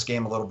Miami in this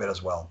game a little bit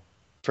as well.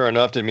 Fair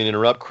enough. Didn't mean to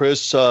interrupt.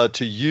 Chris, to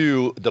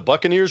you, the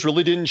Buccaneers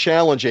really didn't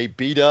challenge a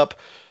beat-up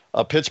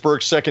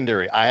Pittsburgh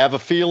secondary. I have a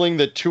feeling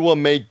that Tua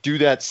may do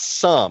that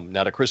some.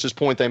 Now, to Chris's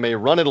point, they may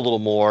run it a little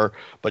more,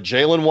 but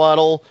Jalen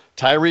Waddle,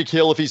 Tyreek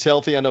Hill, if he's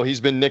healthy, I know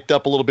he's been nicked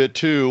up a little bit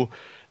too.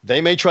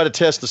 They may try to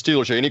test the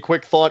Steelers. Any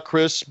quick thought,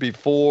 Chris,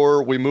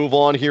 before we move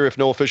on here, if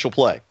no official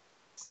play?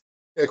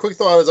 Yeah, quick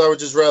thought is I would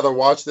just rather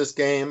watch this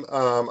game.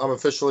 I'm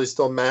officially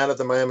still mad at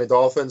the Miami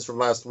Dolphins from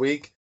last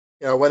week.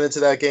 I went into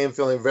that game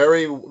feeling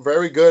very,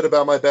 very good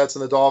about my bets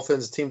on the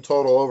Dolphins, team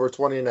total over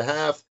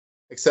 20.5,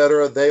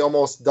 etc. They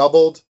almost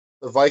doubled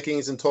the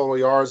Vikings in total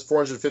yards,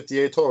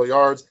 458 total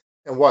yards,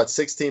 and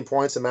 16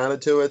 points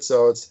amounted to it.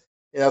 So it's,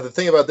 the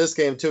thing about this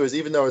game too is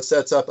even though it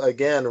sets up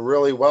again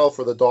really well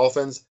for the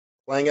Dolphins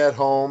playing at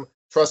home,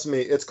 trust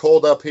me, it's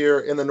cold up here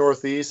in the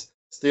Northeast.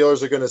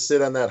 Steelers are going to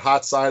sit on that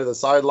hot side of the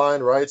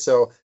sideline, right?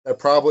 So that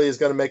probably is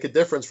going to make a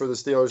difference for the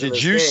Steelers.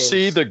 Did you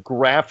see the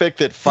graphic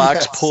that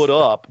Fox put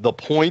up? The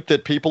point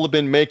that people have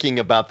been making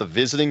about the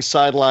visiting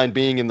sideline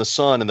being in the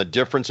sun and the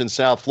difference in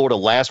South Florida.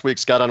 Last week,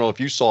 Scott, I don't know if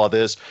you saw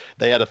this.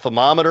 They had a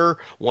thermometer,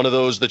 one of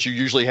those that you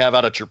usually have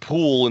out at your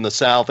pool in the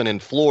South and in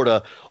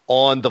Florida,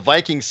 on the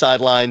Viking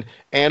sideline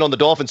and on the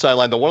Dolphin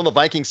sideline. The one on the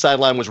Viking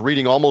sideline was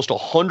reading almost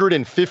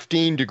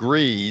 115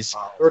 degrees,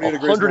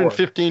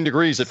 115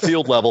 degrees at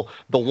field level.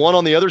 The one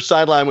on the other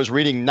sideline was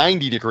reading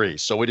 90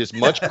 degrees. So it is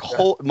much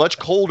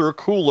colder,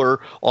 cooler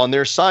on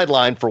their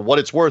sideline for what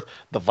it's worth.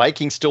 The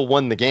Vikings still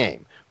won the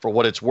game for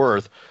what it's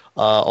worth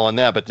on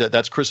that. But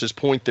that's Chris's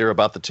point there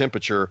about the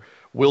temperature.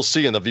 We'll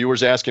see. And the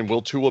viewers asking,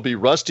 will Tua be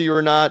rusty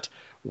or not?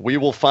 We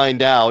will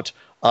find out.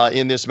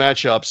 In this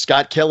matchup,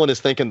 Scott Kellen is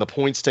thinking the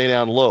points stay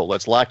down low.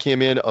 Let's lock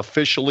him in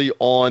officially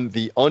on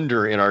the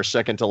under in our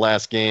second to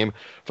last game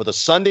for the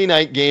Sunday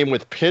night game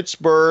with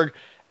Pittsburgh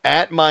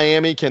at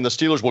Miami. Can the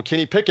Steelers, will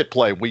Kenny Pickett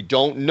play? We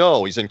don't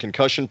know. He's in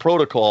concussion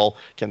protocol.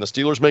 Can the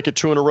Steelers make it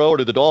 2 in a row, or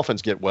do the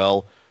Dolphins get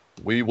well?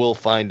 We will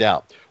find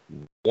out.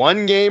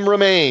 One game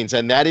remains,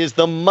 and that is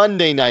the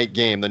Monday night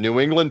game. The New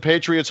England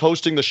Patriots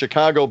hosting the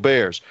Chicago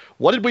Bears.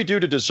 What did we do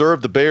to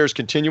deserve the Bears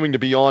continuing to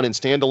be on in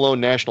standalone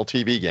national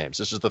TV games?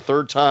 This is the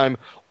third time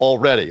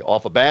already,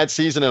 off a bad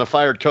season and a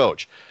fired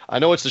coach. I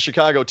know it's the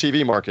Chicago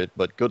TV market,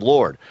 but good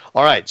Lord.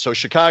 All right, so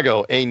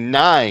Chicago, a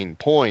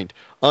 9-point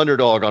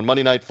underdog on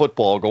Monday Night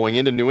Football going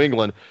into New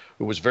England,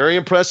 who was very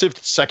impressive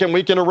second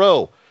week in a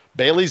row.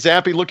 Bailey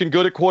Zappi looking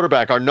good at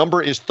quarterback. Our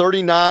number is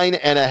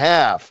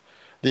 39.5.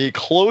 The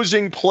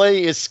closing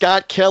play is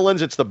Scott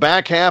Kellens. It's the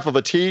back half of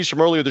a tease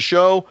from earlier the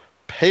show.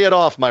 Pay it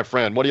off, my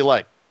friend. What do you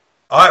like?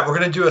 All right, we're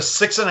going to do a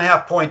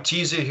 6.5-point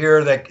teaser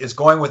here that is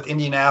going with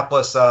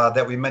Indianapolis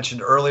that we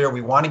mentioned earlier.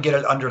 We want to get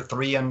it under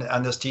 3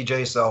 on this,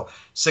 TJ, so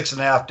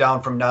 6.5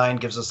 down from 9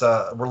 gives us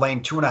we're laying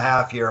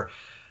 2.5 here.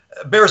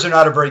 Bears are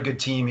not a very good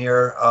team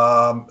here.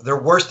 They're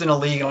worst in the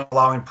league in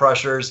allowing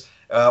pressures,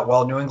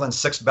 while New England's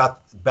sixth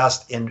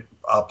best in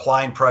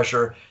applying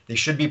pressure. They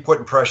should be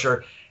putting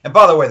pressure. And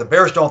by the way, the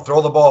Bears don't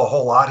throw the ball a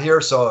whole lot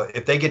here, so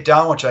if they get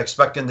down, which I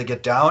expect them to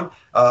get down,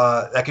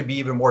 that could be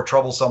even more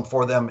troublesome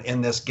for them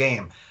in this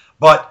game.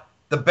 But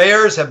the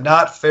Bears have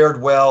not fared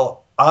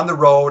well on the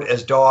road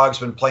as dogs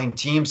when playing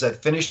teams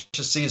that finished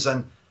the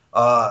season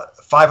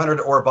 500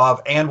 or above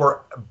and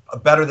were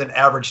better than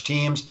average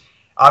teams.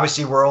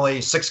 Obviously, we're only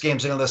 6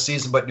 games into this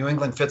season, but New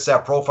England fits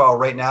that profile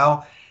right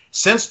now.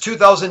 Since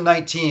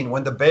 2019,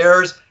 when the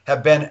Bears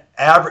have been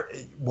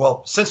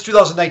since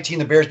 2019,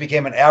 the Bears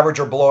became an average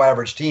or below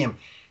average team.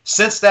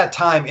 Since that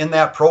time, in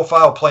that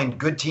profile, playing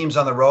good teams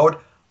on the road,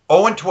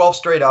 0-12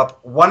 straight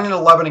up,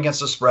 1-11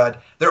 against the spread.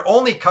 Their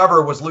only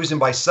cover was losing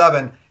by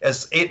 7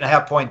 as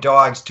 8.5-point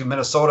dogs to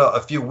Minnesota a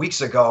few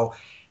weeks ago.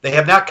 They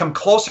have not come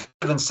closer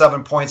than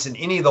 7 points in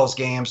any of those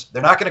games.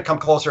 They're not going to come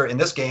closer in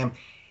this game.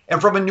 And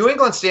from a New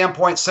England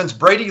standpoint, since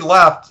Brady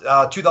left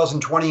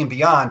 2020 and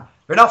beyond,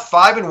 they're now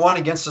 5-1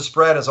 against the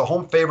spread as a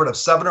home favorite of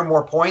 7 or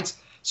more points.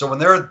 So when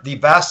they're the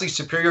vastly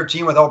superior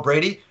team without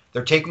Brady,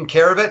 they're taking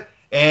care of it.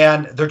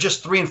 And they're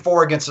just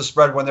 3-4 against the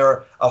spread when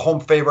they're a home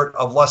favorite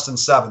of less than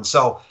 7.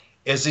 So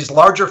as these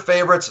larger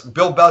favorites,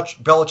 Bill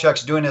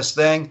Belichick's doing his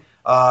thing.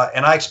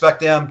 And I expect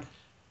them,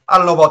 I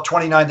don't know about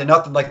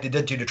 29-0 like they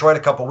did to Detroit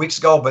a couple weeks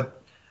ago,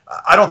 but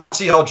I don't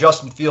see how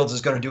Justin Fields is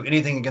going to do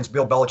anything against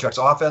Bill Belichick's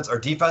offense or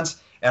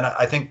defense. And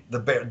I think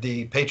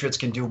the Patriots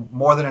can do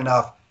more than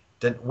enough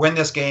to win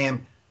this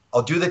game.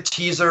 I'll do the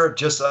teaser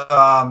just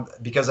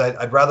because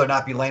I'd rather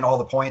not be laying all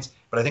the points,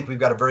 but I think we've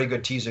got a very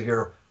good teaser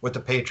here with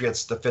the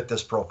Patriots to fit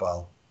this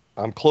profile.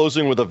 I'm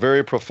closing with a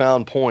very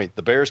profound point.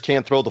 The Bears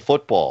can't throw the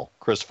football,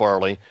 Chris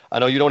Farley. I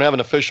know you don't have an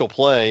official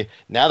play.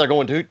 Now they're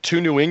going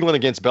to New England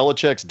against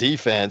Belichick's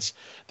defense.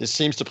 This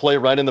seems to play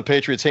right in the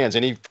Patriots' hands.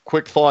 Any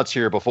quick thoughts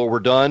here before we're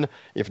done,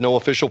 if no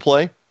official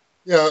play?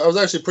 Yeah, I was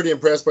actually pretty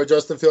impressed by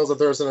Justin Fields on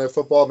Thursday Night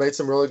Football. Made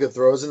some really good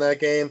throws in that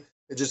game.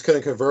 It just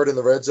couldn't convert in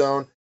the red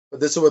zone. But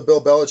this is what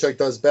Bill Belichick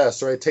does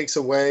best, right? Takes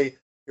away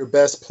your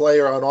best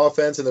player on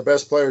offense, and the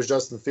best player is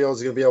Justin Fields.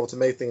 He's going to be able to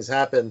make things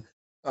happen,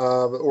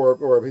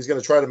 or he's going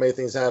to try to make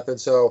things happen.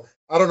 So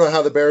I don't know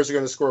how the Bears are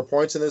going to score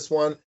points in this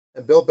one.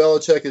 And Bill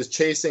Belichick is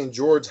chasing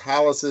George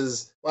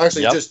Halas's,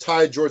 just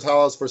tied George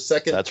Halas for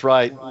second. That's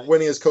right.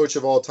 Winningest coach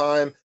of all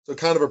time. So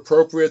kind of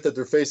appropriate that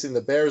they're facing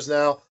the Bears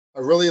now. I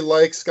really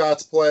like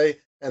Scott's play,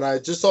 and I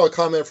just saw a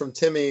comment from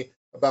Timmy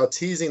about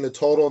teasing the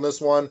total in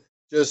this one.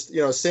 Just,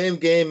 same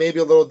game,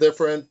 maybe a little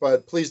different,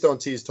 but please don't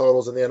tease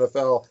totals in the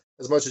NFL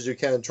as much as you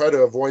can. Try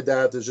to avoid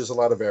that. There's just a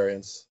lot of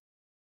variance.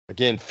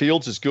 Again,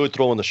 Fields is good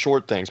throwing the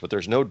short things, but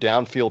there's no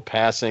downfield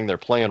passing. They're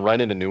playing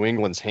right into New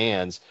England's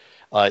hands,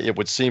 it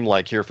would seem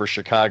like, here for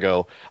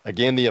Chicago.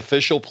 Again, the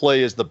official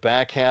play is the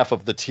back half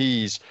of the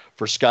tease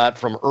for Scott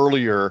from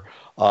earlier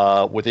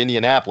with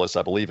Indianapolis,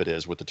 I believe it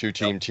is, with the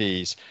two-team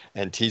tease,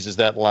 and teases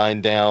that line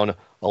down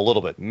a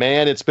little bit.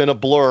 Man, it's been a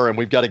blur, and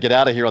we've got to get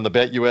out of here on the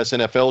BetUS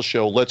NFL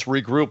show. Let's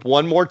regroup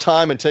one more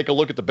time and take a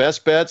look at the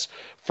best bets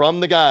from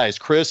the guys,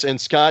 Chris and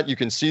Scott. You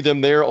can see them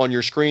there on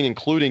your screen,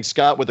 including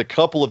Scott with a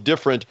couple of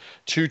different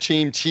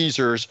two-team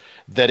teasers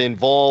that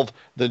involve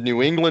the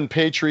New England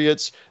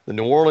Patriots, the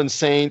New Orleans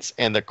Saints,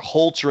 and the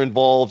Colts are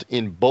involved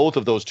in both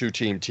of those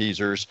two-team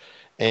teasers.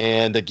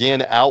 And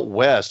again, out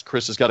west,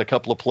 Chris has got a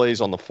couple of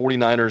plays on the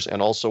 49ers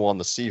and also on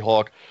the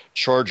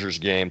Seahawks-Chargers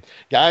game.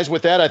 Guys,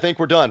 with that, I think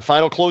we're done.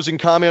 Final closing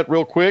comment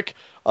real quick.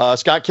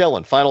 Scott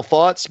Kellen, final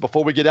thoughts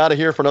before we get out of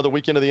here for another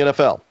weekend of the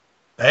NFL?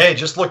 Hey,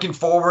 just looking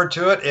forward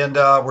to it. And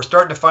we're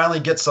starting to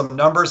finally get some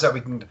numbers that we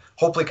can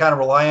hopefully kind of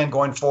rely on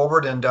going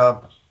forward. And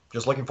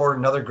just looking forward to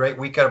another great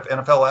week of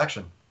NFL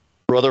action.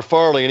 Brother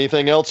Farley,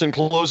 anything else in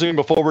closing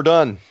before we're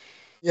done?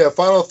 Yeah,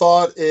 final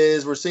thought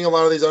is we're seeing a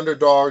lot of these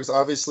underdogs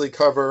obviously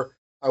cover.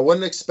 I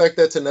wouldn't expect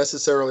that to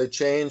necessarily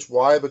change.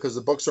 Why? Because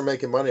the books are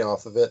making money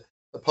off of it.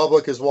 The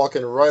public is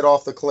walking right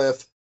off the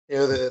cliff.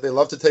 They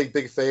love to take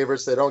big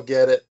favorites. They don't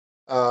get it.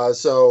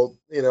 So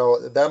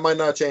that might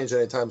not change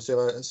anytime soon.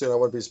 I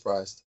wouldn't be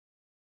surprised.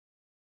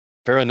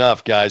 Fair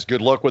enough, guys.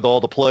 Good luck with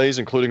all the plays,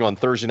 including on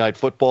Thursday Night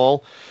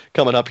Football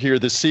coming up here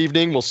this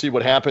evening. We'll see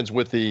what happens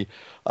with the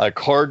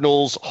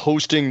Cardinals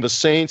hosting the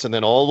Saints, and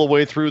then all the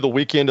way through the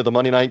weekend of the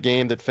Monday night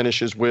game that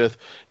finishes with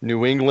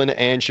New England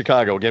and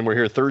Chicago. Again, we're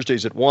here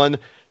Thursdays at 1.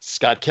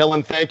 Scott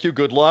Kellen, thank you.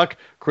 Good luck.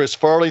 Chris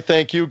Farley,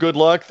 thank you. Good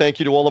luck. Thank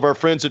you to all of our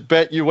friends at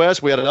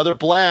BetUS. We had another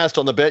blast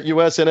on the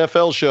BetUS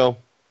NFL show.